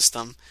good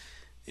system.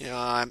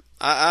 I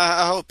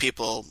hope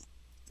people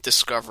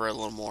discover it a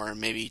little more and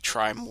maybe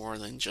try more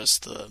than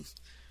just the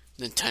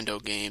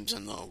Nintendo games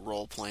and the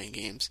role-playing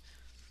games.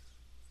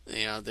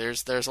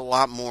 There's a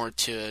lot more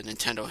to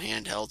Nintendo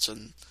handhelds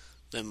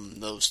than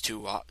those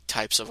two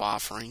types of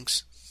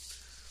offerings.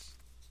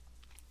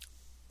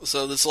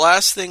 So this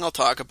last thing I'll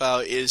talk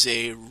about is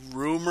a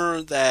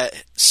rumor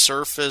that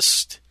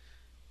surfaced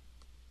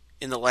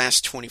in the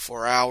last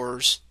 24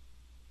 hours.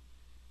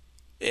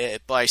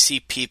 But I see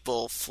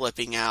people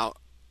flipping out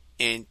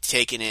and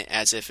taking it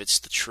as if it's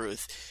the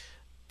truth.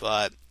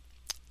 But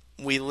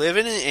we live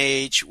in an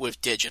age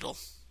with digital,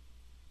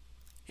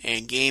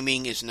 and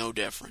gaming is no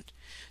different.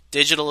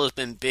 Digital has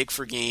been big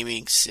for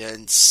gaming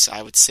since,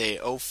 I would say,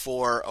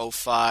 04,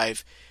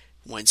 05,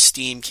 when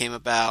Steam came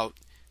about.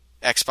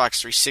 Xbox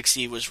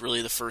 360 was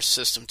really the first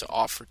system to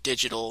offer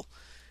digital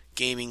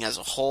gaming as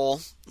a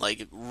whole. Like,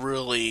 it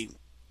really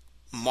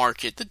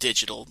market the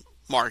digital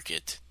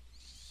market.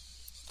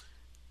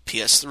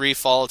 PS3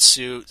 followed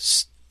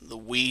suit. The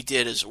Wii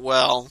did as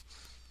well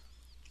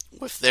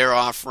with their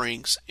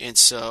offerings. And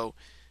so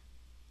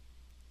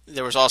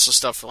there was also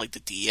stuff for like the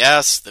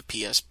DS, the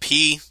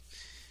PSP,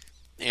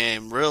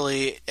 and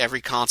really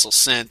every console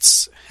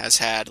since has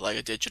had like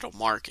a digital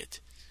market.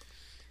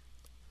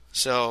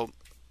 So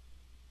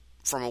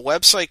from a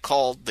website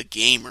called The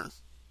Gamer,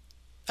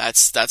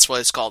 that's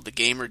what it's called,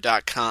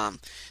 thegamer.com.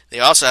 They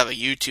also have a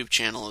YouTube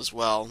channel as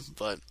well,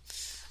 but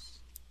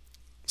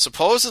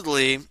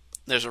supposedly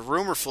there's a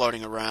rumor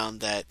floating around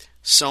that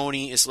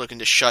Sony is looking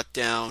to shut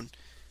down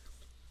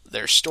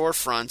their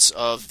storefronts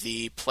of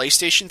the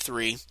PlayStation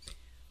 3,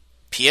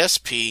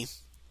 PSP,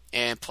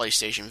 and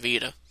PlayStation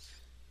Vita.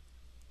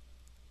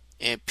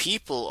 And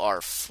people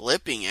are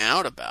flipping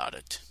out about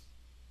it.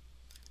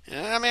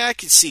 And I mean, I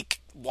can see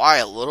why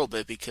a little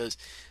bit, because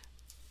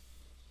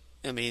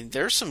I mean,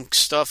 there's some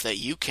stuff that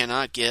you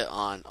cannot get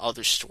on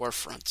other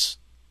storefronts.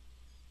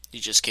 You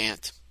just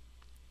can't.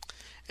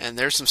 And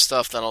there's some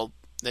stuff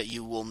that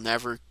you will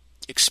never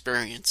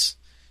experience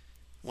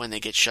when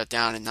they get shut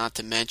down, and not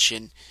to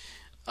mention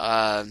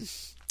a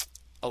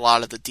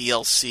lot of the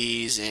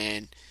DLCs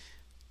and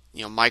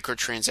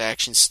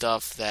microtransaction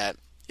stuff that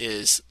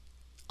is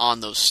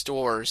on those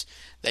stores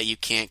that you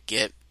can't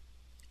get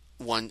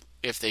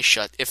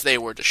if they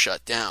were to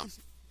shut down.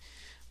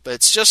 But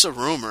it's just a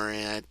rumor,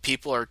 and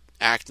people are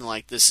acting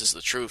like this is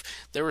the truth.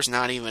 There was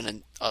not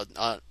even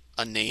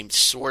a named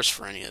source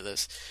for any of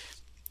this.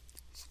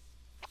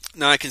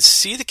 Now, I can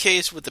see the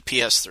case with the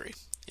PS3.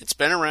 It's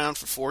been around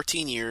for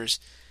 14 years.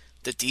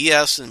 The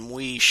DS and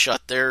Wii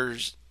shut their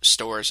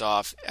stores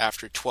off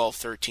after 12,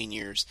 13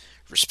 years,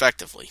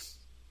 respectively.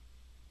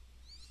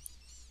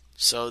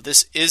 So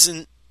this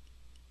isn't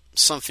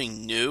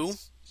something new,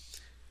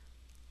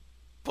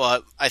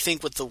 but I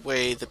think with the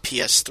way the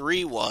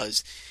PS3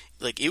 was,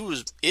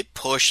 it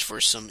pushed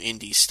for some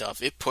indie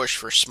stuff. It pushed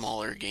for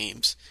smaller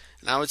games.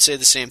 And I would say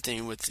the same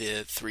thing with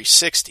the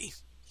 360.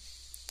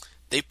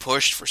 They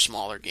pushed for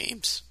smaller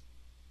games.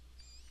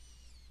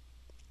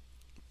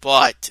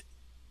 But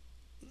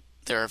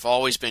there have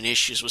always been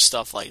issues with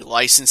stuff like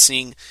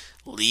licensing,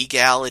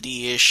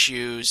 legality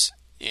issues,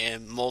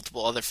 and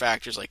multiple other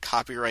factors like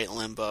copyright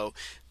limbo,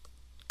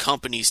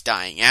 companies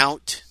dying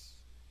out.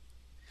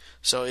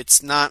 So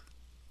it's not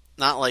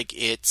like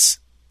it's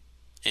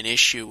an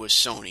issue with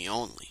Sony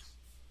only.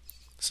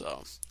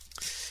 So,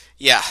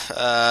 yeah.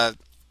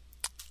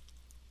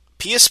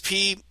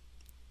 PSP,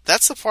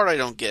 that's the part I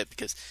don't get,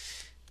 because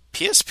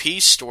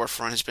PSP's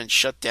storefront has been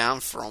shut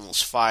down for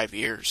almost 5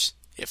 years,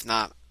 if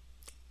not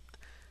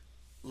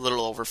a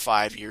little over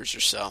 5 years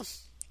or so.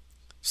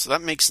 So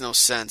that makes no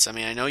sense. I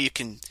mean, I know you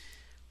can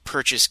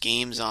purchase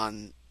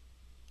PSP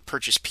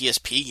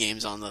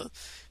games on the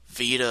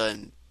Vita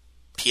and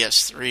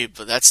PS3,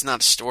 but that's not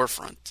a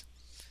storefront.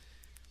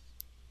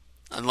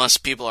 Unless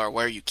people are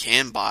aware you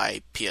can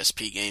buy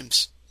PSP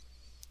games.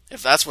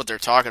 If that's what they're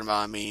talking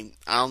about, I mean,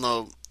 I don't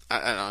know. I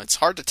don't know. It's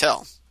hard to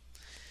tell.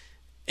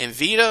 And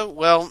Vita,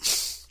 well,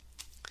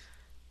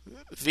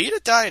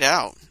 Vita died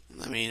out.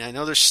 I mean, I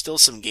know there's still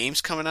some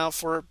games coming out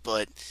for it,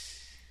 but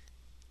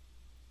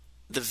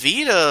the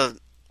Vita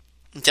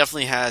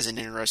definitely has an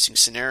interesting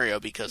scenario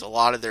because a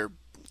lot of their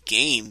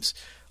games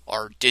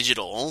are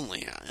digital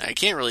only. I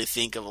can't really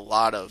think of a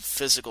lot of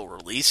physical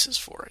releases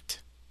for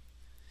it.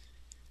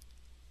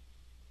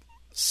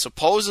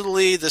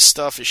 Supposedly, this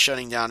stuff is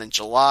shutting down in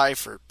July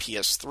for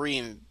PS3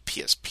 and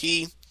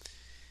PSP,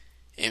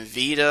 and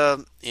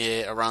Vita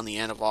around the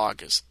end of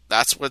August.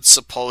 That's what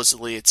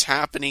supposedly it's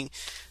happening.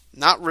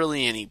 Not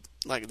really any,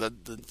 like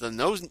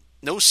the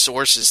no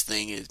sources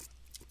thing is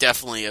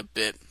definitely a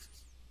bit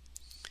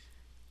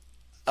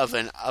of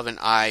an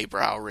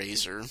eyebrow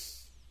raiser.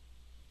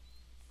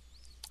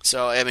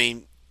 So I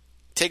mean,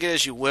 take it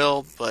as you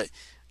will, but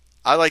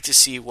I'd like to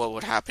see what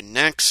would happen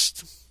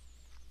next.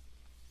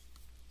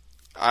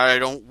 I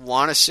don't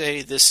want to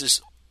say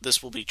this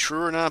will be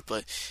true or not,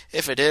 but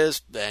if it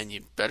is, then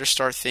you better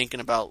start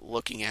thinking about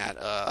looking at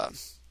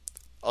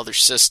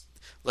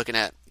looking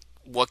at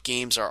what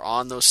games are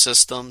on those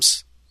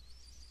systems,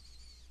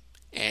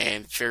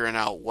 and figuring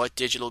out what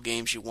digital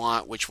games you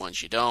want, which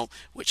ones you don't,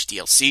 which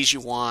DLCs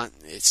you want.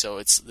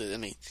 I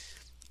mean,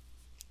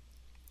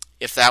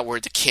 if that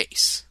were the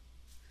case,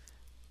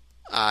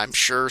 I'm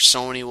sure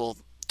Sony will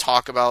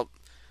talk about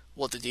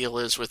what the deal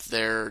is with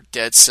their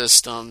dead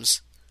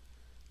systems.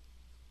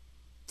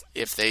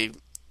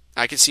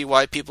 I can see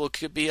why people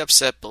could be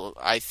upset, but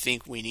I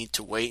think we need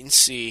to wait and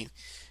see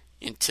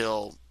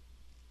what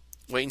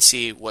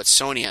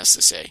Sony has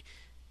to say.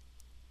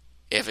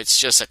 If it's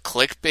just a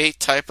clickbait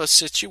type of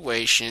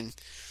situation,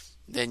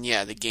 then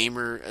yeah, the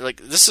gamer,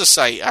 like, this is a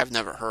site I've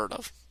never heard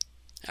of.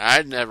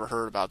 I'd never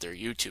heard about their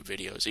YouTube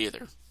videos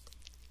either.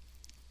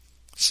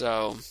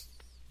 So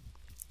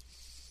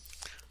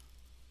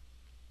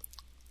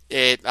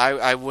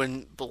I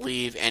wouldn't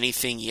believe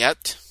anything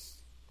yet.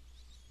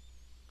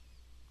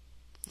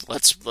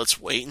 Let's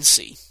wait and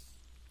see.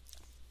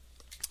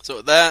 So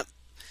with that,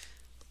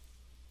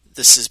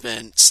 this has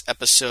been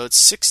episode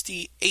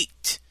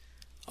 68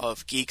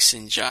 of Geeks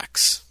and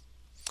Jocks.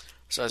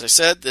 So as I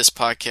said, this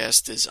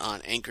podcast is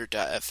on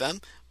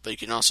Anchor.fm, but you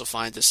can also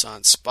find us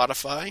on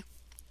Spotify,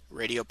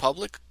 Radio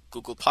Public,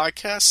 Google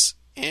Podcasts,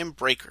 and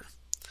Breaker.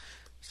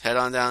 Head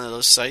on down to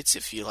those sites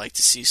if you'd like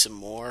to see some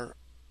more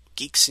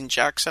Geeks and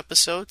Jocks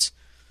episodes,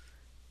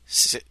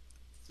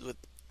 with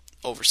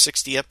over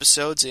 60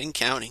 episodes and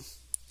counting.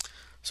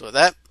 So with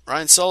that,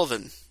 Ryan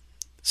Sullivan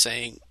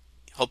saying,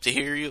 hope to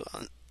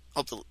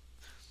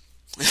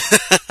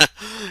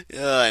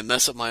Yeah, I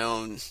mess up my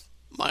own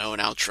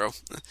outro.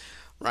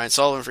 Ryan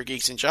Sullivan for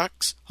Geeks and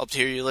Jocks. Hope to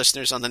hear you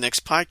listeners on the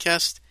next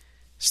podcast.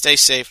 Stay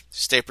safe,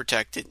 stay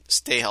protected,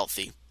 stay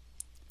healthy.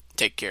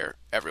 Take care,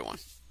 everyone.